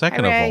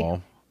 Second Hi, Ray.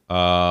 of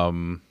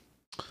all,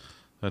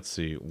 let's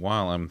see.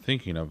 While I'm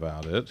thinking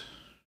about it,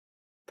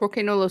 Por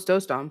qué no los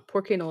dos, Dom?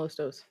 Por qué no los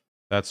dos?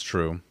 that's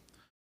true.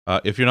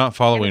 If you're not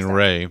following that.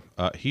 Ray,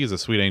 he is a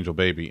sweet angel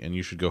baby, and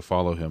you should go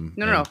follow him.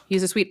 No.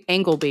 He's a sweet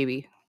angle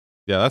baby.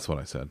 Yeah, that's what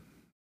I said.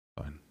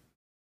 Fine.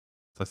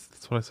 That's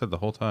what I said the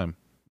whole time.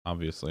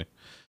 Obviously.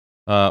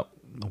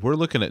 We're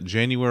looking at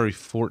January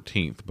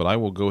 14th, but I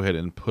will go ahead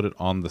and put it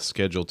on the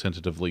schedule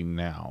tentatively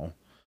now.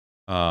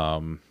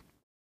 But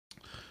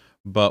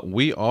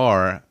we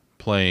are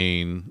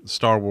playing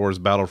Star Wars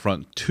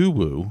Battlefront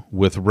 2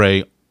 with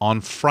Ray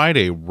on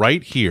Friday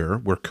right here.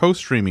 We're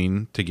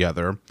co-streaming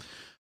together.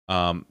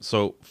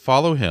 So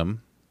follow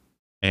him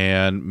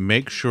and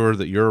make sure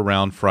that you're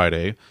around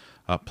Friday.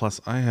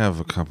 Plus, I have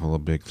a couple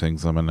of big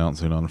things I'm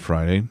announcing on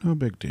Friday. No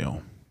big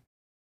deal.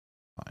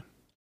 Fine.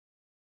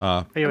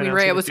 Are you I mean, announcing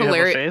Ray, it if was you have a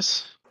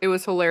hilarious. face? It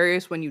was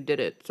hilarious when you did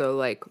it. So,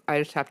 like, I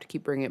just have to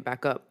keep bringing it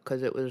back up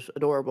because it was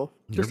adorable.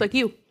 Just like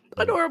you.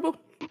 Adorable.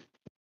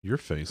 Your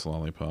face,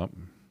 Lollipop.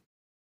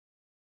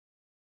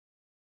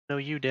 No,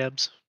 you,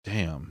 Debs.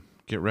 Damn.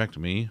 Get wrecked,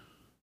 me.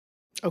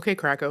 Okay,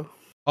 Krakow.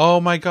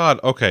 Oh my god.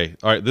 Okay.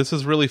 All right. This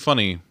is really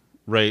funny,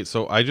 Ray.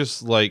 So I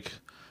just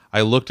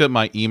I looked at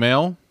my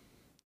email.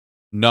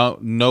 No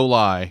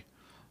lie.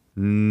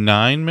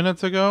 9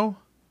 minutes ago,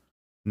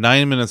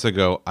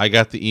 I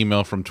got the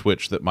email from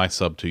Twitch that my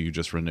sub to you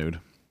just renewed.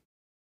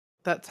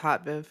 That's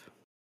hot, Viv.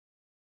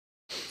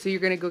 So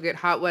you're gonna go get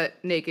hot,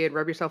 wet, naked,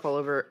 rub yourself all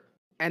over,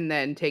 and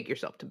then take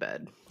yourself to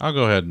bed. I'll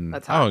go ahead and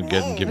That's hot. I'll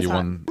get and give That's you hot.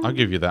 one. I'll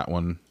give you that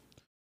one.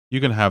 You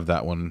can have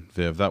that one,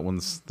 Viv.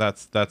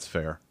 That's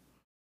fair.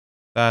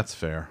 That's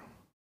fair.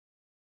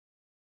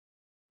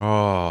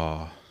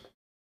 Oh.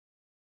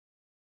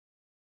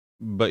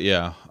 But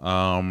yeah,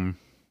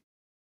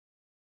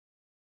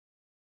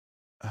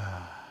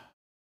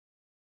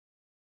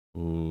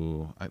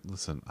 ooh,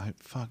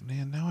 fuck,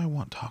 man, now I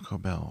want Taco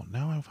Bell.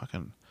 Now I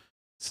fucking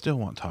still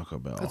want Taco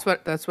Bell. That's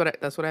what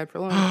I had for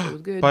lunch. It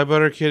was good. Bye,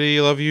 Butter Kitty.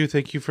 Love you.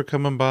 Thank you for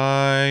coming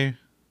by.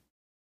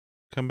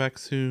 Come back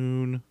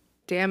soon.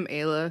 Damn,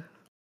 Ayla.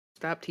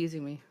 Stop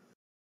teasing me.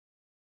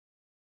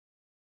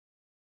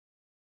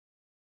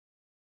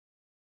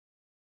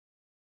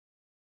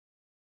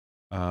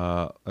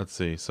 Let's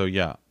see. So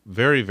yeah,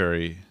 very,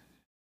 very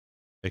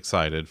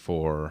excited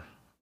for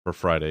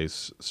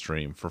Friday's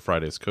stream, for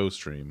Friday's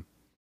co-stream.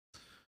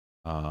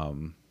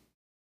 And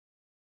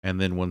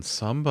then when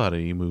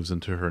somebody moves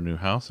into her new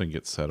house and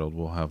gets settled,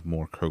 we'll have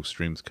more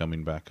co-streams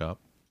coming back up.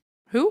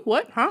 Who?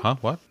 What? Huh? Huh?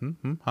 What?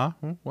 Huh?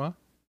 What?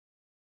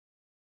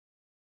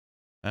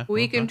 A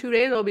week and 2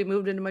 days, I'll be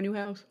moved into my new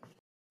house.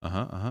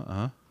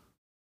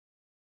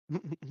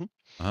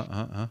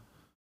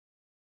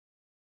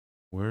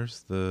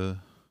 Where's the...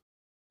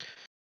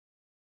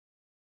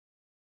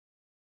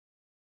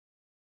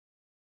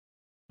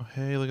 Oh,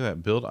 hey, look at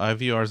that. Build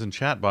IVRs and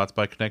chatbots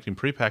by connecting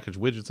prepackaged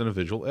widgets in a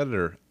visual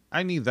editor.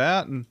 I need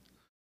that. And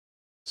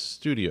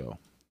studio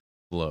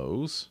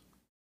flows.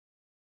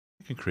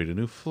 I can create a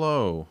new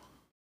flow.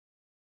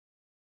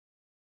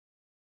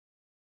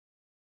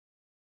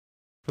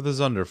 For the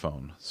Zunder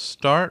phone.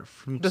 Start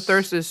from... The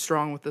thirst is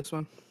strong with this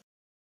one.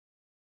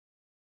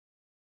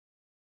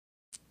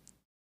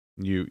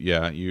 You...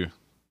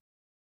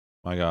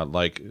 My god,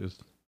 like...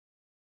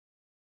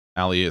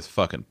 Allie is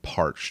fucking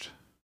parched.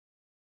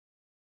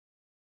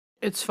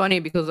 It's funny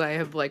because I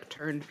have, like,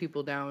 turned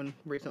people down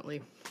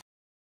recently.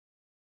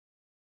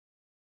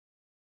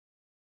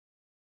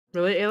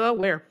 Really, Ayla?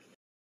 Where?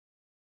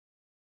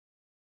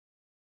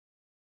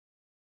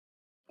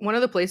 One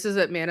of the places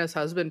that Mana's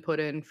husband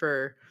put in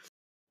for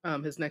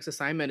his next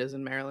assignment is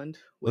in Maryland.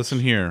 Listen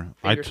here.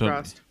 Fingers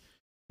crossed.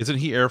 Isn't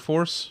he Air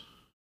Force?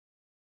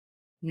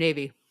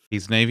 Navy.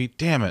 He's Navy?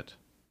 Damn it.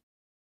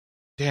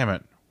 Damn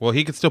it. Well,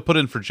 he could still put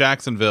in for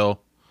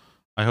Jacksonville.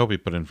 I hope he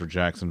put in for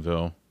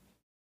Jacksonville.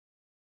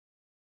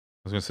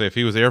 I was going to say, if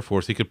he was Air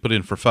Force, he could put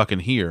in for fucking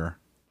here.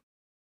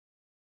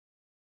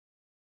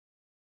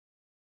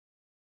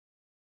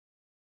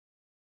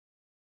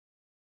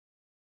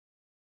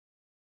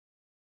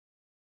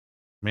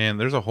 Man,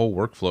 there's a whole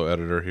workflow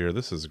editor here.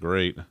 This is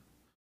great.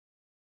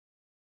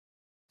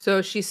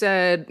 So she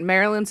said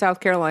Maryland, South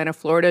Carolina,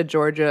 Florida,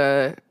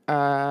 Georgia,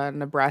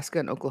 Nebraska,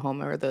 and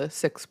Oklahoma are the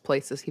 6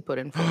 places he put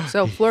in for.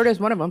 So Florida is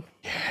one of them.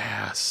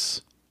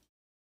 Yes.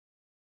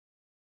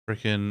 I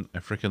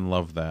freaking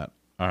love that.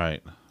 All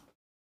right.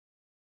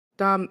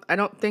 Dom, I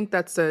don't think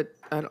that's a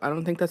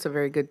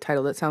very good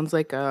title. That sounds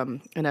like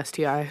an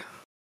STI.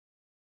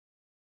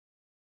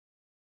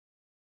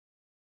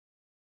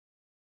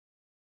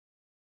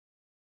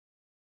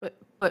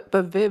 But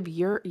Viv,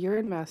 you're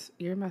in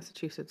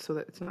Massachusetts, so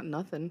that it's not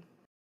nothing.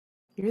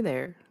 You're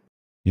there.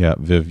 Yeah,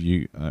 Viv,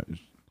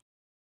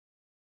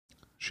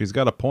 she's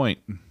got a point.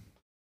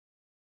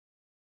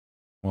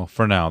 Well,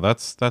 for now,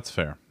 that's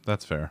fair.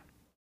 That's fair.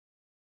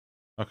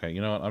 Okay, you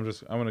know what?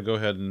 I'm gonna go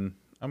ahead and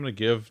I'm gonna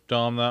give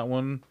Dom that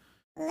one,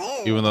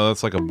 even though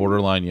that's like a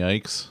borderline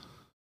yikes.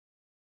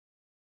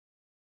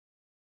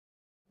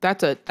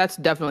 That's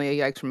definitely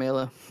a yikes from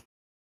Ayla.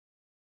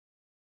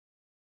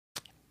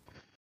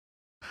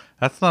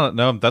 That's not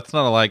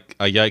like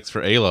a yikes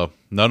for Ayla.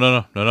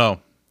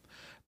 No.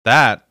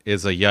 That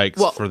is a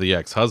yikes for the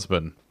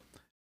ex-husband.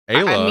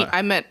 Ayla.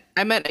 I meant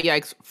a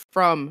yikes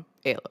from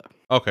Ayla.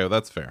 Okay, well,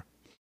 that's fair.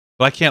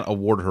 But I can't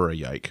award her a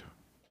yike.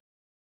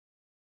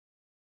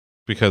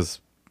 Because,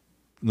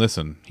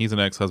 listen, he's an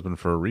ex-husband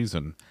for a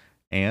reason.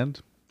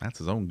 And that's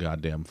his own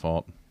goddamn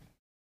fault.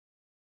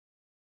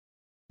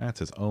 That's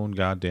his own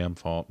goddamn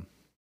fault.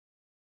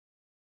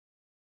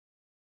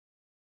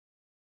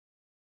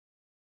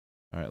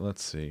 Alright,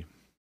 let's see.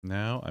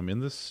 Now, I'm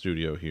in the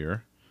studio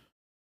here.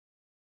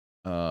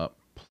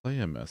 Play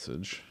a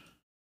message.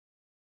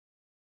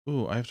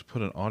 Ooh, I have to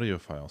put an audio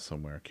file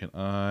somewhere. Can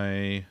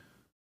I...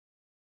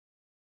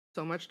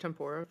 So much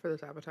tempura for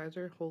this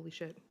appetizer. Holy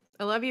shit.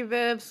 I love you,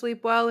 Viv.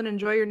 Sleep well and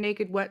enjoy your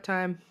naked wet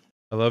time.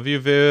 I love you,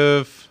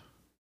 Viv.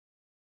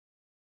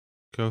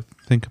 Go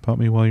think about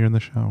me while you're in the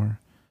shower.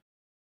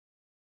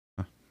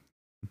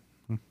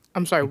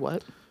 I'm sorry,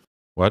 what?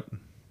 What?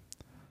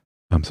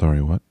 I'm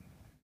sorry, what?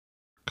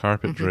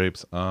 Carpet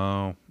drapes.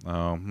 Load.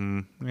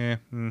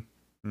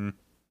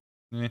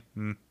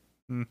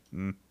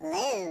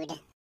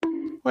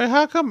 Wait,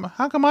 how come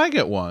I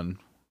get one?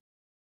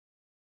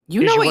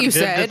 You know what you Viv to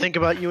said. think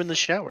about you in the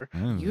shower.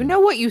 You know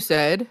what you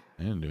said.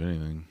 I didn't do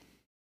anything.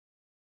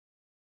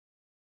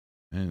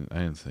 I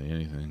didn't say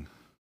anything.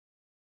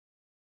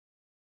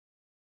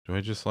 Do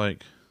I just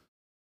like...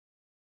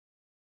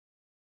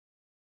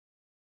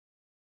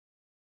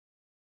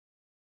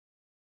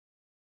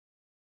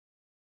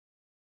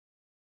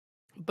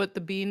 But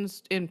the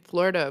beans in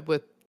Florida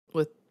with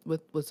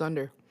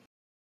Zunder.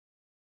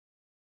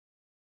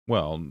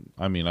 Well,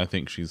 I mean, I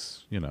think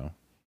she's, you know...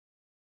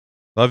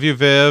 Love you,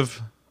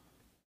 Viv.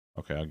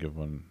 Okay, I'll give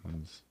one.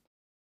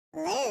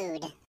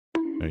 Load.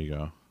 There you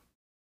go.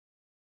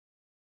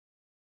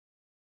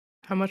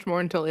 How much more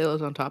until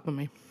Ayla's on top of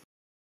me?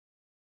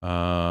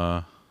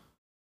 I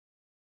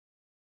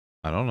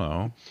don't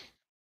know.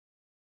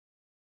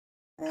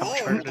 How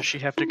much further does she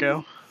have to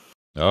go?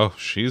 Oh,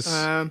 she's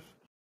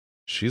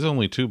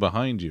only 2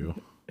 behind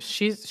you.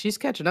 She's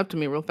catching up to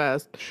me real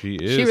fast. She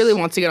is. She really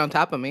wants to get on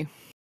top of me.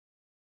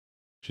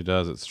 She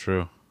does. It's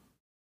true.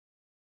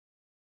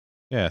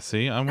 Yeah.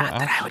 See, Not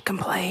that I would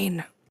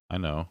complain. I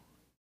know.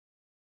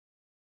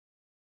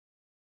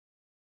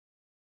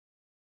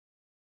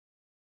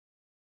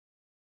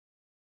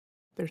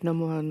 There's no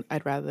one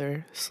I'd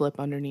rather slip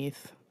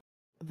underneath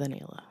than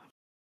Ayla.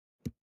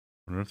 I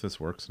wonder if this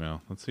works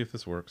now. Let's see if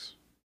this works.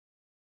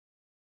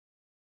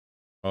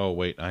 Oh,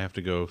 wait. I have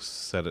to go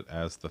set it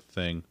as the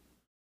thing.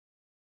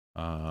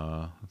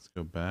 Let's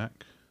go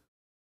back.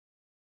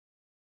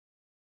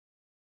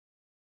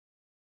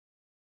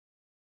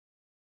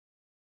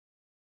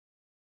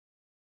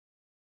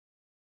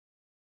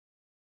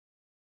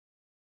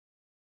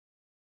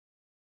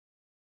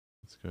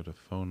 Let's go to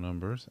phone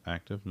numbers,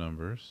 active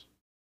numbers.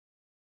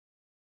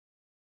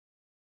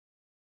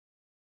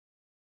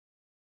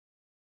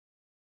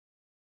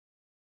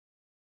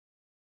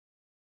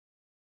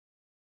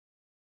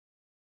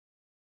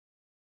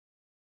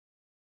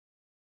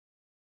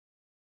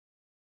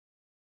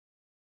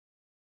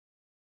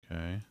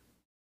 Okay.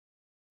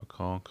 A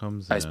call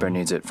comes in. Iceberg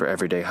needs it for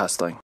everyday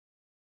hustling.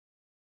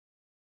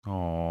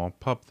 Aw,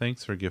 Pup,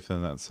 thanks for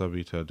gifting that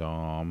subby to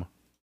Dom.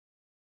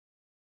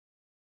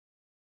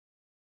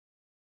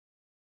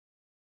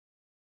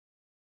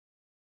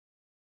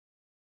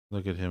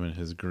 Look at him in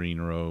his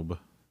green robe.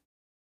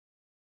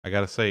 I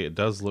gotta say, it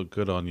does look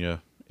good on you.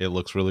 It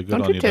looks really good on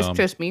you, Dom. Don't you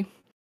test me.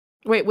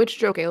 Wait, which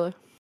joke, Ayla?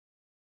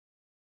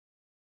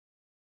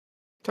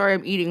 Sorry,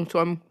 I'm eating, so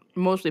I'm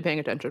mostly paying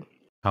attention.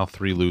 How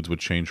 3 lewds would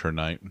change her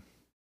night.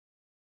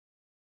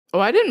 Oh,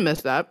 I didn't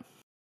miss that.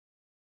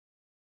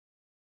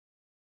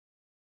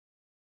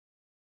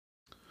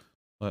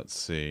 Let's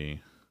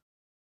see.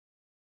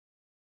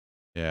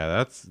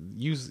 Yeah,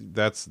 those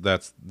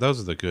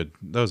are the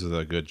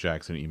good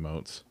Jackson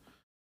emotes.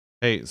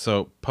 Hey,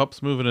 so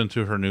Pup's moving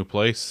into her new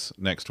place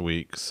next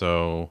week,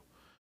 so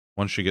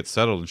once she gets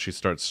settled and she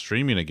starts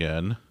streaming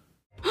again.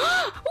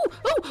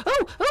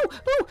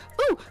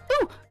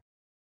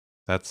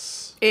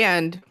 That's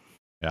And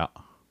yeah.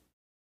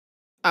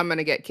 I'm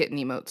gonna get kitten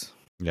emotes.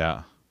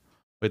 Yeah.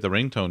 Wait, the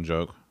ringtone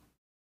joke.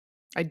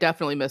 I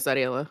definitely missed that,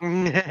 Ayla.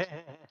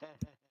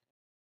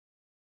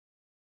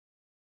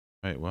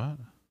 Wait, what?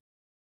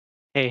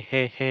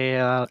 Hey,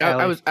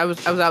 I was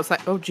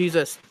outside. Oh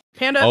Jesus,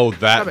 Panda. Oh,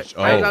 stop it.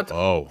 Hold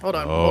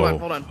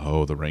on.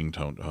 Oh, the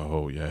ringtone.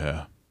 Oh,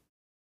 yeah.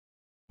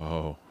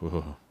 Oh,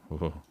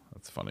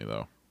 that's funny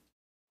though.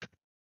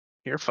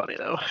 You're funny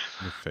though.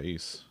 Your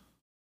face.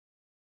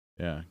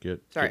 Yeah,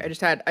 Sorry, I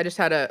just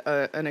had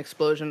an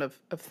explosion of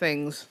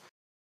things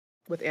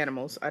with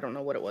animals. I don't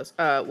know what it was.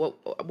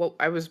 What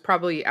I was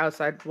probably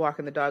outside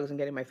walking the dogs and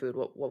getting my food.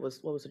 What was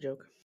the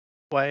joke?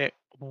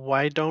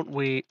 Why don't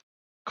we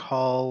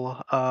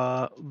call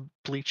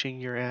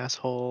bleaching your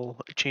asshole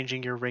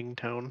changing your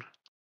ringtone?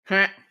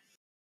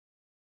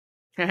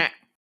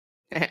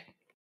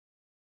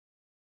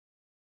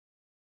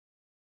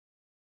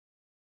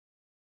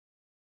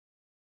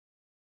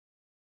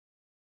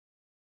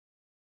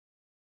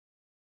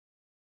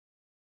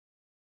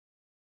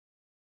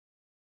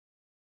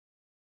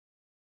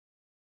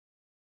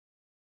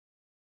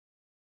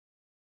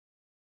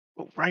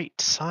 Right,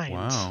 signs.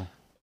 Wow.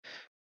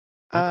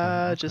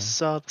 Okay, Just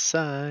saw the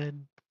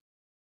sign.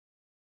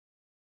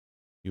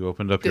 You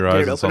opened up Did your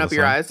eyes it and saw open the up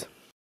your sign? eyes?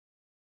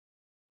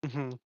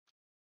 Hmm.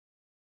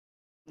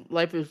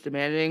 Life is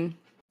demanding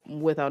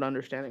without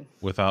understanding.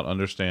 Without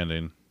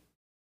understanding.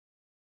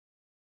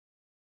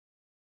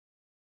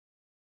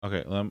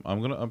 Okay, I'm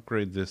going to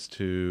upgrade this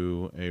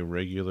to a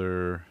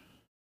regular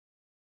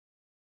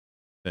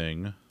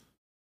thing.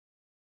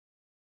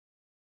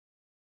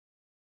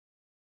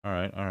 All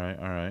right, all right,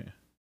 all right.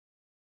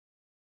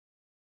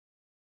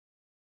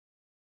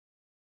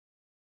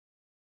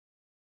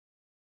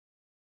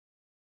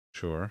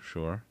 Sure,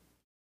 sure.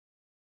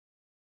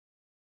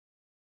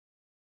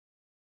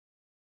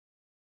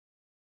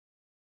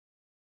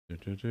 Do,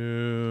 do,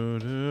 do,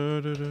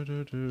 do, do,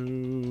 do,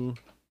 do.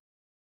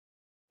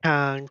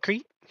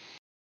 Concrete.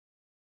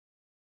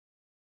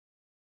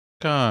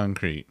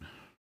 Concrete.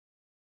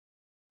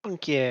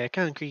 Funk yeah,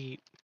 concrete.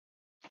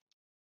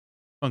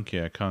 Funk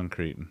yeah,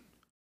 concrete.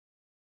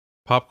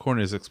 Popcorn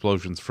is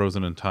explosions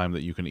frozen in time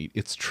that you can eat.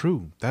 It's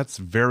true. That's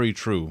very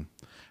true.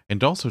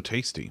 And also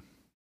tasty.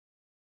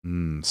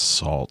 Mmm,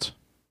 salt.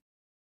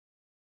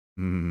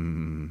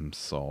 Mmm,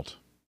 salt.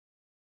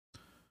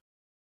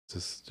 Is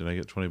this, did I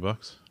get 20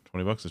 bucks?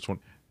 20 bucks is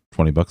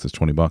 20 bucks is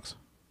 20 bucks.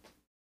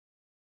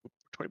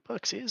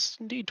 $20 is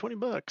indeed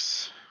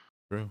 $20.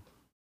 True.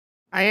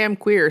 I am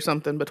queer or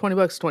something, but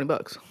 $20 is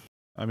 $20.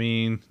 I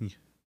mean,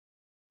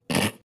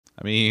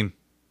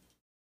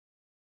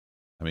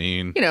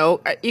 you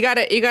know, you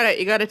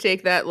gotta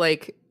take that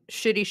like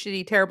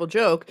shitty, terrible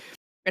joke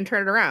and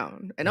turn it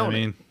around and own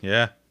it.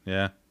 Yeah,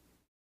 yeah.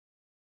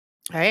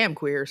 I am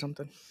queer or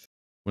something.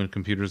 When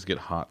computers get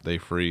hot, they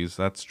freeze.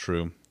 That's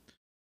true.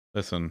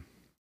 Listen,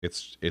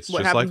 it's What just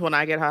happens like when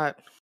I get hot?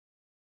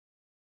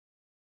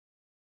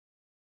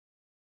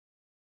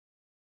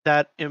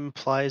 That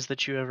implies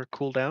that you ever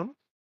cool down.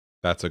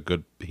 that's a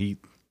good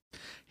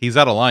he's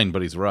out of line,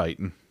 but he's right.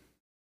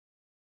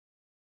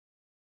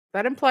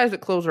 That implies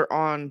that clothes are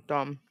on,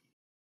 dumb.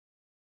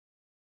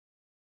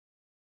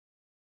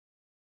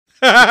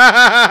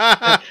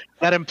 That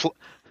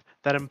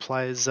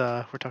implies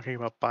we're talking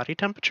about body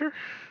temperature.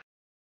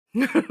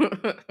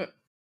 Zunder,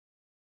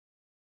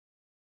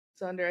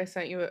 I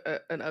sent you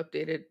an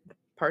updated,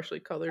 partially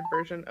colored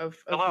version of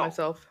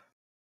myself.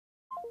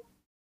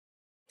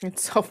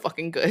 It's so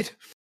fucking good.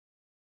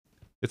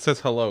 It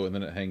says hello and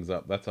then it hangs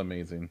up. That's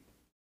amazing.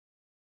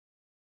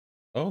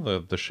 Oh,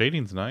 the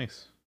shading's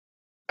nice.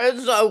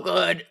 It's so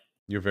good.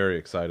 You're very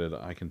excited,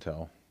 I can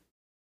tell.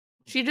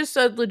 She just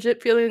said,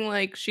 legit feeling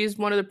like she's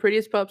one of the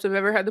prettiest pups I've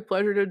ever had the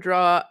pleasure to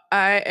draw.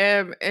 I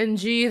am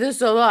NG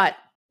this a lot.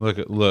 Look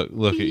at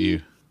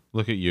you.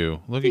 Look at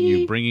you. Look at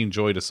you bringing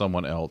joy to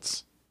someone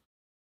else.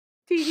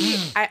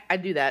 I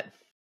do that.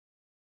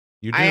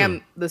 You do. I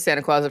am the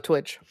Santa Claus of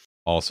Twitch.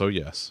 Also,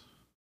 yes.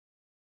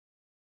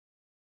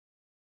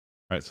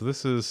 All right, so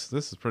this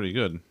is pretty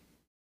good.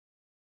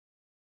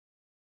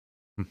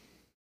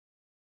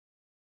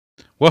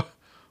 What?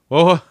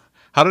 Well,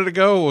 how did it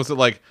go? Was it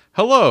like,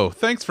 "Hello,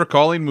 thanks for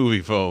calling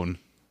Movie Phone"?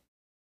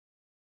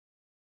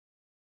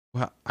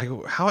 Well,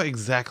 how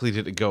exactly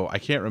did it go? I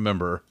can't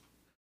remember.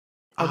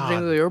 I'll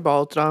jingle your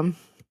balls, Tom.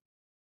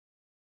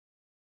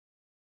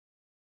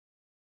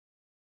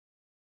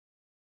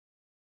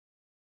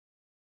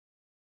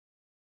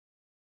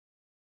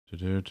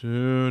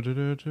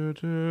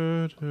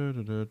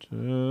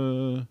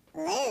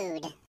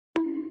 Load.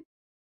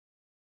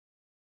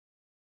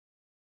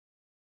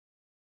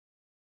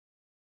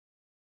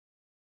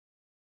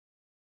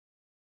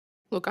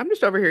 Look, I'm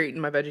just over here eating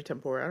my veggie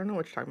tempura. I don't know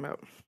what you're talking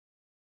about.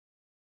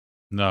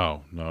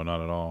 No, not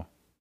at all.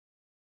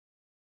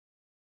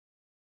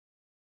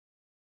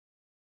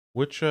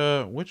 Which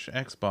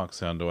Xbox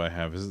sound do I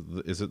have?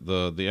 Is it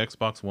the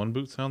Xbox One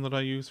boot sound that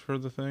I use for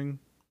the thing?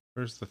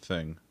 Where's the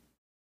thing?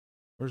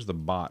 Where's the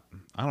bot?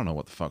 I don't know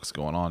what the fuck's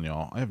going on,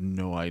 y'all. I have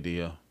no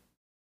idea.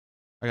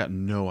 I got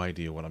no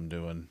idea what I'm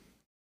doing.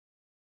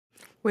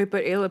 Wait,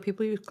 but Ayla,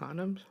 people use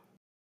condoms?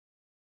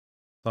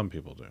 Some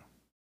people do.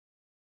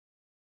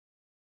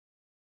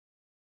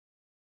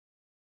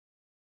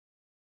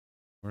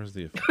 Where's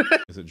the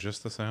effect? Is it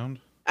just the sound?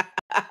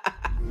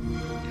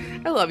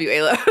 I love you,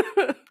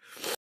 Ayla.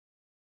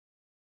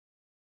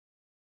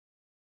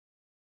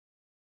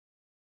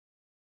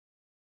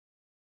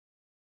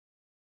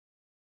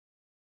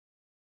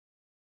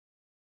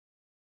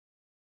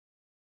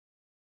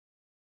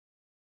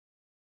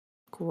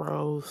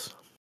 Gross.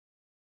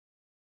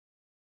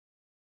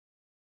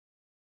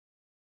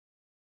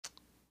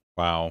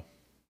 Wow.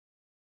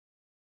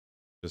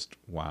 Just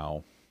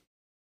wow.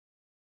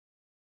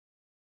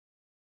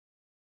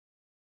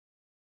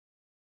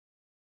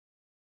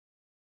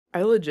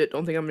 I legit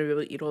don't think I'm gonna be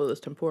able to eat all of this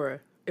tempura.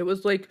 It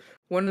was like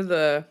one of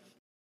the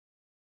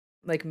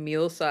like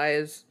meal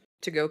size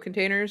to go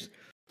containers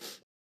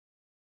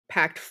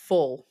packed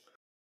full.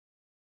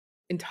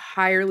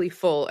 Entirely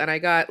full. And I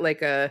got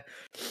like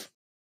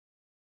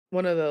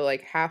one of the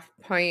like half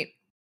pint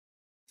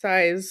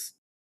size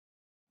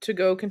to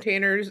go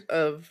containers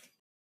of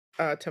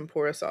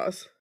tempura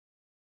sauce.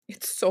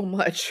 It's so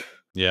much.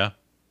 Yeah.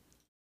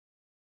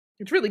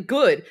 It's really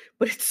good,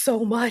 but it's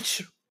so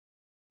much.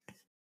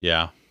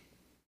 Yeah.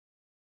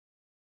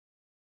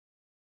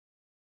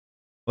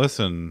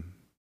 Listen,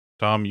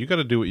 Tom, you got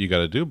to do what you got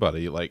to do,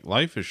 buddy. Like,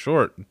 life is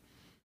short.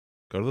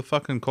 Go to the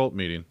fucking cult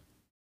meeting.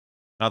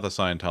 Not the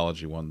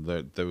Scientology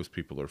one. Those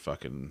people are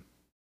fucking...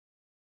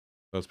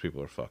 Those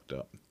people are fucked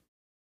up.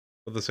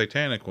 But the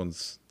satanic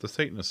ones, the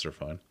Satanists are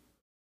fine.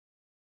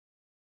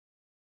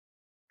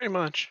 Pretty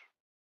much.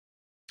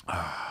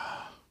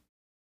 Oh,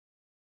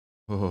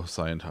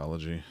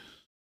 Scientology.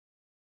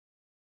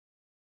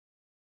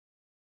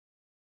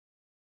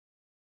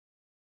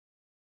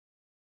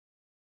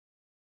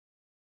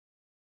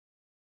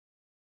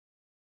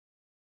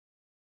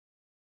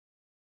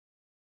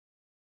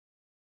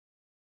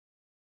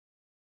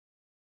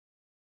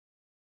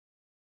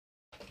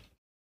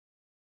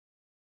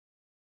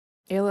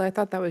 Ayla, I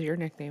thought that was your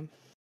nickname.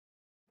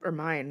 Or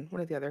mine.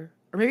 One or the other.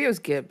 Or maybe it was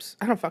Gibbs.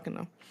 I don't fucking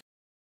know.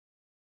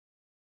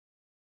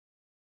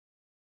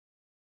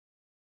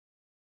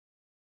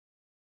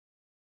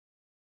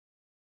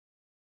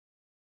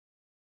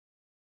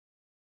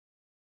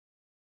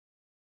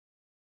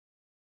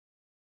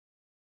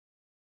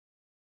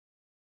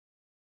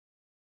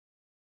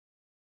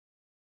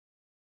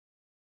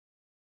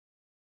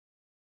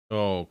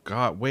 Oh,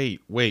 God.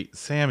 Wait.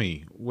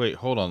 Sammy. Wait,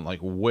 hold on.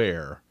 Like,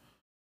 where?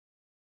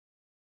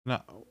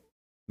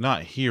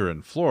 Not here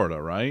in Florida,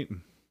 right?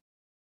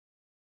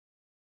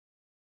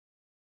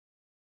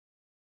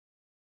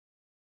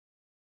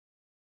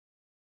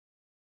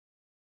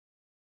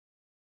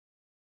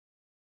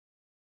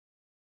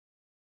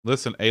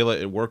 Listen, Ayla,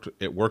 it worked.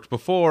 It worked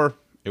before.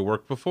 It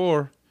worked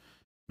before.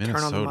 Minnesota.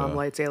 Turn on the mom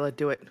lights, Ayla.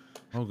 Do it.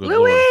 Oh, good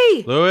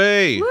Louie! Lord.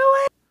 Louie!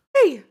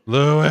 Louie!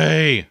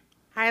 Louie!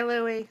 Hi,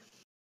 Louie.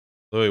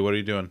 Louie, what are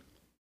you doing?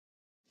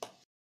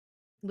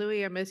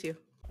 Louie, I miss you.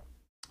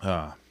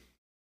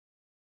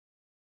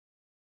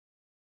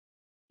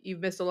 You've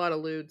missed a lot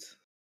of lewds.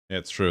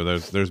 It's true.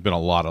 There's been a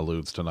lot of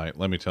lewds tonight.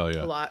 Let me tell you.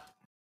 A lot.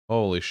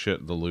 Holy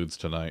shit, the lewds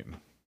tonight.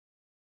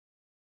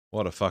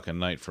 What a fucking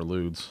night for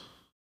lewds.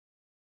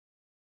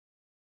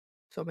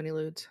 So many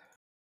lewds.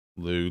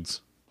 Lewds.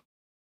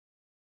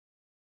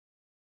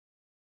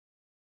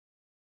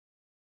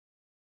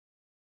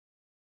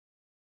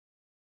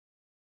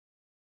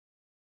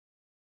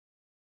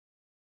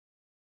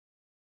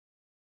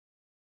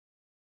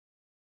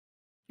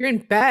 You're in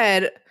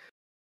bed,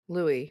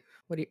 Louie.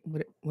 What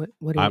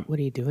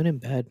are you doing in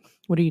bed?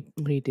 What are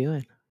you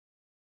doing?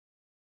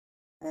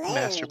 Lewd.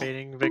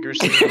 Masturbating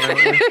vigorously.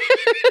 violently.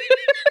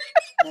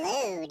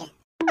 Lewd.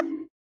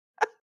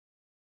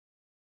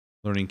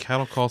 Learning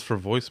cattle calls for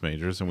voice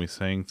majors, and we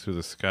sang through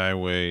the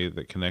skyway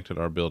that connected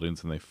our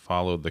buildings, and they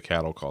followed the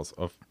cattle calls.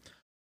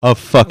 Of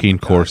fucking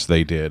course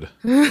they did.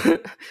 Hey,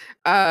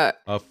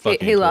 Fucking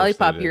hey course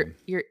Lollipop, they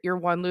did. you're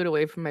one loot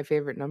away from my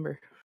favorite number.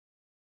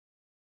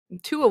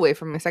 2 away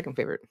from my second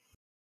favorite.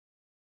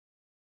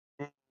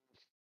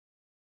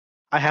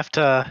 I have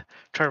to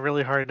try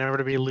really hard never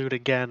to be lewd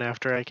again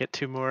after I get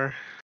 2 more.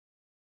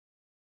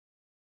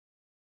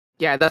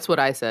 Yeah, that's what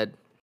I said.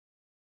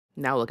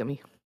 Now look at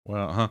me.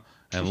 Well,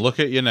 and look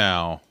at you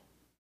now.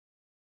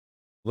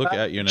 Look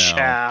at you now.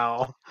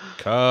 Chow.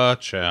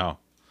 Ka-chow.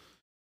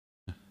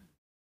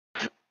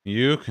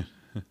 You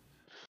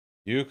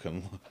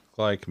can look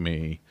like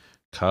me.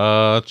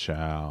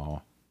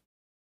 Ka-chow.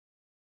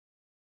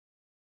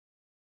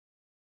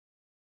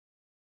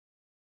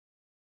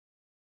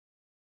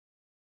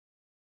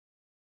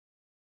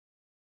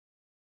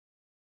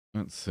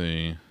 Let's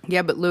see.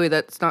 Yeah, but Louie,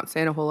 that's not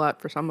saying a whole lot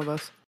for some of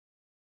us.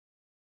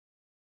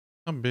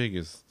 How big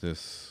is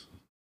this?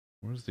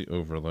 Where's the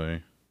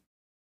overlay?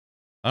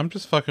 I'm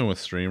just fucking with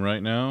stream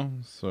right now,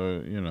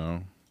 so you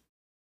know,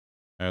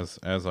 as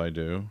I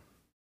do.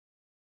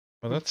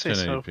 Well, that's I'd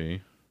say so.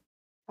 1080p.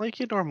 Like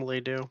you normally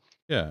do.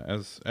 Yeah,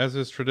 as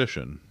is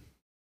tradition.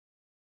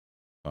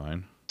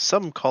 Fine.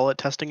 Some call it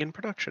testing in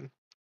production.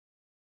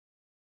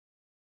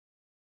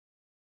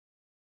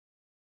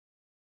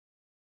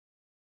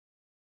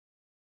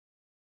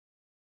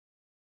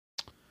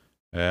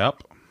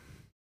 Yep.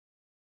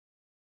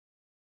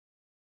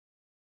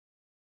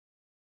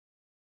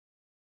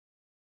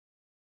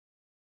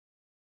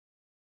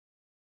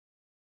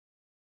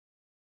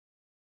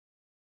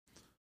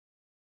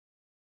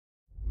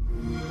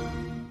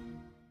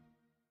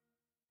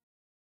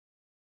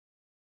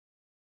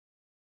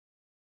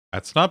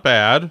 That's not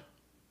bad.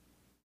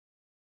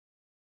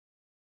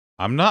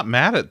 I'm not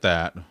mad at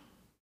that.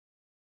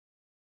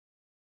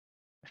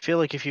 I feel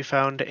like if you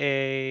found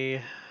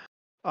a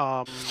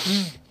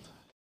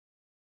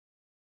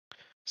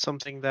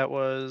something that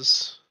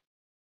was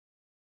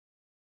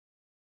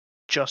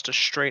just a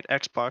straight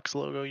Xbox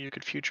logo, you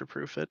could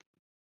future-proof it.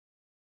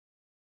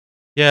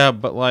 Yeah,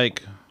 but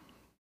like,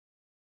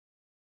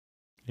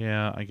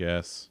 yeah, I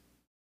guess.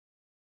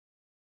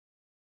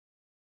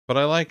 But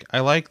I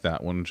like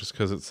that one just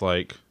because it's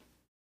like,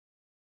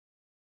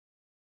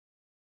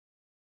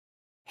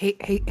 Hey,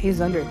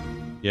 Zunder.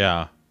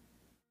 yeah.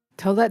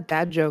 Tell that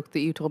dad joke that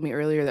you told me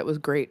earlier that was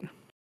great.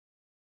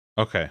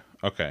 Okay.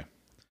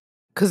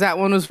 Because that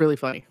one was really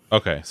funny.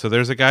 Okay, so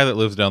there's a guy that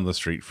lives down the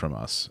street from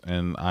us,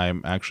 and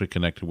I'm actually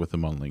connected with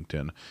him on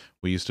LinkedIn.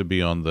 We used to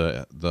be on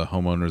the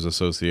homeowners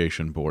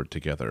association board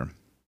together.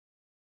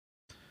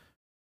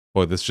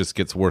 Boy, this just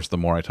gets worse the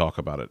more I talk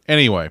about it.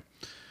 Anyway,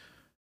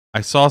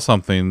 I saw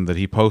something that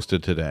he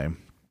posted today.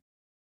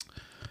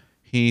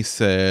 He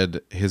said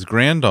his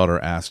granddaughter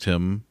asked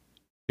him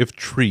if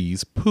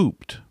trees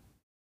pooped.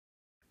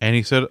 And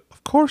he said,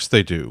 of course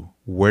they do.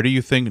 Where do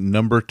you think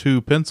number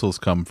 2 pencils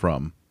come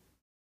from?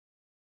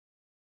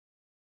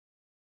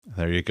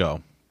 There you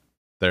go.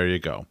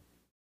 I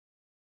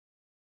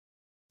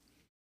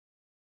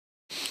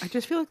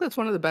just feel like that's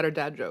one of the better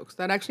dad jokes.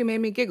 That actually made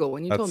me giggle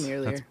when you told me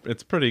earlier.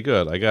 It's pretty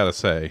good, I gotta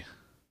say.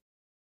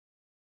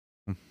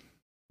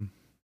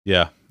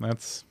 Yeah,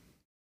 that's...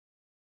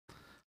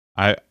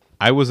 I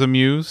was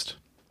amused.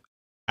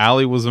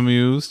 Allie was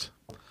amused.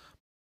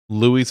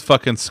 Louis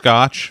fucking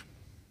Scotch.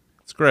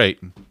 It's great.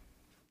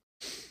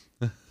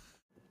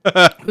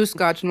 Who's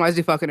Scotch and why is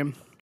he fucking him?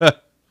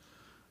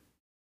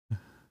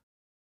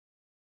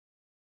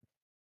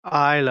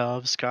 I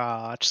love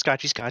Scotch.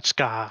 Scotchy Scotch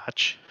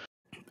Scotch.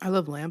 I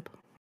love lamp.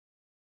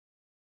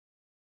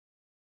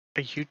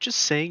 Are you just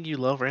saying you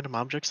love random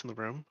objects in the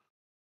room?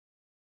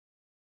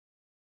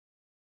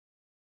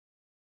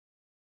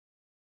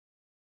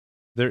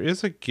 There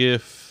is a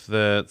GIF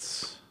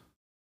that's...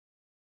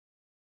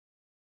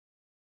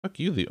 Fuck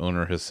you, the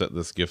owner has set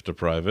this GIF to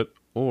private.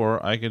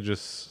 Or I could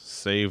just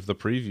save the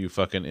preview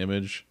fucking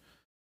image.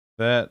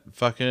 That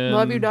fucking...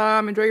 Love you,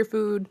 Dom. Enjoy your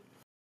food.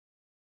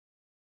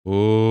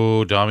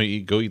 Oh,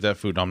 Dommy, go eat that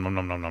food. Nom nom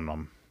nom nom nom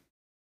nom.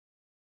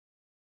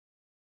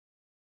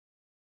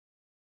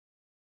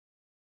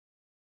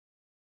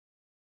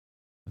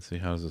 Let's see,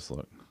 how does this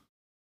look?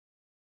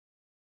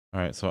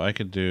 Alright, so I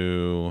could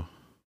do...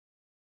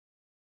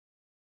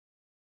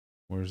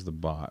 Where's the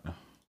bot?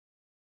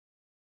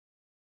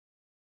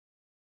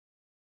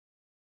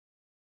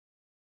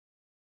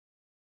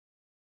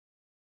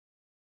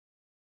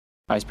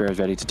 Ice Bear is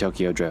ready to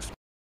Tokyo Drift.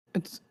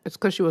 It's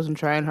because she wasn't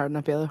trying hard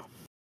enough, Yellow.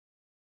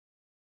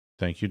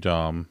 Thank you,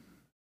 Dom.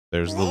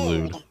 There's the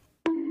lewd.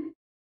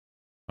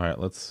 Alright,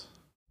 let's...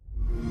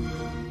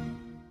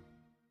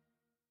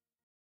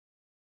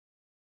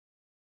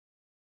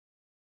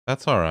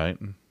 That's alright.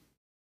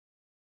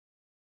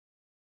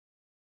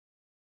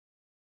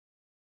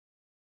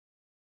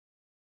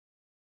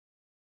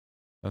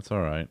 That's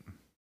alright.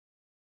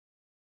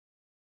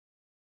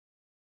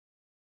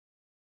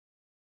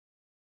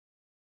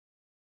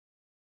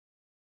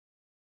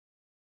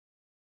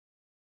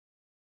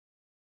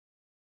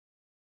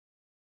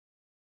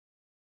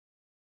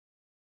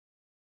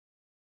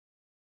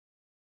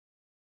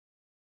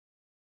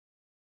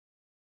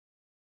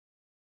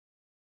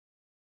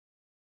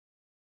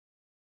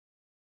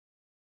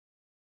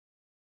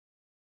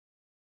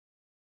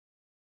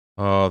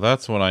 Oh,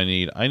 that's what I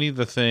need. I need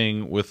the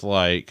thing with,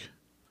 like,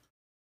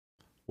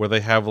 where they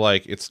have,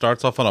 like, it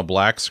starts off on a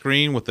black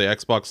screen with the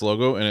Xbox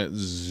logo and it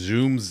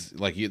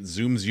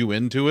zooms you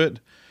into it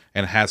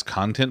and has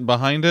content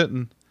behind it.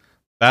 And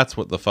that's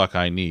what the fuck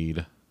I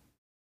need.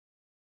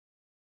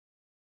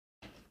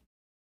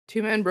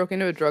 2 men broke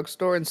into a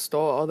drugstore and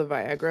stole all the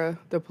Viagra.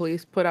 The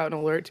police put out an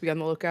alert to be on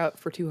the lookout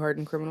for 2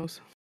 hardened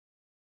criminals.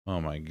 Oh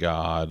my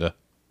god.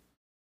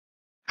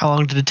 How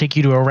long did it take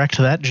you to erect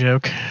that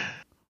joke?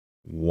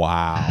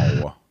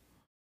 Wow.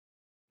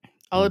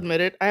 I'll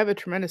admit it, I have a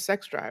tremendous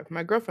sex drive.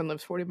 My girlfriend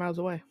lives 40 miles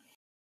away.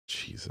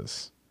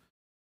 Jesus.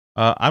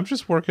 I'm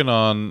just working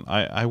on...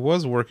 I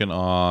was working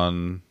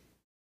on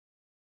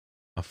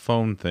a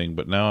phone thing,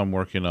 but now I'm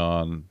working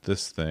on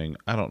this thing.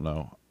 I don't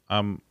know.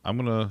 I'm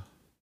gonna...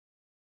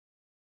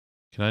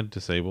 Can I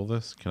disable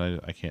this?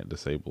 I can't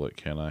disable it,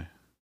 can I?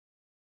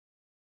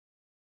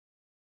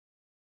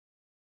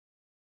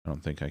 I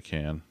don't think I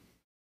can.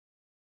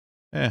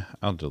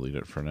 I'll delete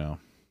it for now.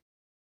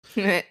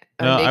 A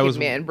naked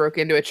man broke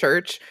into a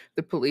church.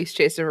 The police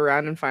chased him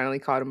around and finally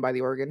caught him by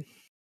the organ.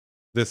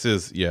 This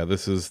is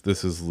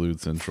Lewd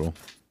Central.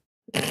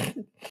 It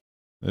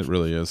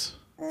really is.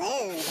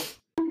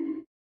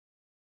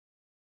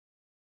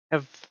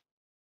 Have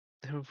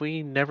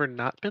we never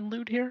not been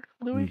lewd here,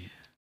 Louis?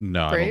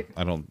 No, Right?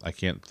 I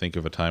can't think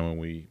of a time when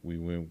we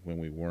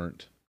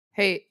weren't.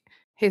 Hey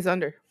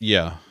Zunder.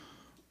 Yeah.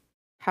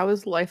 How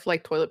is life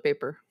like toilet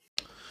paper?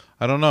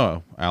 I don't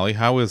know. Allie,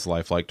 how is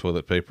life like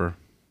toilet paper?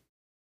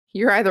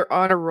 You're either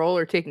on a roll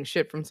or taking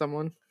shit from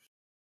someone.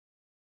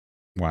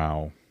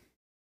 Wow.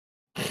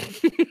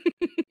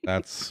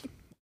 That's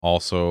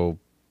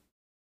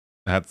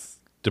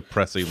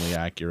depressingly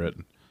accurate.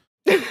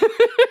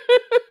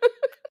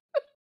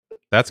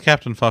 That's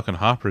Captain fucking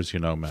Hoppers, you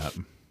know, Matt.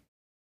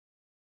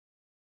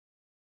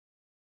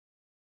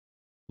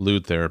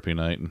 Lewd therapy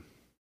night.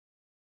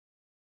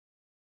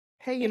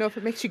 Hey, you know, if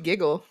it makes you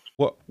giggle.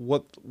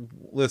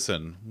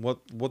 Listen,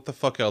 what the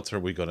fuck else are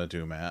we gonna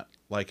do, Matt?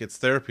 Like, it's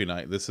therapy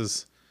night. This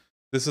is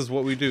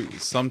what we do.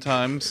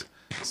 Sometimes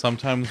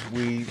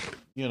we,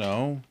 you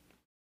know,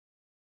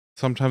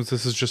 sometimes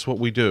this is just what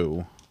we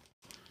do.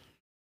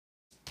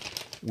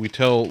 We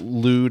tell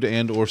lewd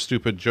and or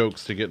stupid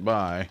jokes to get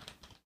by.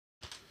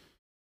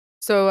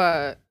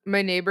 So,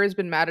 my neighbor has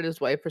been mad at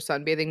his wife for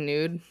sunbathing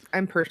nude.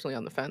 I'm personally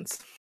on the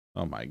fence.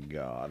 Oh my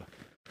god.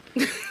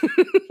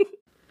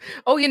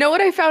 Oh, you know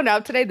what I found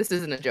out today? This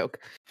isn't a joke.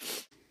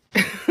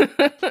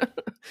 The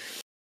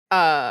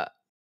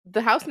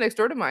house next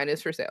door to mine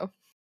is for sale.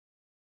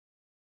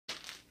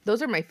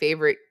 Those are my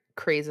favorite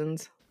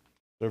craisins.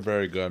 They're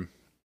very good.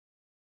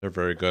 They're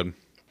very good. I'm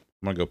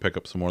gonna go pick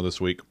up some more this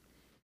week.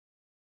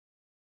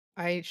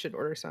 I should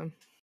order some.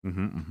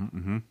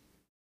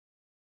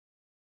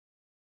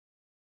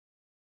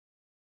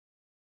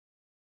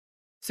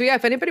 So yeah,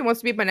 if anybody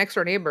wants to be my next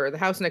door neighbor, the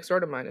house next door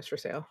to mine is for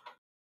sale.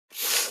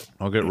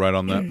 I'll get right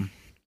on that.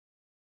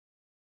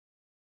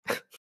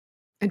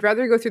 I'd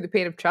rather go through the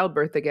pain of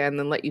childbirth again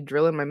than let you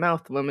drill in my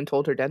mouth, the woman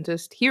told her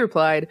dentist. He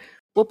replied,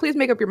 well, please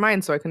make up your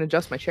mind so I can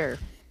adjust my chair.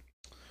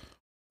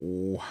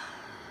 Wow.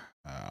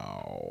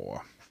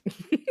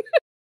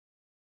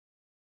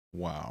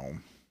 Wow.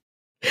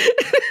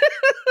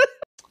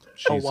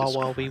 Oh, Jesus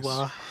wow, Christ.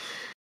 wah.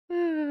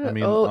 I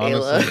mean, oh,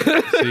 honestly,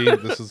 Ayla. see,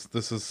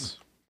 this is.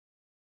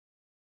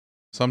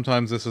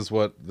 Sometimes this is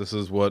what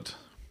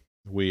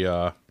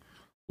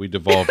we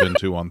devolve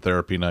into on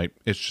therapy night.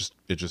 It just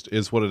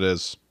is what it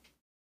is.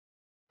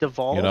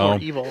 Devolve You know? or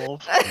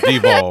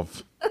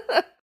evolve?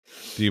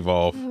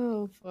 Devolve.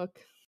 Oh, fuck.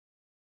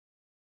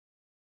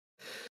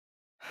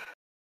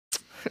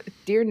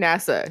 Dear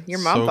NASA, your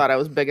mom So- thought I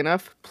was big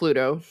enough.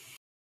 Pluto.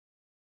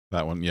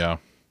 That one, yeah.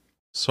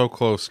 So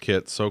close,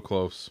 Kit. So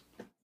close.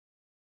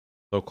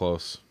 So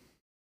close.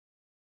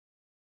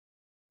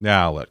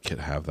 Yeah, I'll let Kit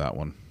have that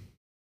one.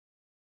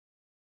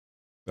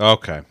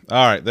 Okay.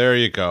 All right. There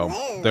you go.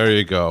 There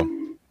you go.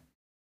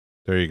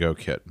 There you go,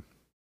 Kit.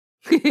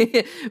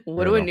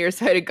 What Fair do a enough.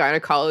 nearsighted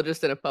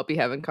gynecologist and a puppy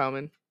have in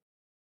common?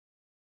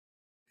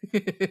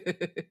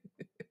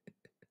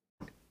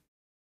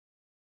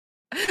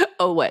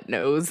 A wet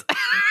nose.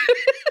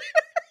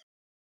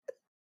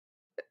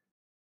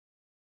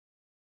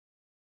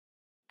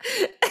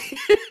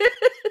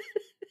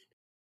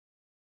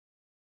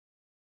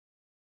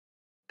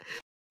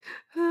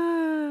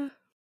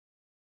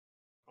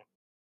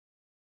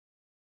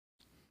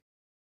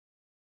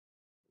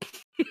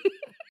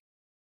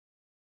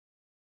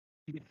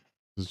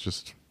 It's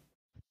just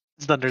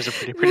Thunder's a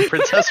pretty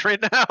princess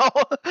right now.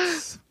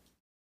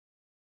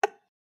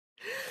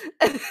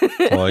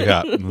 all I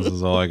got. This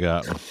is all I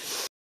got.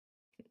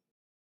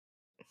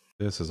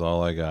 This is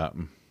all I got.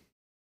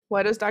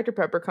 Why does Dr.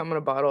 Pepper come in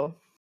a bottle?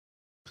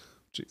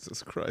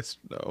 Jesus Christ,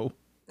 no.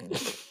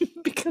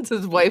 Because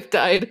his wife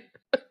died.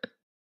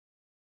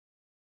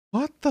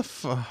 What the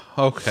fuck?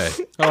 Okay.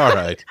 All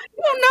right.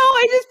 Oh no,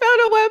 I just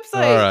found a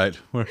website.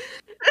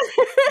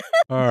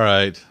 All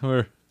right.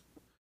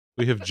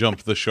 We have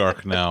jumped the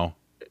shark now.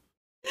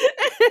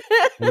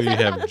 We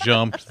have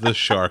jumped the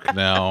shark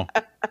now.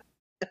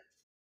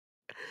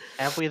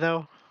 Have we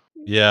though?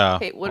 Yeah.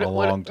 Hey, a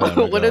long time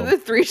ago. what are the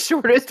 3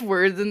 shortest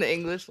words in the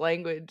English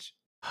language?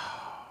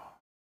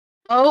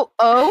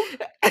 Oh.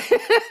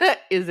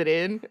 Is it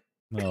in?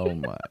 Oh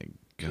my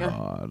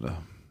god.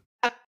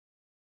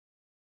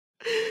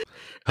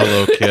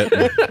 Hello, Kit.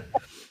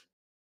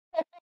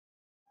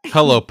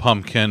 Hello,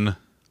 pumpkin.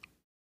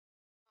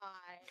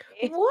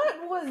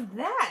 What was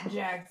that,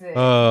 Jackson?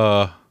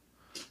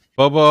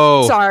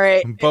 Bobo.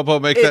 Sorry. Bobo,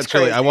 make It's that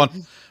chili.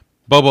 crazy.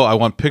 Bobo, I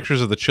want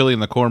pictures of the chili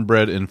and the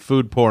cornbread in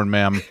food porn,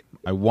 ma'am.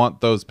 I want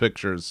those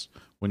pictures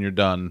when you're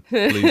done.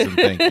 Please and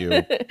thank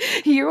you.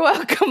 You're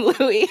welcome,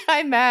 Louie.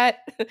 Hi, Matt.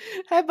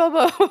 Hi,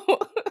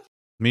 Bobo.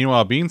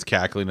 Meanwhile, Bean's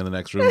cackling in the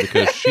next room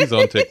because she's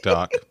on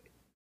TikTok.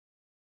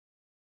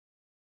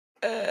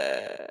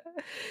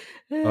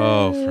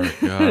 Oh,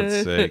 for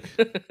God's sake.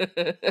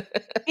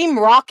 Team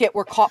Rocket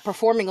were caught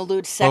performing a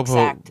lewd sex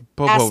act.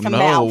 Bobo, Ass to no.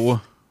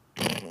 mouth.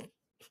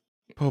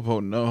 Bobo,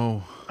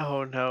 no.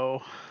 Oh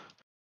no.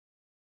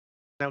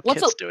 Now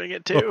What's Kit's doing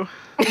it too.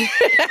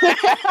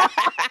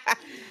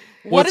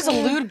 What is a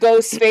lewd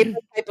ghost's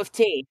favorite type of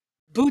tea?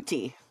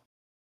 Booty.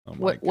 Oh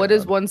my What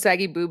does God. one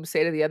saggy boob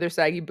say to the other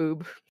saggy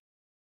boob?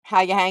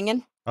 How you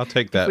hanging? I'll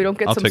take that. If we don't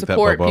get I'll some take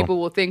support, that, Bobo. people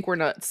will think we're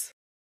nuts.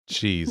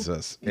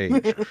 Jesus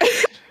H.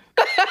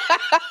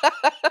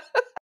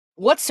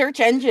 What search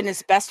engine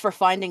is best for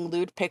finding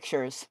lewd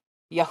pictures?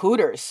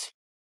 Yahooters.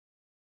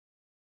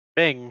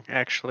 Bing,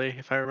 actually,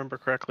 if I remember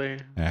correctly.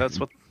 Yeah, That's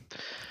what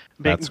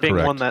Bing that's won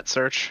correct. that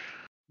search.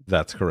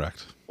 That's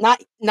correct.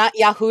 Not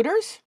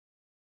Yahooters?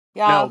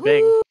 No,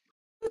 Bing.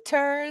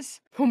 Yahooters.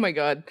 Oh my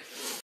god.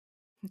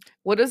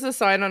 What does the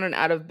sign on an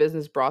out of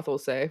business brothel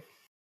say?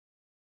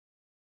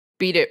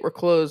 Beat it, we're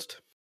closed.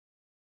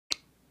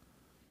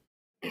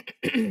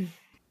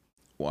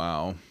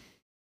 Wow.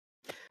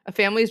 A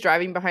family is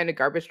driving behind a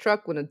garbage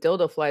truck when a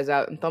dildo flies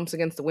out and thumps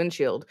against the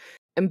windshield.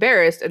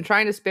 Embarrassed and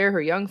trying to spare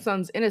her young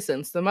son's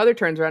innocence, the mother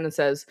turns around and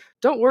says,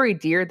 "Don't worry,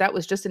 dear, that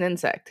was just an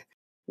insect."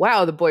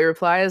 "Wow," the boy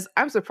replies,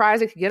 "I'm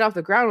surprised it could get off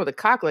the ground with a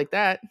cock like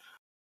that."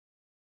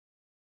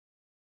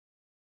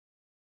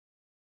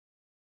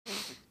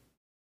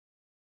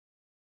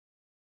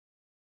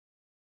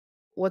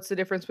 What's the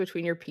difference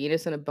between your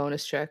penis and a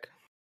bonus check?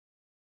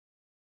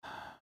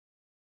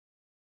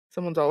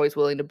 Someone's always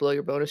willing to blow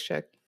your bonus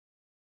check.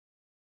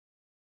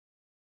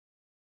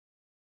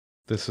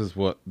 This is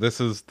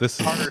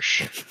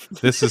Harsh.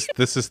 this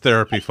is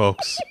therapy,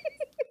 folks.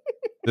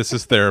 This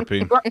is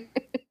therapy.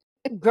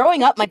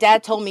 Growing up, my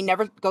dad told me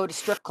never go to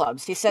strip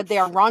clubs. He said they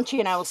are raunchy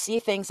and I will see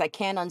things I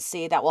can't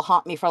unsee that will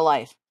haunt me for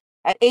life.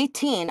 At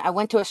 18, I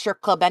went to a strip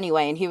club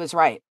anyway, and he was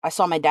right. I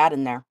saw my dad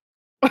in there.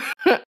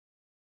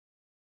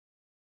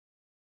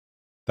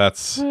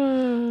 That's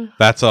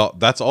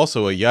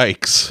also a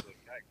yikes.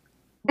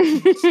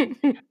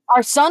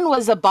 Our son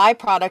was a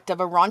byproduct of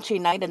a raunchy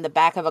night in the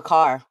back of a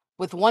car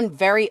with one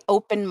very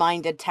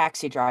open-minded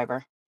taxi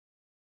driver.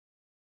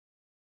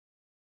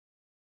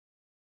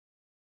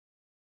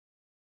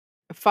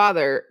 A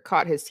father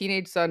caught his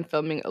teenage son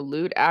filming a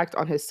lewd act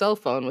on his cell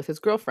phone with his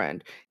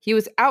girlfriend. He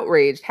was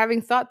outraged,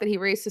 having thought that he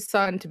raised his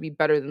son to be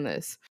better than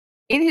this.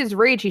 In his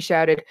rage, he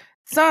shouted,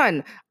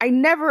 "Son, I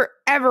never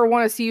ever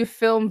want to see you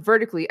film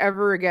vertically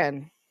ever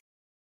again."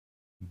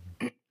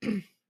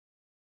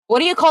 What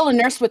do you call a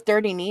nurse with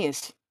dirty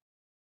knees?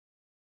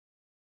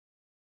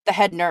 The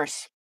head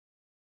nurse.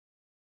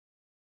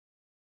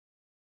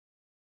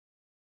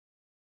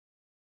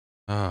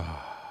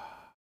 I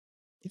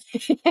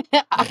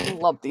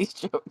love these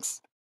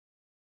jokes.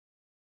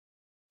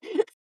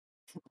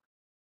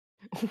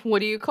 What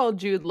do you call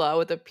Jude Law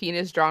with a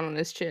penis drawn on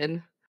his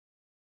chin?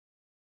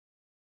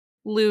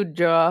 Lewd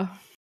jaw.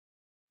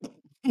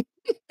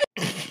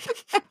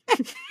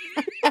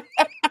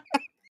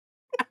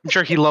 I'm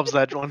sure he loves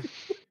that one.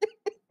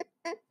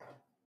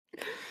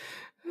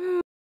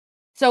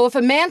 So if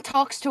a man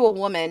talks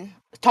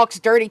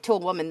dirty to a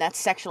woman, that's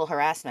sexual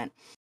harassment.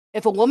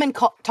 If a woman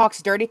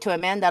talks dirty to a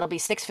man, that'll be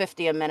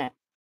 $6.50 a minute.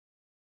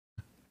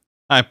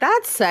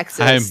 That's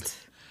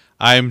sexist.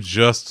 I'm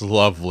just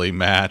lovely,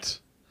 Matt.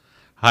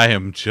 I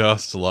am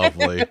just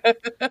lovely.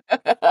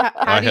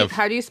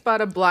 How do you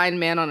spot a blind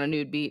man on a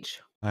nude beach?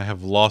 I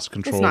have lost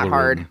control It's not of the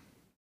hard. room.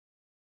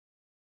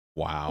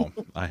 Wow.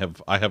 I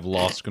have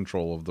lost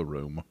control of the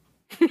room.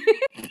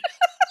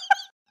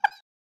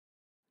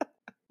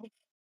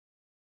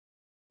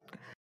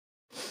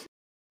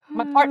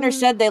 My partner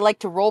said they like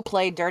to role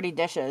play dirty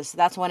dishes.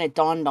 That's when it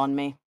dawned on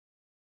me.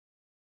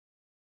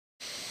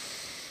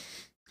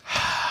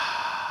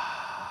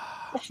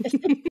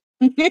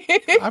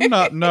 I'm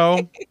not.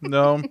 No.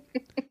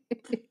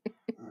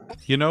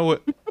 You know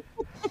what?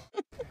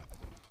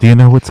 Do you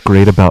know what's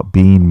great about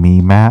being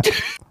me, Matt?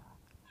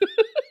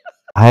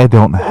 I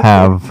don't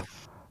have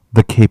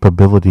the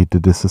capability to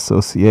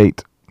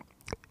disassociate.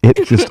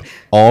 It just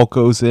all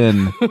goes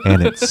in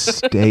and it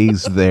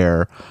stays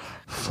there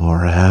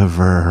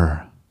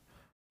forever.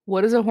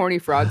 What does a horny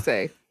frog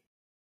say?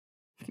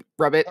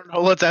 Rub it.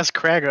 Oh, let's ask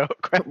Craggo.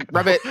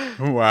 Rub it.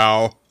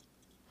 Wow.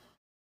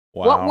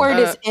 What word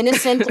is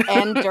innocent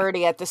and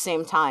dirty at the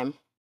same time?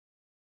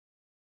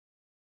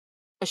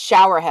 A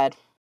showerhead.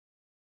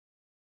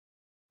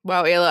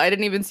 Wow, Ayla, I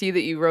didn't even see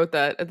that you wrote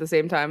that at the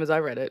same time as I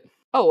read it.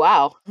 Oh,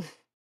 wow.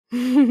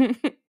 You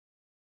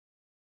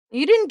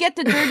didn't get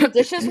the dirty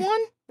dishes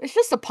one? It's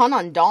just a pun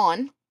on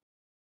Dawn.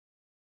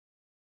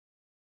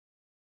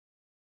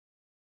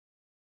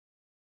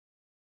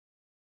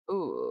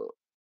 Ooh.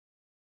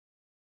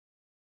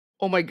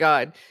 Oh my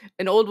god.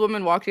 An old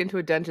woman walked into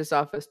a dentist's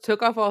office,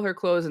 took off all her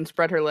clothes, and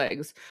spread her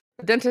legs.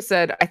 The dentist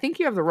said, "I think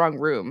you have the wrong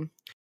room."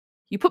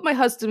 You put in my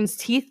husband's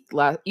teeth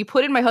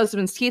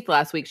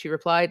last week," she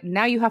replied.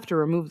 "Now you have to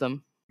remove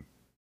them."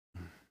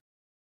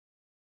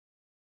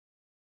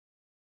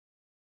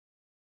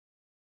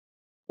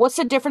 What's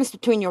the difference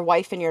between your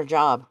wife and your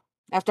job?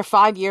 After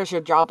 5 years,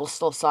 your job will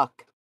still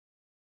suck.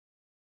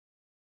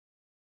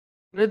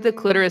 What did the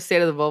clitoris say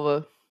to the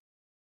vulva?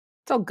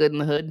 "It's all good in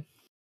the hood."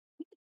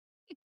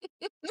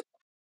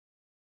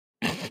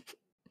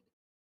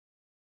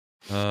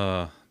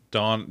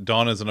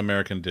 Dawn is an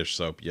American dish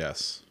soap.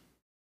 Yes.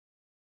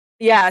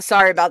 Yeah,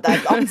 sorry about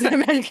that. Dawn's an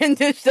American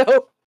dish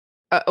soap.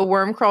 A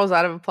worm crawls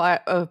out of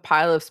a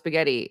pile of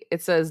spaghetti.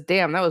 It says,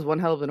 "Damn, that was one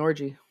hell of an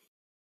orgy."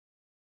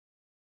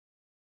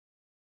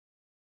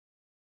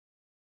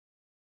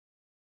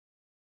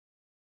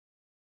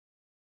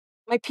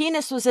 My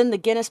penis was in the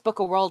Guinness Book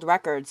of World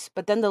Records,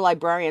 but then the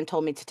librarian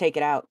told me to take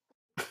it out.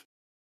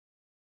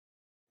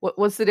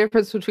 What's the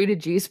difference between a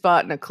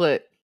G-spot and a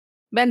clit?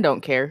 Men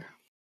don't care.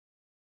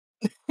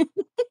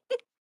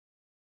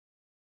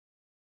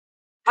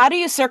 How do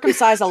you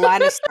circumcise a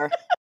Lannister?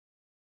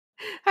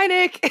 Hi,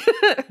 Nick.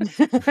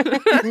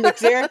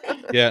 Nick's here.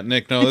 Yeah,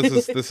 Nick. No,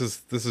 this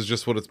is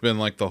just what it's been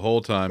like the whole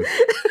time.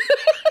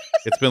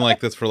 It's been like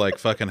this for like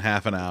fucking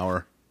half an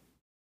hour.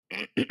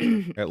 At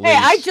Hey, least.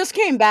 I just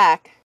came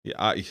back.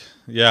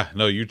 Yeah,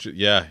 no, you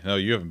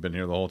haven't been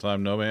here the whole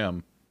time, no,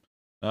 ma'am,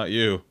 not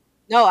you.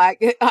 No,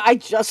 I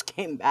just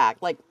came back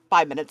like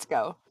 5 minutes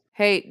ago.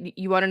 Hey,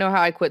 you want to know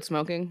how I quit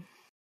smoking?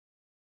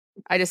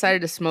 I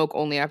decided to smoke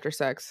only after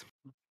sex.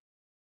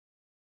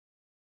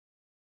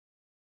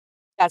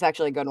 That's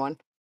actually a good one.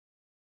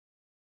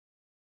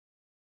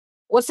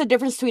 What's the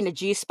difference between a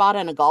G spot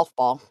and a golf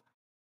ball?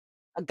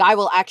 A guy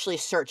will actually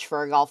search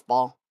for a golf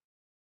ball.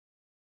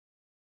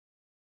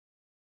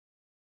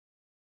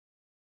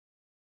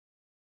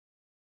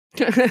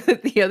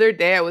 The other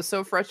day, I was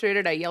so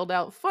frustrated, I yelled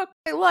out, "Fuck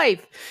my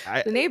life!"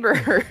 The neighbor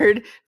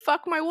heard,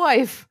 "Fuck my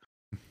wife."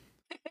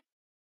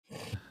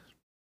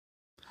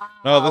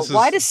 No, this is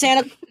why does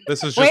Santa?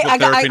 This is just Wait, what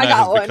therapy night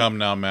has one. become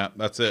now, Matt.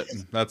 That's it.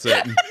 That's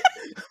it.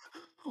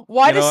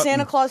 Why You know does what?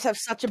 Santa Claus have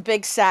such a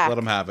big sack? Let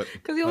him have it.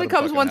 Because he only Let him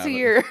comes fucking once have a it.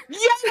 year.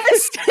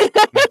 Yes.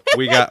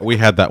 We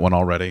had that one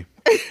already.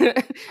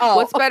 Oh.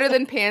 What's better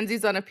than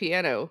pansies on a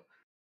piano?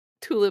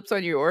 Tulips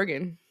on your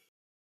organ.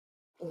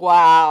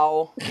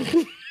 Wow.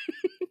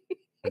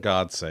 For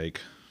God's sake.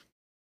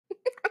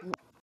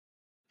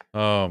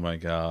 Oh my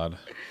God.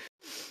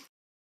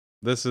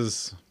 This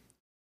is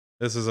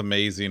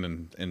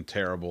amazing and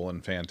terrible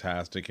and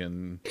fantastic,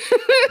 and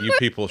you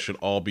people should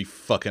all be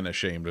fucking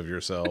ashamed of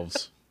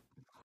yourselves.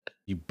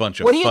 You bunch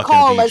of What do you fucking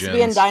call a degens.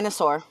 lesbian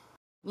dinosaur?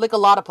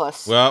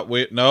 Lickalotopus. Well,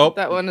 nope.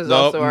 That one has nope.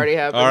 also already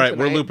happened. All right,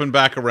 we're tonight. looping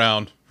back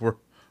around. We're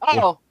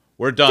done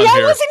See,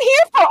 here. I wasn't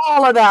here for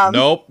all of them.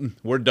 Nope,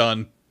 we're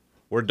done.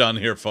 We're done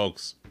here,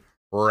 folks.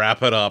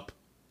 Wrap it up.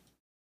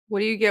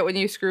 What do you get when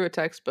you screw a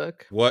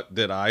textbook? What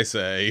did I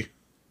say?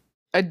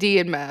 A D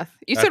in math.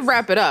 You said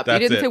wrap it up. You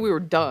That's didn't it. say we were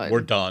done.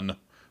 We're done.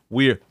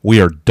 We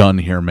are done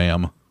here,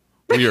 ma'am.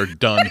 We are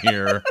done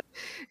here.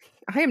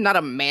 I am not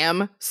a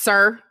ma'am,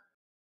 sir.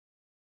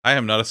 I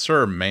am not a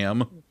sir,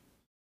 ma'am.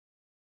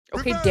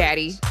 Okay,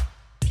 daddy.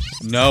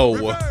 No.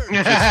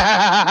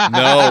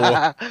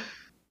 No.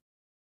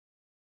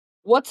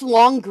 What's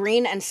long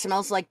green and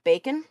smells like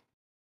bacon?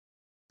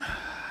 There's a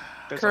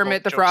whole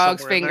Kermit the joke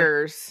Frog's somewhere in there.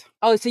 fingers.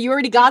 Oh, so you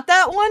already got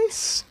that one?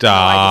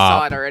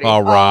 Stop. saw it already.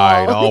 All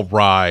right. Oh. All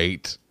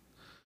right.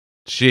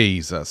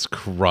 Jesus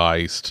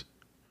Christ.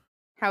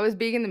 How is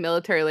being in the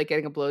military like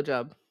getting a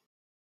blowjob?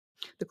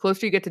 The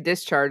closer you get to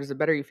discharge, the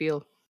better you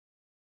feel.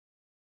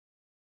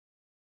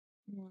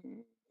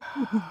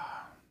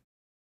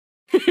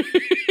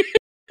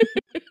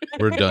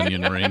 We're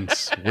Dunyan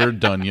rings. We're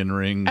Dunyan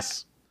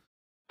rings.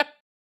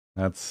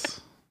 That's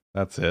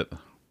it.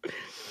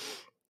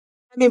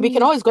 I mean, we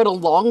can always go to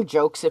long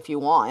jokes if you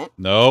want.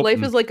 Nope.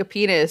 Life is like a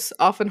penis,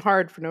 often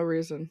hard for no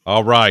reason.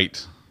 All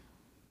right.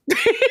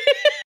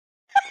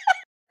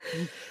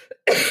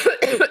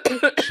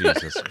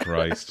 Jesus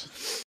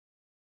Christ.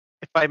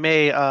 If I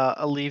may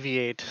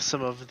alleviate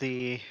some of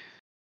the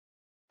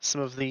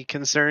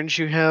concerns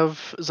you have,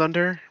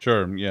 Zunder.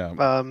 Sure,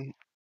 yeah.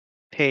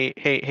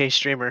 Hey,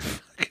 streamer.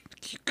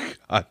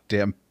 God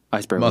damn.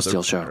 Iceberg will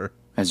still show, motherfucker.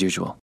 as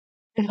usual.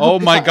 Oh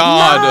my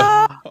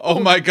God. Oh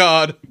my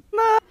God.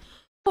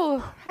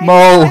 Oh,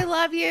 Mo. I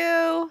love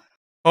you.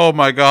 Oh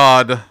my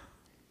God.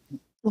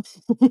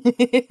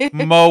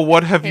 Mo,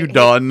 what have you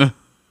done?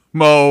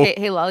 Mo.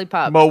 Hey,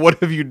 lollipop. Mo, what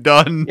have you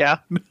done? Yeah.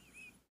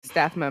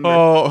 Staff member.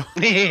 Oh.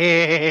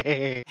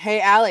 Hey,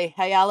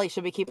 Allie,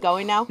 should we keep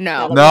going now?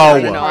 No. Now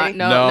that No. we're at the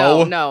No,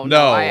 party?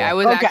 no. I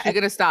was Okay. actually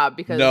gonna stop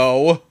because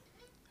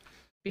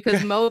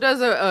Mo does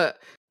a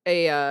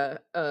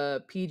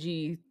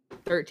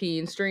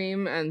PG-13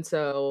 stream, and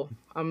so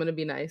I'm gonna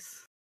be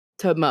nice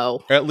to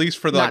Mo. At least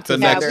for like Not the to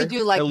next Yeah, we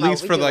do like at Mo.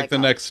 least We for do like the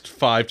Mo. next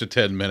 5 to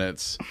 10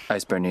 minutes.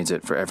 Iceberg needs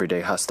it for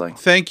everyday hustling.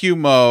 Thank you,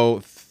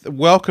 Mo.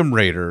 Welcome,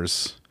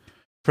 Raiders.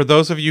 For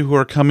those of you who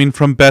are coming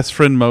from Best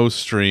Friend Mo's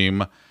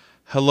stream,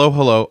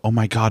 hello. Oh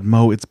my God,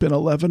 Mo, it's been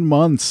 11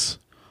 months.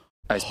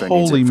 Iceberg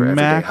needs Holy it for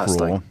everyday mackerel.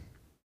 hustling.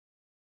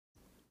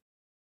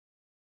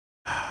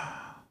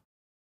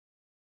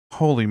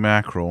 Holy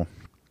mackerel.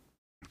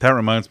 That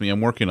reminds me,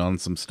 I'm working on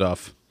some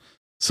stuff.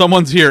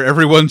 Someone's here.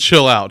 Everyone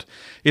chill out.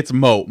 It's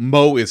Mo.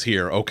 Mo is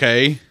here,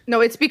 okay?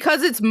 No, it's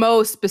because it's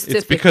Mo specifically.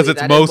 It's because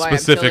it's That Mo is why I'm chilling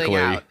specifically.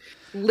 out.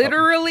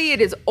 Literally,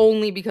 it is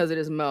only because it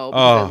is Mo.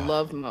 Because I Oh.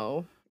 love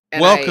Mo.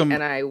 And Welcome.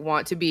 I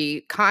want to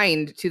be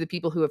kind to the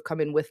people who have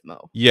come in with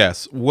Mo.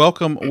 Yes.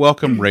 Welcome,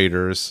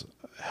 Raiders.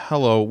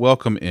 Hello,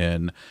 welcome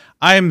in.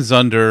 I'm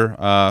Zunder.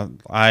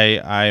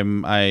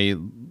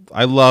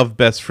 I love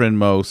Best Friend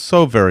Mo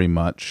so very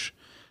much.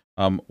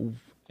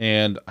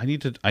 And I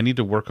need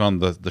to work on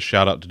the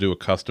shout out to do a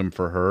custom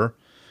for her.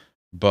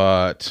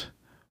 But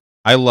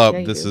I love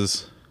Yeah, this you do.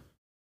 is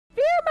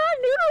Feel my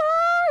noodle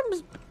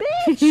arms,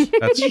 bitch.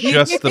 that's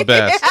just the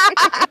best.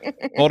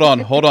 Hold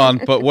on,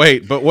 but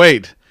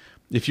wait.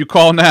 If you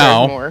call There's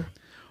now, more.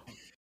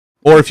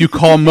 or if you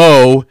call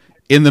Mo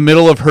in the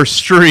middle of her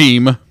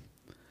stream,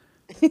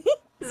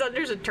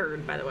 Zunder's a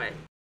turd, by the way.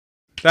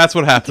 That's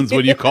what happens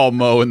when you call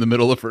Mo in the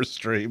middle of her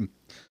stream.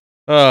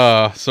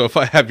 So if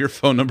I have your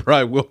phone number,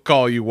 I will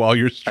call you while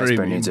you're streaming.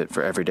 Iceberg needs it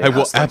for everyday I will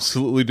hustling.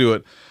 absolutely do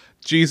it.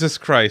 Jesus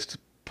Christ.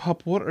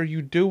 Pup, what are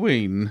you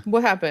doing?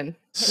 What happened?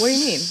 What do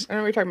you mean? I don't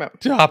know what you're talking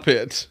about. Stop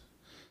it.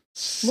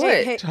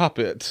 What? Stop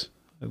it.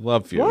 I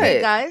love you. What? Hey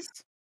guys.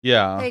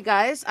 Yeah. Hey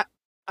guys.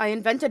 I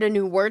invented a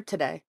new word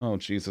today. Oh,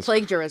 Jesus.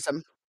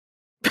 Plagiarism.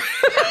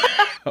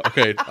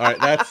 Okay. All right.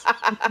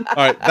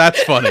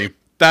 That's funny.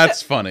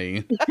 That's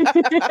funny.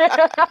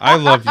 I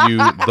love you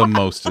the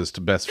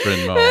mostest, best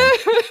friend Mo.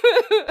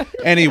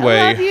 Anyway,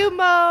 I love you,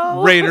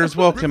 Mo. Raiders,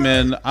 welcome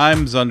in.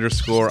 I'm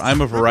Zunderscore. I'm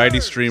a variety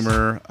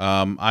streamer.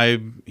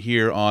 I'm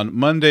here on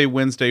Monday,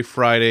 Wednesday,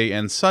 Friday,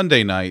 and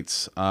Sunday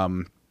nights.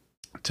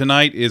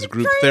 Tonight is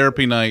group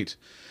therapy night,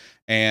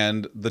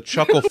 and the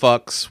chuckle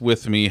fucks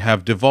with me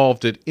have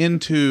devolved it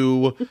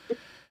into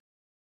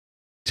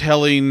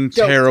telling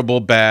terrible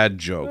bad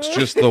jokes,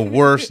 just the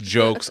worst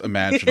jokes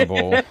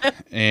imaginable,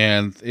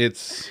 and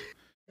it's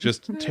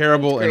just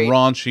terrible and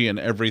raunchy and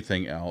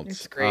everything else.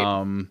 It's great.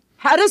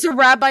 How does a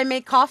rabbi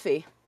make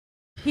coffee?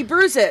 He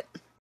brews it.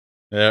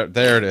 There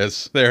it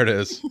is. There it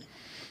is.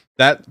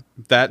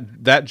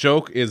 That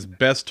joke is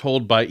best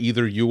told by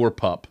either you or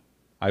Pup.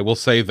 I will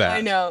say that.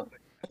 I know.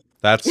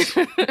 That's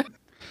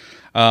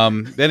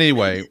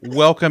anyway,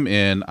 welcome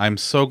in. I'm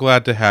so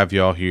glad to have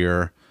y'all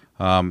here.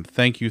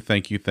 Thank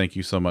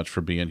you so much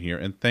for being here.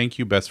 And thank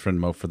you, best friend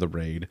Mo, for the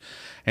raid.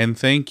 And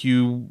thank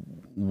you,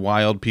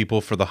 wild people,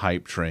 for the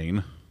hype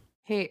train.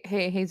 Hey,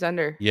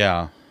 Zunder.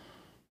 Yeah.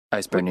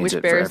 Iceberg needs Which it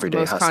for bear is the everyday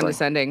most hustling.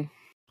 condescending?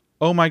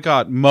 Oh my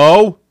God,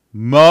 Mo,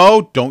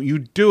 don't you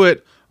do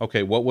it.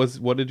 Okay,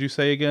 what did you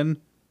say again?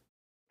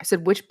 I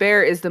said, which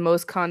bear is the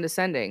most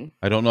condescending?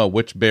 I don't know.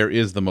 Which bear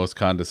is the most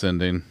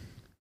condescending?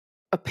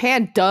 A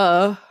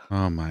panda.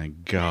 Oh my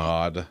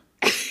God.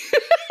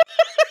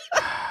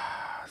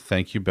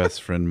 Thank you,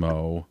 best friend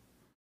Mo.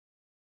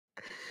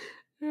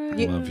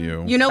 Love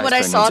you. You know what I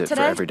Iceberg saw needs it for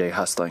today? everyday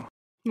hustling.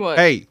 What?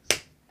 Hey,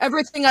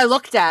 Everything I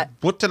looked at.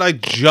 what did I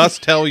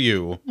just tell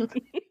you?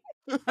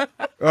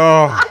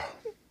 Oh.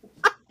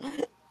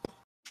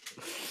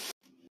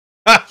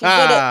 She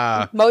did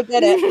it. Mo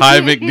did it. Hi,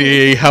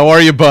 McNee. How are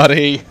you,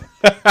 buddy?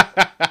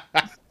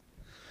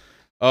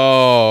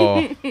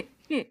 Oh.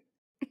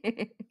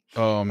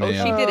 Oh, man. Oh,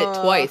 she did it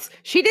twice.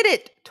 She did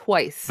it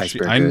twice.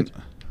 Iceberg I- good.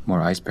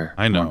 More iceberg.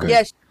 I know. More good.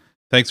 Yes.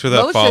 Thanks for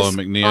that Mo's follow, just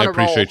McNee. on I a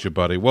appreciate roll. you,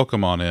 buddy.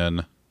 Welcome on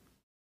in.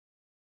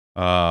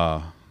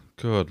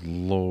 Good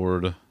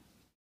Lord.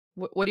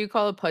 What do you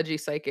call a pudgy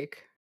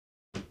psychic?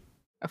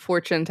 A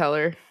fortune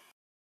teller.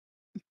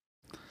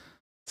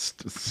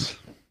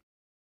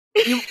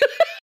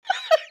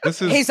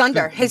 This is He's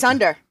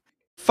under.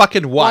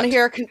 fucking what? Want to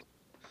hear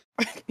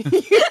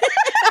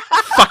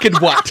Fucking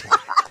what?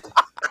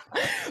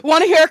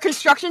 Want to hear a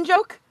construction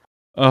joke?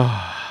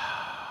 Oh.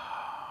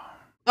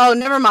 Oh,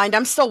 never mind.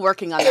 I'm still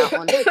working on that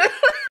one.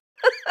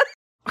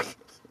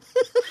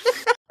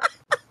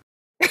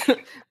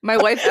 My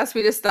wife asked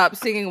me to stop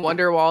singing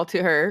Wonderwall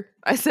to her.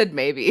 I said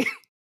maybe.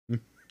 And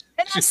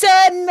I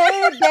said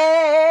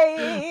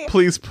maybe.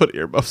 Please put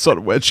earmuffs on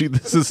Wedgie.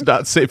 This is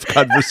not safe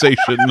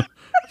conversation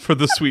for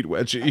the sweet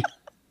Wedgie.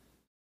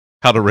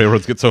 How do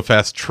railroads get so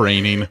fast?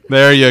 Training.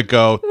 There you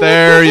go.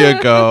 There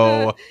you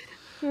go.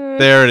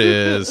 There it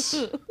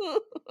is.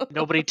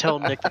 Nobody tell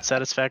Nick that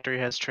Satisfactory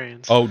has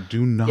trains. Oh,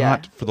 do not,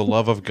 Yeah. for the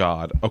love of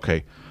God.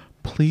 Okay,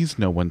 please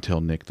no one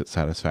tell Nick that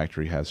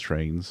Satisfactory has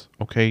trains.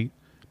 Okay,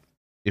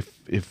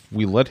 if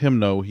we let him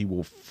know, he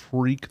will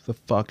freak the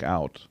fuck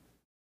out.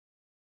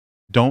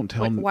 Don't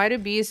tell Why do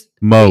bees?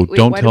 Mo. wait,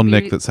 don't why tell do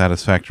Nick bees- that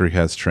Satisfactory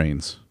has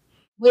trains.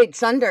 Wait,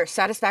 Sunder,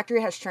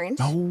 Satisfactory has trains?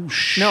 No,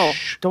 shh. No,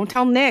 don't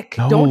tell Nick.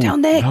 No, Don't tell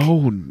Nick.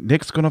 No,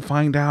 Nick's gonna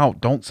find out.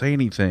 Don't say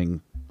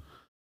anything.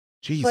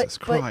 Jesus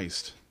But-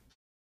 Christ.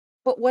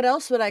 But what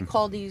else would I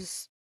call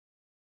these?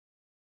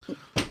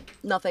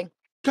 Nothing.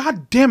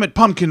 God damn it,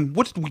 Pumpkin.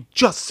 What did we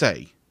just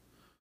say?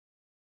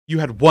 You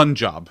had one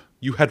job.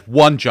 You had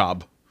one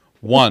job.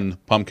 One,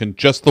 Pumpkin.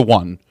 Just the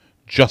one.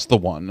 Just the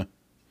one.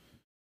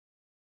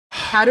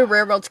 How do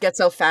railroads get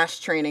so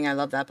fast? Training. I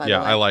love that. By the way.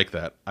 I like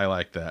that. I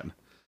like that.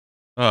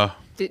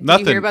 Did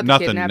Nothing. you hear about the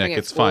Nothing, kidnapping Nick. at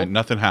It's school? fine.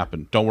 Nothing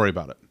happened. Don't worry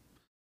about it.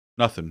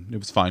 Nothing. It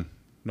was fine.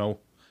 No.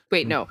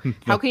 Wait, no.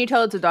 How can you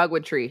tell it's a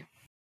dogwood tree?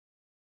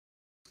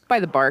 By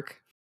the bark.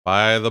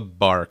 By the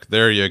bark.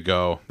 There you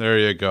go. There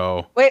you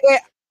go. Wait.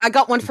 I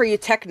got one for you,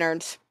 tech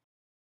nerds.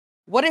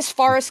 What is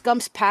Forrest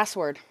Gump's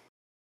password?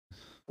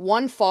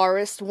 One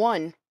Forrest,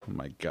 one. Oh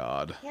my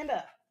God.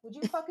 Panda, would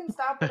you fucking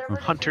stop whatever?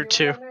 Hunter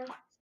 2.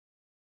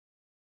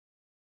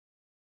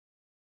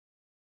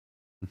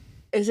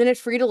 Isn't it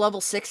free to level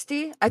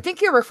 60? I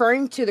think you're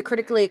referring to the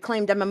critically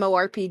acclaimed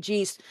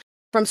MMORPGs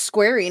from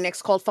Square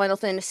Enix called Final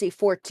Fantasy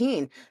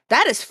XIV.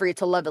 That is free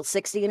to level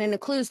 60, and it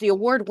includes the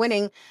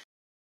award-winning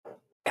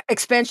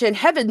expansion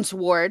Heaven's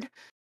Ward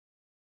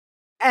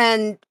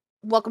and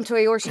Welcome to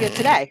Eorzea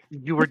today.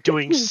 You were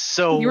doing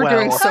so You were well.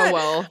 doing so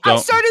well. I Don't-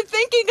 started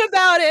thinking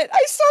about it.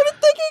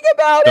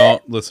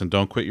 Don't Listen,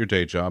 don't quit your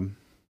day job.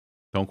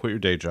 Don't quit your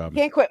day job.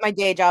 Can't quit my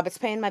day job. It's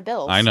paying my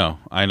bills. I know.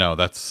 I know.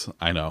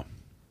 I know.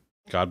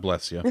 God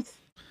bless you.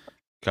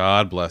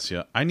 God bless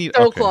you. I need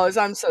So close.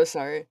 I'm so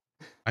sorry.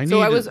 I So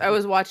need. I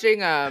was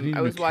watching I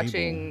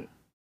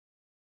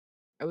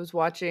was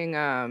watching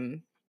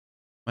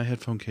my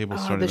headphone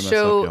cable's starting the to mess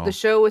show up, y'all. the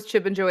show with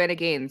Chip and Joanna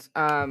Gaines.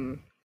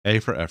 A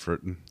for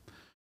effort.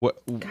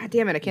 What? God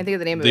damn it! I can't think of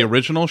the name of the it.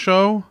 original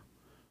show.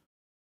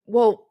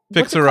 Well,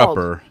 Fixer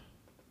Upper.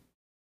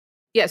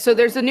 Yeah, so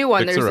there's a new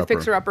one. Fixer There's the Upper.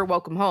 Fixer Upper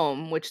Welcome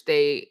Home, which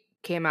they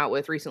came out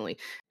with recently.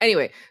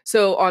 Anyway,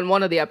 so on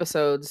one of the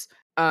episodes,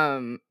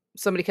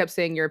 somebody kept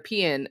saying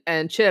European,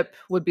 and Chip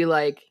would be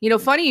like,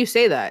 funny you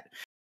say that.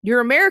 You're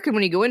American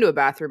when you go into a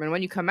bathroom and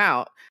when you come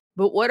out,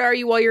 but what are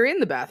you while you're in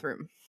the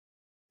bathroom?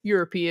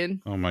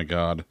 European. Oh my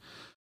God.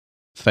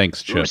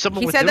 Thanks, Chip. Ooh,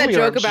 someone He with said that Newly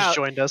joke Arms just about-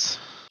 joined us.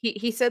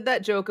 He said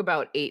that joke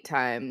about 8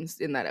 times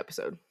in that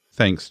episode.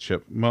 Thanks,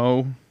 Chip.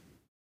 Mo.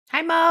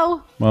 Hi,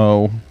 Mo.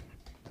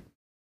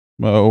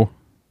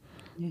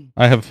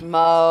 I have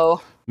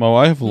Mo.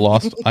 I have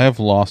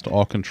lost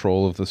all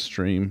control of the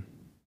stream.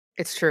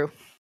 It's true.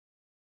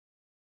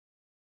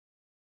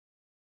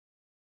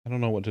 I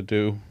don't know what to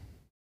do.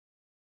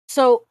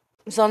 So,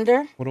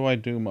 Zunder, What do I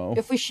do, Mo?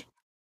 if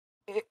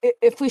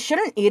we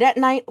shouldn't eat at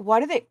night, why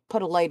do they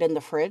put a light in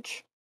the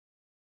fridge?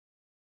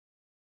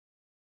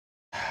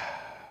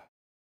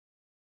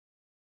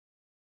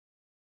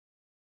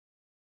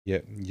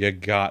 You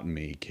got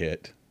me,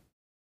 Kit.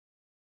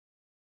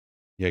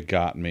 You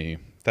got me.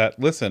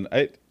 Listen,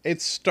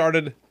 it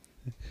started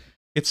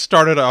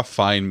off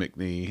fine,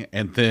 McNee,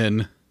 and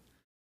then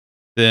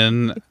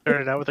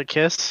Started out with a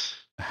kiss.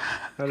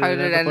 How did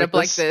it end up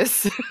like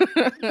this?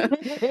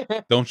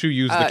 don't you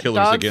use the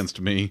killers dogs-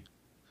 against me.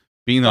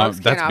 Being Dogs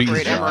that's can't Bean's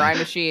operate job. MRI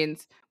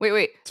machines.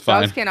 Wait. It's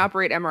fine. Dogs can't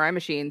operate MRI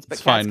machines, but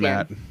It's cats fine, can.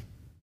 Matt.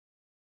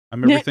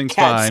 Everything's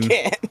Cats fine.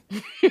 can't.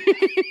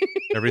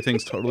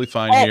 Everything's totally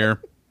fine Hey.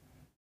 here.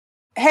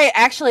 Hey,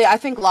 actually, I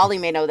think Lolly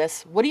may know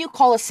this. What do you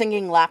call a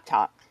singing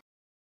laptop?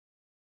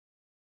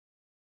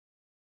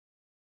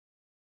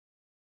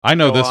 I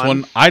know Go this on.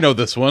 one. I know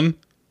this one.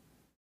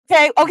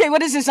 Okay,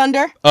 what is this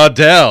under?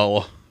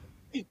 Adele.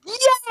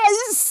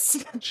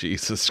 Yes!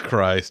 Jesus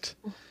Christ.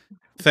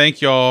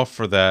 Thank y'all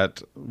for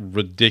that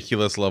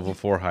ridiculous level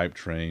 4 hype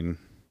train.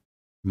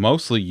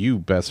 Mostly you,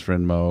 best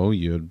friend Mo.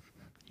 You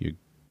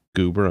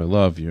goober. I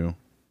love you.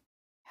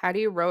 How do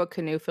you row a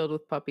canoe filled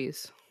with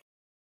puppies?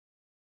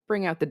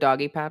 Bring out the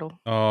doggy paddle.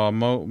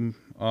 Mo.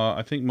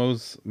 I think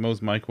Mo's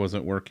mic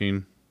wasn't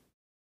working.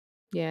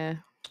 Yeah.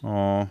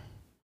 Aw.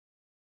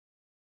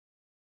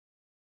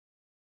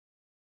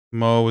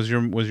 Mo, was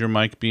your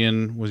mic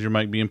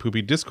being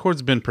poopy?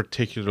 Discord's been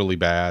particularly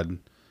bad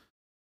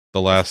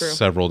the last true.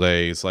 several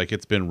days. Like,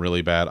 it's been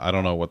really bad. I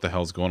don't know what the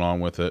hell's going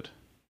on with it.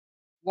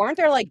 Weren't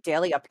there like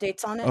daily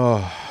updates on it? Oh,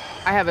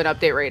 I have an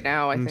update right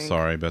now, I I'm think.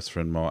 sorry, best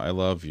friend Mo. I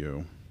love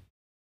you.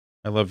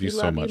 I love you We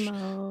so love much.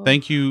 Mo.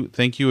 Thank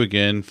you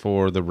again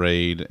for the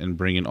raid and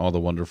bringing all the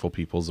wonderful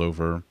peoples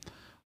over.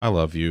 I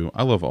love you.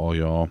 I love all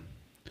y'all.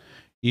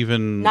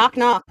 Even Knock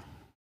knock.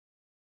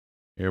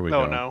 Here we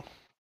Oh go. no.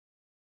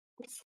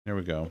 Here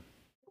we go.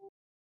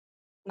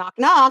 Knock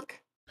knock.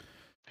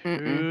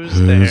 Mm-mm.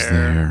 Who's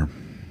there?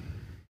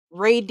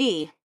 Ray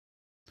D.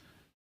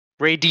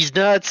 Ray D's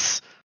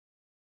nuts.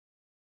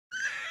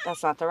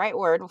 That's not the right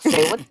word. We'll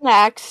say what's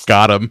next.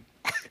 Got him.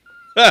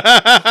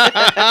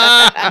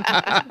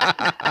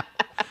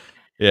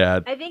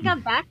 Yeah. I think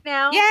I'm back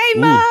now. Yay,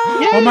 Ooh. Mo!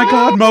 Oh my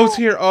God, Mo's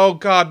here. Oh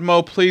God,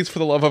 Mo, please, for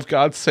the love of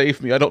God,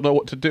 save me. I don't know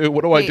what to do.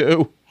 What do I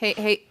do?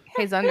 Hey,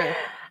 Zunder.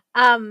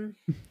 I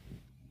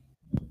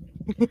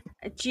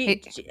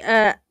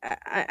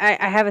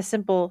have a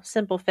simple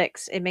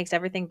fix. It makes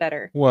everything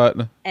better. What?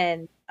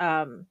 And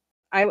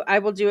I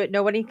will do it.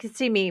 Nobody can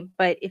see me,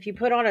 but if you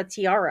put on a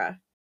tiara,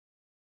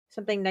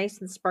 something nice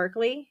and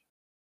sparkly,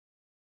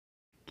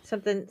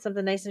 something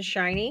nice and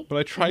shiny. But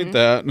I tried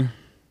that.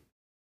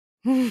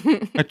 I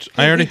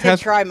already You did had.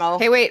 try, Mo.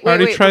 Hey, wait. I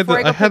already tried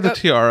before the. I had the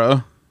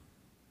tiara.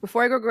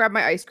 Before I go grab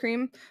my ice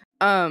cream,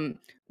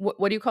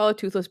 what do you call a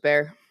toothless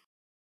bear?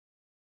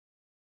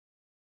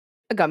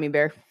 A gummy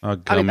bear. A I'll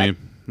be gummy.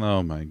 back.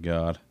 Oh my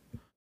God.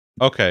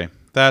 Okay,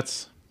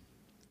 that's.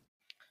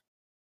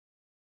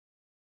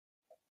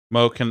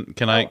 Mo, can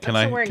I'm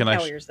still wearing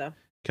Cavaliers, though.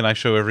 can I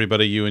show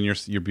everybody you and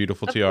your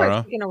beautiful Of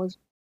tiara? course, you can always.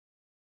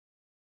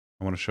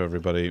 I want to show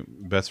everybody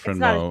best friend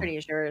It's not Mo. as pretty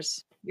as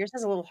yours. Yours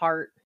has a little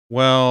heart.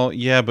 Well,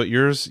 yeah, but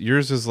yours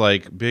is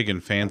like big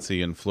and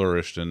fancy and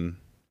flourished, and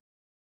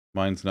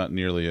mine's not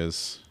nearly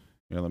as.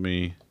 Yeah, let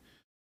me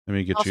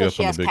get Also, you up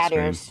she on has the big cat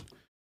screen. ears.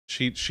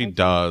 She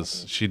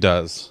does. She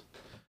does.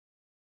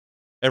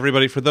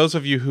 Everybody, for those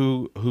of you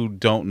who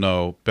don't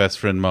know best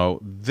friend Mo,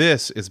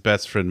 this is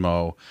best friend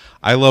Mo.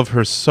 I love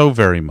her so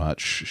very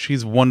much.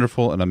 She's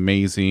wonderful and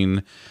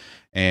amazing,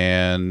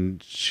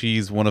 and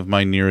she's one of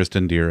my nearest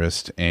and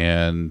dearest.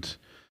 And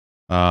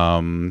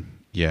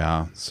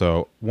Yeah,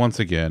 so once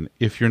again,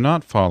 if you're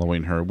not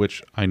following her,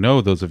 which I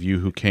know those of you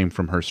who came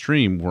from her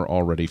stream were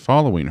already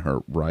following her,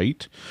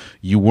 right?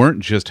 You weren't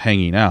just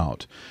hanging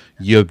out.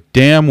 You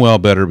damn well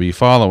better be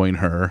following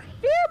her.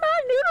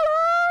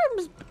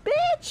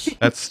 Bitch.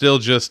 That's still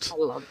just I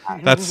love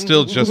that. that's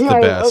still just the I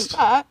love best.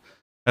 that.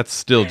 That's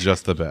still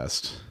just the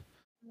best.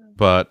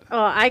 But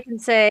Oh, I can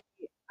say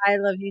I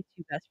love you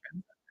too, best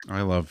friend.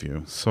 I love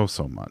you so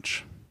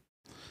much.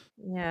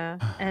 Yeah,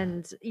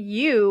 and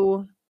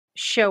you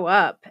show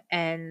up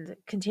and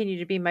continue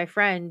to be my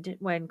friend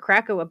when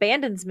Krakow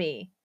abandons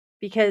me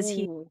because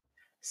he's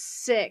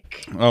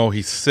sick. Oh,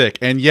 he's sick.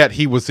 And yet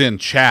he was in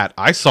chat.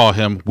 I saw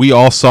him. We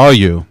all saw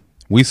you.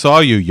 We saw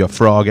you, you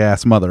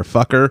frog-ass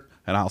motherfucker.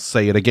 And I'll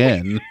say it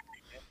again.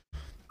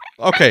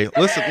 Okay,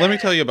 listen, let me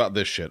tell you about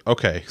this shit.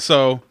 Okay,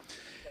 so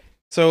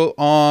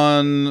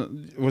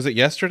on, was it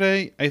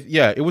yesterday?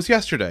 Yeah, it was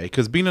yesterday,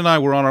 because Bean and I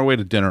were on our way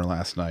to dinner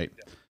last night.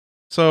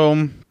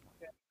 So,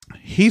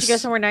 Did you go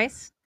somewhere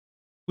nice?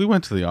 we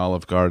went to the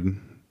Olive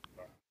Garden.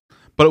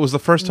 But it was the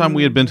first time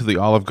we had been to the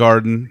Olive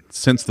Garden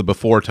since the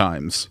before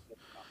times.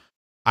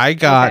 I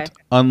got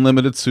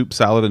unlimited soup,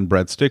 salad, and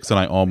breadsticks, and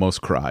I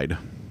almost cried.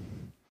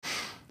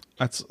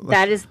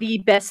 That is the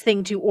best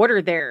thing to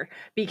order there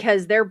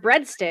because their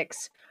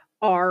breadsticks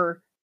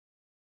are.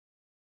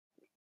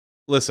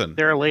 Listen,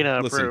 they're Elena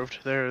approved.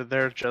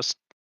 They're just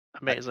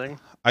amazing.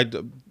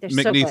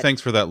 McNee,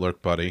 thanks for that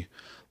lurk, buddy.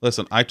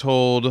 Listen, I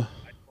told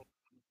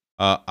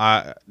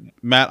Matt,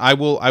 I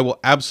will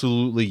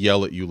absolutely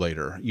yell at you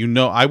later. You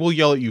know, I will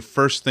yell at you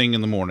first thing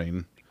in the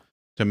morning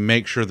to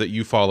make sure that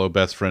you follow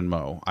best friend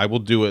Mo. I will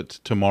do it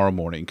tomorrow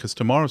morning because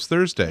tomorrow's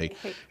Thursday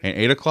and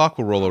 8 o'clock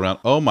will roll around.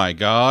 Oh my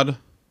God.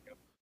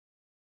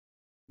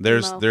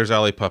 There's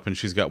Allie Pup and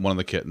she's got one of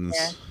the kittens.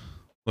 Yeah.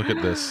 Look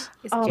at this.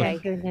 Oh my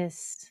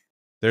goodness.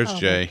 There's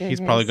Jay. He's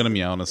probably gonna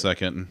meow in a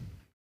second.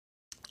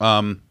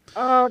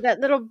 Oh, that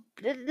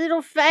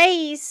little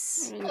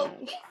face.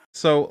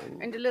 So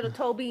and the little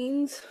toe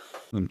beans.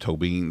 Them toe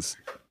beans.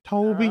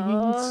 Toe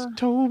beans.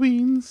 Toe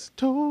beans.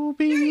 Toe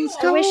beans.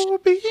 Toe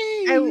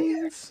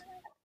beans.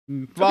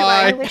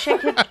 Bye. I wish I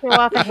could show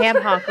off a ham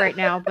hock right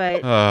now,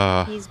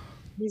 but he's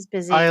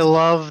busy. I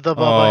love the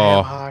Bubba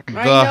ham hock.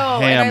 I know,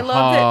 and I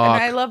love it.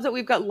 And I love that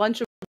we've got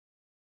lunch.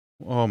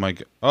 Oh my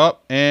God! Oh,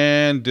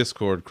 and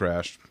Discord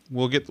crashed.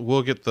 We'll get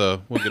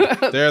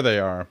there they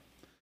are.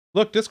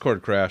 Look,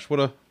 Discord crashed. What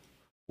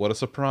a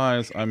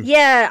surprise!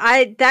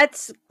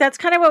 That's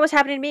kind of what was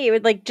happening to me. It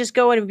would like just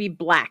go in and be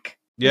black.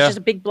 Yeah, it's just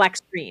a big black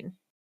screen.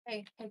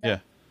 Hey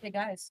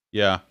guys.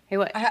 Yeah. Hey,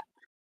 what? I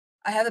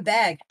have a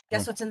bag.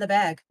 Guess what's in the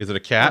bag? Is it a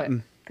cat?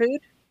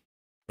 Food?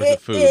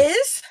 It food?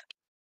 Is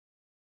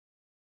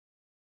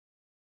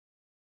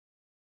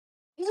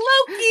Loki.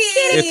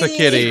 It's a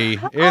kitty.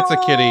 It's a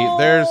kitty.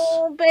 There's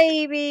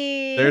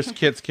baby. There's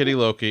Kitty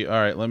Loki. All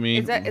right, let me.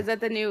 Is that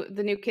the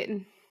new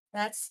kitten?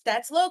 That's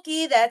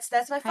Loki. That's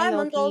my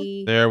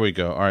 5-month-old. There we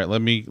go. All right,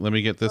 let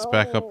me get this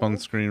back up on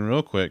screen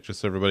real quick,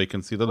 just so everybody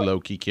can see the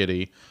Loki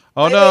kitty.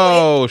 Oh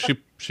no,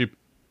 she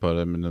put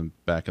him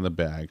back in the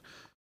bag.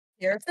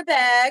 Here's the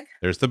bag.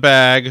 There's the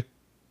bag.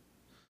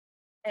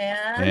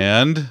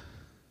 And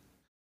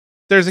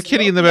there's a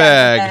kitty in the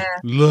bag.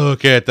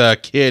 Look at the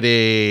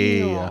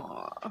kitty. Aww.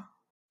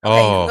 Okay,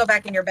 you can go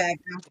back in your bag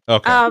now.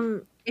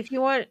 Okay. If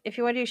you want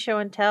to do show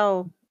and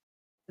tell,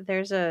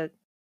 there's a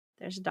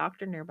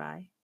doctor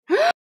nearby.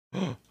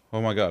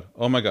 Oh my God.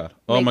 Oh my God.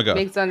 Oh my God.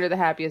 Make Zunder the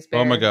happiest bear.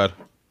 Oh my God.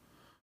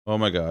 Oh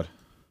my God.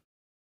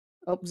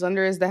 Oh,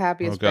 Zunder is the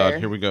happiest bear. Oh God, bear.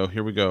 here we go.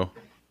 Here we go.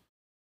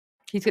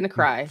 He's gonna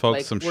cry. Folks,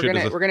 like, some we're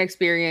shit gonna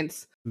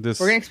experience this.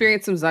 We're gonna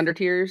experience some Zunder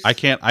tears. I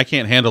can't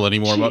handle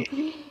anymore.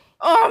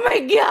 Oh my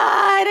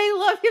God, I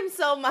love him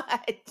so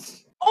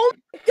much. Oh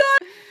my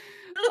God.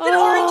 Look at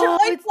orange and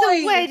white it's the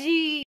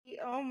wedgie.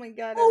 Oh my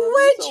God, I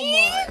love him so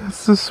much.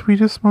 That's the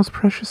sweetest, most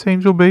precious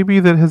angel baby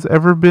that has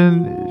ever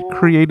been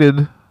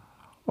created.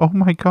 Oh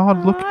my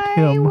God, look at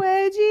him.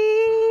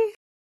 Wedgie.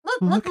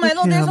 Look,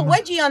 Milo, there's a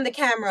wedgie on the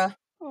camera.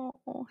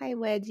 Oh, hi,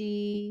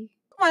 Wedgie.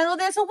 Milo,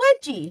 there's a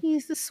wedgie.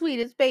 He's the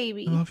sweetest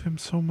baby. I love him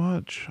so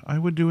much. I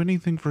would do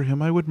anything for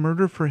him. I would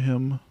murder for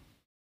him.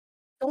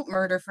 Don't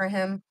murder for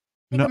him.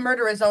 He can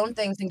murder his own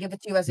things and give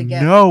it to you as a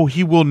gift. No,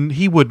 he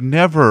would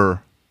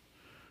never.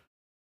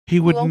 He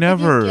would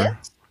never.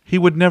 He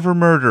would never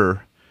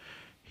murder.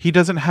 He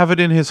doesn't have it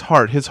in his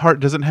heart. His heart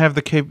doesn't have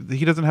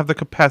he doesn't have the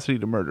capacity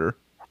to murder.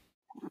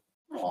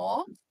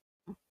 Aw.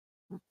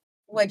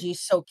 Wedgie's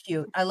so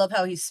cute. I love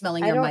how he's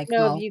smelling your mic.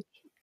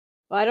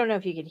 I don't know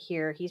if you could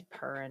hear. He's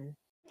purring.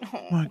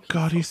 Oh my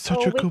God, he's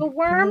such a good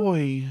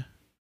boy.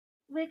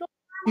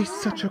 He's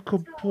such a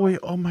good boy.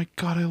 Oh my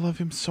God, I love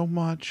him so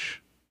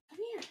much. Come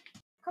here.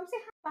 Come say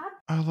hi, Bob.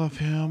 I love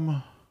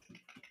him.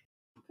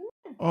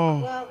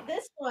 Oh. Well,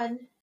 this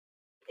one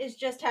is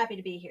just happy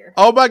to be here.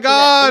 Oh my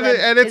God!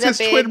 And it's his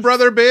twin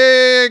brother,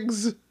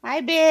 Biggs.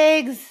 Hi,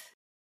 Biggs.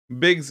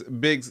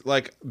 Biggs,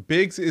 like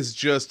Biggs is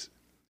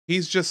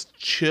he's just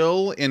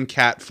chill in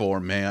cat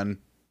form, man.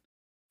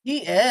 He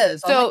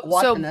is. So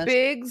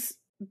this.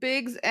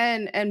 Biggs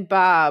and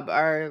Bob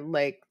are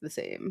like the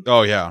same.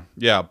 Oh yeah,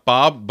 yeah.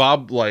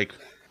 Bob, like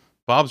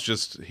Bob's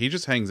he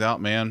just hangs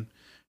out, man.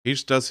 He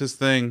just does his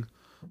thing.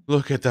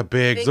 Look at the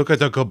Biggs. Look at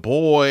the good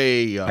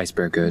boy. Ice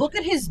bear good. Look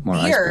at his More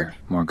ice beard. bear.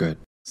 More good.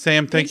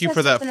 Sam, thank Biggs you has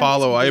for that such an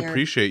follow. I amazing beard.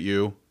 appreciate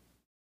you.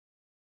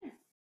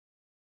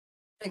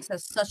 Biggs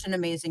has such an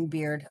amazing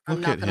beard. I'm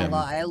Look not at gonna him.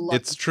 lie. I love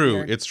It's his true.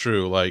 beard. It's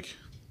true. Like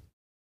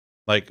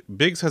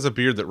Biggs has a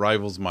beard that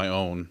rivals my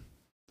own,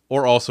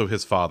 or also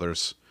his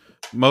father's.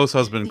 Mo's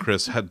husband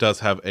Chris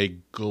does have a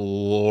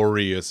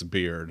glorious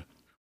beard,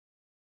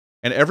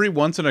 and every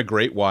once in a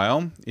great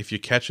while, if you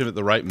catch him at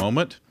the right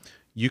moment,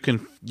 you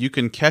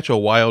can catch a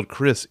wild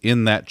Chris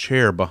in that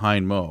chair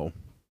behind Mo.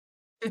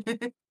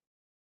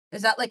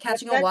 Is that like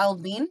catching a That's-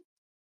 wild bean?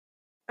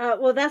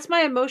 Well, that's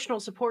my emotional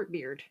support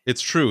beard.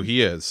 It's true.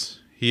 He is.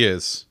 He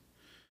is.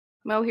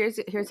 Mo, here's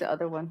the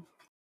other one.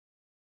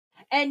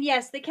 And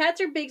yes, the cats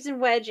are Biggs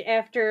and Wedge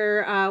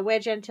after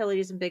Wedge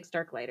Antilles and Biggs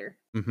Darklighter.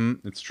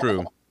 Mm-hmm. It's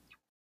true.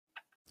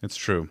 It's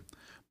true.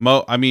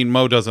 Mo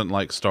doesn't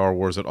like Star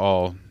Wars at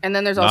all. And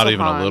then there's not also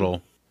even Han. a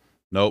little.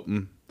 Nope.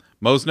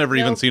 Mo's never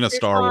even Nope, seen a there's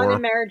Star Han War.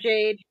 and Mara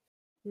Jade.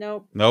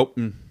 Nope. Nope.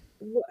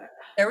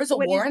 There was a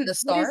What war is- in the What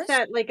stars. is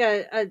that? Like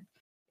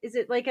is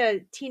it like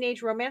a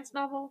teenage romance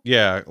novel?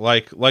 Yeah,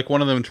 like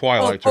one of them Oh,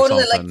 Twilights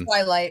totally or something. like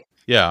Twilight.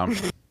 Yeah.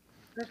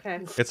 Okay.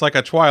 It's like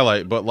a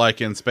Twilight, but like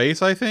in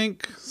space, I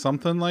think.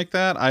 Something like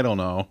that. I don't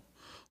know.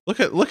 Look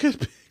at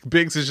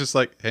Biggs is just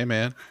like, hey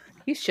man,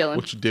 He's chilling.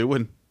 what you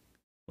doing?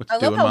 What you I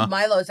love doing, how Ma?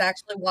 Milo's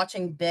actually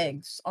watching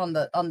Biggs on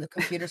the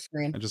computer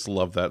screen. I just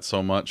love that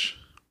so much.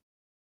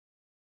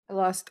 I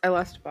lost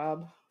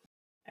Bob.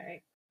 All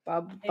right.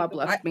 Bob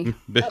left me.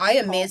 I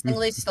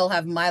amazingly still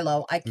have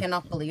Milo. I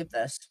cannot believe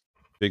this.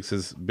 Biggs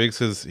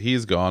is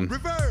he's gone.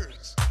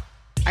 Reverse.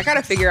 I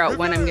gotta figure out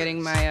when I'm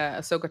getting my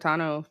Ahsoka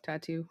Tano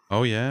tattoo.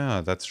 Oh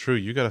yeah, that's true.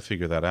 You got to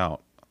figure that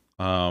out.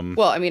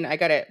 Well, I mean, I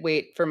gotta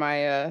wait for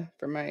my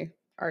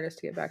artist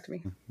to get back to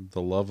me.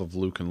 The love of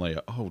Luke and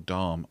Leia. Oh,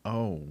 Dom.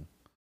 Oh.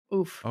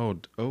 Oof. Oh.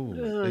 Ugh,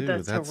 Ew,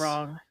 that's so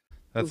wrong.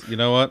 That's you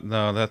know what?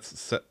 No,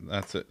 that's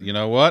it. You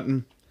know what?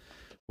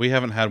 We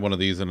haven't had one of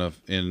these in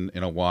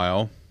a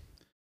while.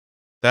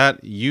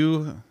 That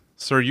you,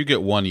 sir, you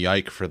get one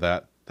yike for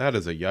that. That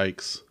is a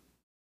yikes.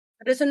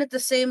 But isn't it the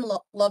same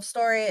love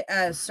story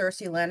as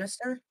Cersei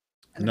Lannister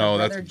and No, her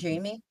that's brother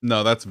Jaime?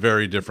 No, that's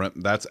very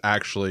different. That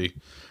actually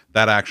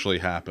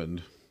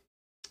happened.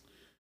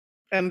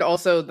 And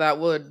also, that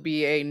would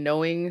be a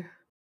knowing,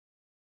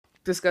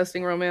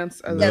 disgusting romance.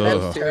 As Yeah,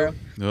 opposed that's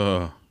true.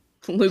 Ugh.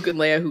 to Luke and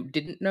Leia, who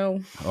didn't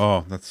know.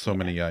 Oh, that's so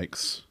many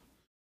yikes.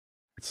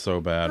 It's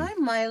so bad. Hi,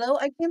 Milo.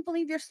 I can't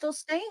believe you're still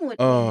staying with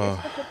me.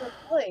 Oh. You're such a good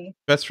boy.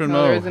 Best friend No,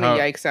 Mo, there isn't a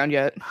yike sound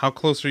yet. How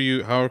close are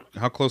you? How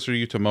close are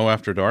you to Mo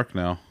After Dark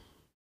now?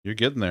 You're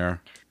getting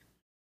there.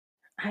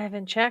 I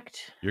haven't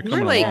checked. You're We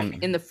coming were like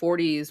along. in the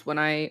 40s when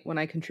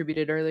I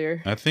contributed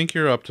earlier. I think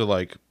you're up to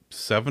like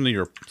 70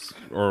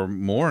 or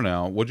more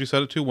now. What'd you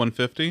set it to?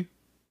 150?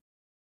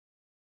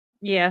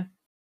 Yeah.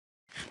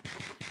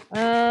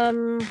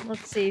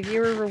 Let's see.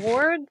 Viewer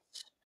rewards.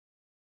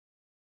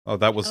 Oh,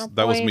 that was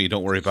me.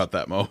 Don't worry about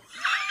that, Mo.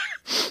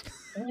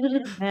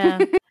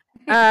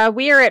 Yeah.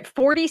 We are at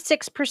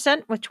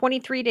 46% with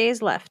 23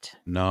 days left.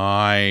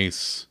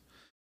 Nice.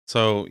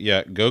 So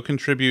yeah, go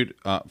contribute.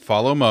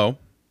 Follow Mo.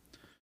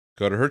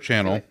 Go to her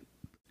channel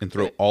and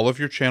throw all of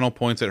your channel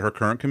points at her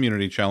current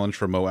community challenge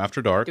for Mo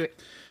After Dark. Do it.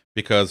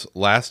 Because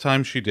last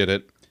time she did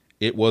it,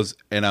 it was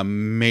an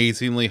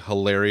amazingly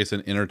hilarious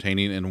and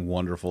entertaining and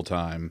wonderful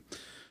time.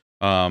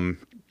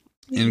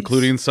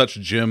 Including such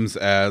gems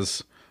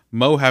as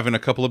Mo having a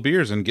couple of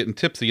beers and getting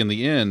tipsy in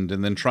the end,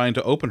 and then trying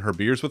to open her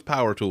beers with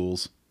power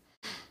tools.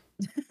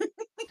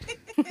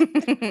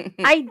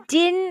 I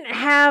didn't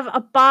have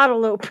a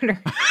bottle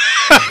opener.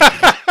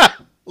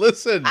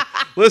 Listen.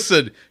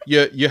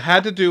 You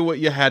had to do what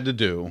you had to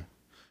do.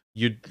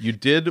 You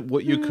did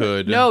what you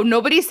could. No,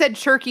 nobody said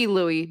turkey,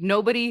 Louis.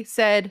 Nobody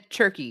said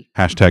turkey.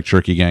 Hashtag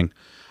Turkey Gang.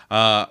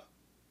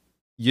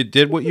 You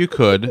did what you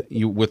could.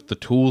 You with the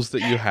tools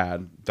that you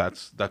had.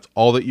 That's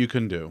all that you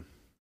can do.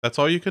 That's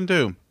all you can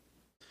do.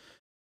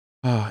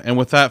 And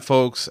with that,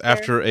 folks,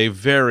 after a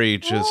very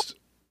just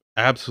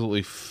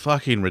absolutely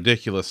fucking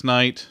ridiculous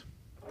night.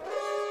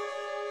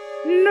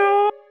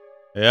 No.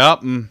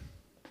 Yep.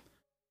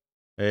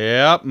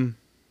 Yep.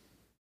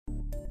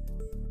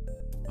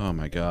 Oh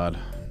my god.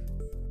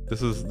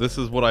 This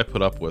is what I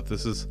put up with.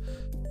 This is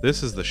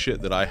the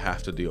shit that I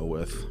have to deal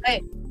with.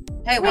 Hey,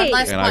 one Wait.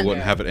 last And one. I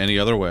wouldn't have it any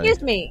other way.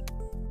 Excuse me.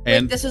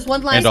 And this is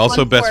one last and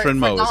also one best for- friend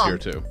for Mo is Dom. here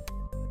too.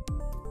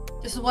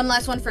 This is one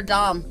last one for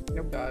Dom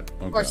Oh god.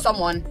 Oh, or God.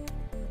 someone.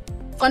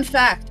 Fun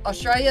fact: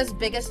 Australia's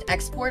biggest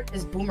export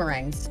is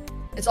boomerangs.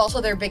 It's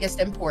also their biggest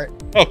import.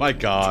 Oh my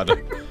god.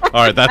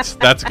 All right,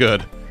 that's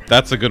good.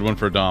 That's a good one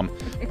for Dom.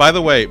 By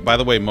the way,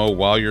 Mo,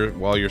 while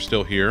you're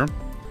still here,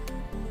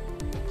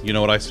 you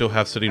know what I still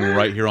have sitting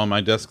right here on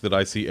my desk that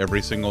I see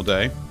every single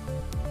day?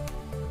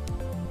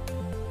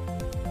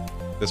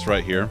 This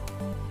right here.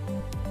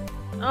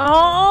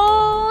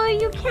 Oh,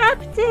 you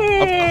kept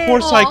it. Of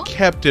course I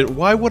kept it.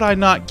 Why would I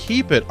not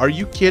keep it? Are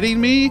you kidding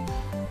me?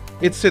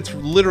 It sits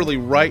literally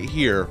right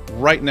here,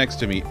 right next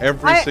to me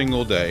every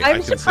single day. I'm I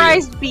can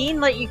surprised see Bean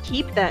let you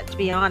keep that, to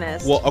be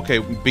honest. it. Well, okay,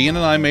 Bean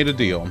and I made a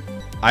deal.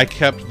 I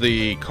kept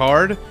the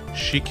card,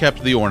 she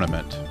kept the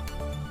ornament.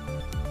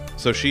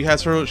 So she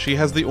has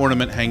the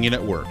ornament hanging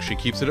at work. She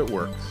keeps it at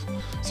work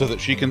so that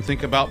she can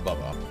think about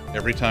Bubba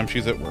every time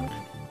she's at work.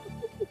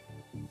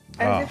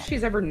 As if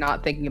she's ever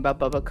not thinking about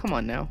Bubba. Come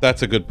on now.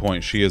 That's a good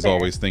point. She is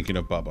always thinking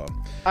of Bubba.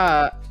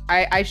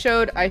 I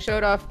showed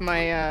off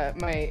my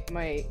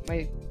my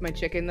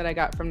chicken that I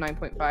got from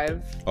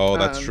 9.5. Oh,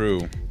 that's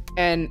true.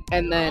 And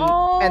then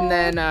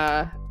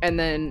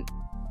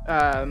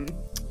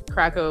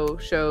Krakow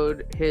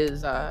showed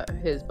his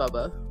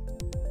Bubba.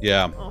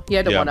 Yeah. He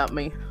had to one up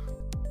me.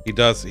 He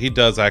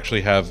does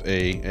actually have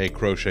a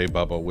crochet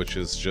Bubba, which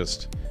is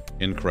just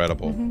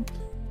incredible. Mm-hmm.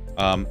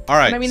 All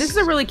right. And I mean, this is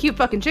a really cute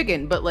fucking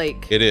chicken, but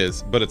like it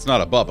is, but it's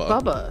not a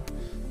Bubba.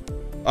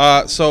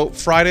 Bubba. So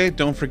Friday,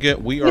 don't forget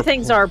we are.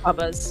 Things are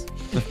Bubbas.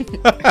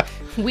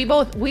 we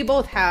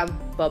both have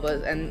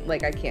Bubbas, and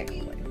like I can't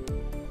complain.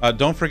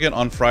 Don't forget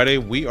on Friday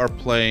we are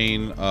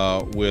playing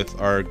with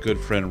our good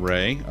friend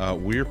Ray.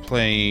 We're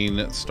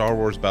playing Star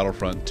Wars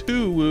Battlefront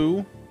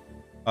 2.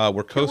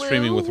 We're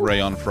co-streaming with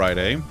Ray on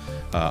Friday.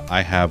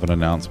 I have an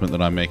announcement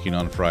that I'm making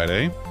on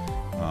Friday.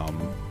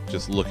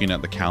 Just looking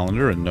at the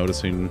calendar and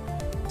noticing,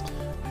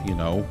 you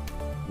know,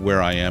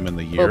 where I am in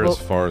the year as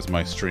far as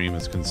my stream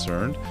is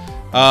concerned.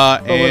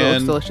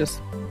 And delicious.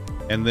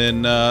 And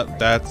then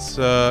that's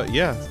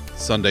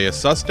Sunday is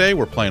Sus Day.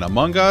 We're playing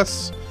Among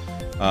Us.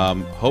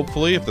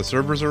 Hopefully, if the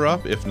servers are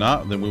up. If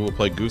not, then we will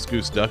play Goose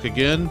Goose Duck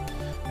again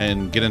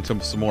and get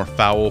into some more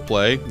foul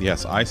play.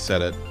 Yes, I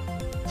said it.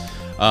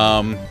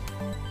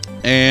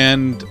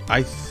 And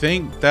I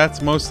think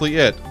that's mostly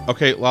it.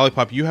 Okay,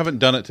 Lollipop, you haven't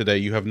done it today.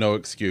 You have no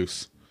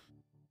excuse.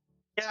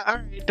 Yeah,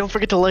 alright. Don't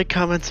forget to like,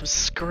 comment,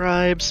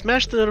 subscribe,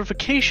 smash the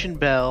notification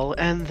bell,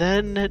 and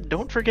then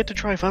don't forget to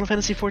try Final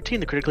Fantasy XIV,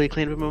 the critically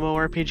acclaimed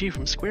MMORPG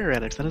from Square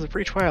Enix. That has a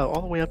free trial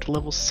all the way up to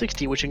level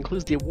 60, which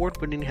includes the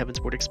award-winning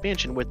Heavensward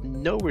expansion with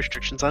no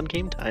restrictions on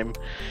game time.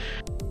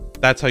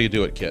 That's how you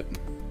do it, kid.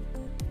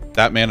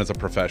 That man is a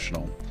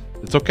professional.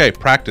 It's okay.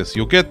 Practice.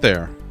 You'll get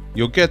there.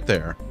 You'll get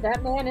there.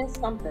 That man is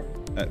something.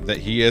 That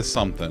he is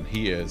something.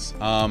 He is.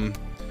 All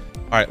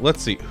right.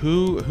 Let's see.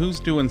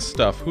 Who's doing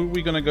stuff? Who are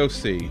we gonna go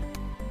see?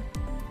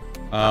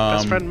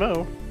 Best friend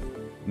Mo.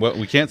 Well,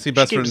 we can't see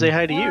best friend. Say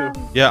hi to you.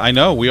 Yeah, I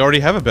know. We already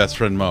have a best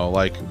friend Mo.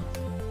 Like,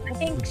 I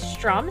think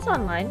Strom's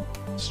online.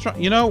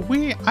 You know,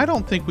 I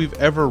don't think we've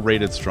ever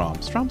rated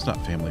Strom. Strom's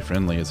not family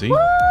friendly, is he?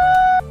 What?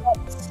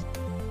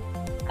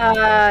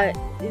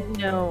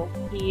 No.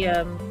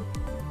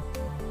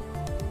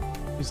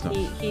 He's not.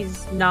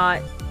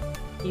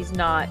 He's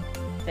not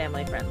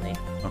family friendly.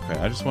 Okay,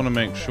 I just want to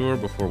make sure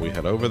before we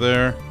head over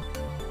there.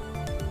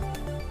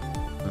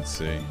 Let's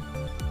see.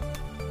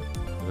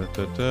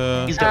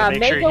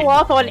 May go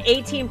off on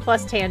 18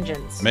 plus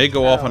tangents. May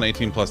go off on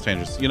 18 plus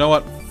tangents. You know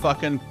what?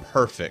 Fucking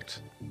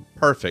perfect.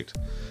 Perfect.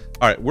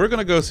 All right, we're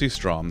gonna go see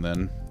Strom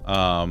then.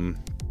 I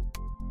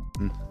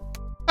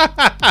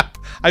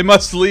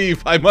must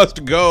leave. I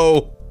must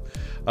go.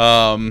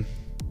 But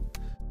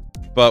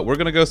we're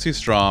gonna go see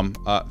Strom.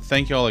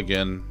 Thank y'all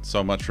again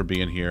so much for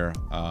being here.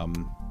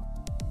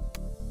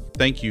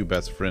 Thank you,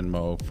 best friend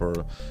Mo, for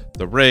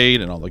the raid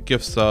and all the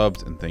gift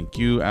subs, and thank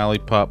you,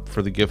 Allipop,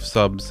 for the gift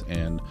subs,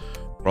 and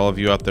for all of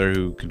you out there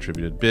who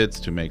contributed bits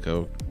to make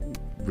a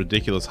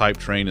ridiculous hype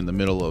train in the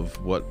middle of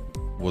what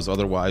was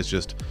otherwise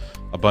just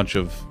a bunch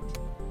of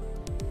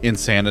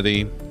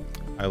insanity.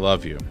 I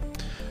love you.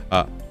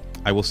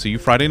 I will see you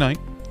Friday night.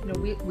 No,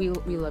 we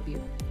love you.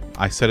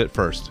 I said it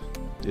first.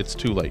 It's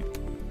too late.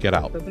 Get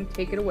out. Doesn't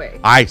take it away.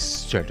 I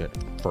said it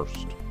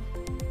first.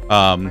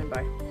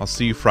 Bye. I'll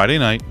see you Friday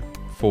night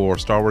for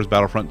Star Wars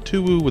Battlefront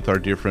 2 with our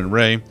dear friend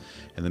Ray.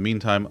 In the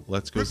meantime,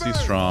 let's go see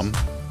Strom.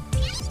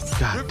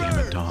 God damn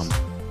it, Tom.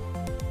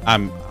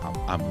 I'm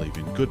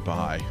leaving.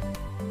 Goodbye.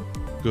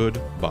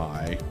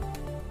 Goodbye.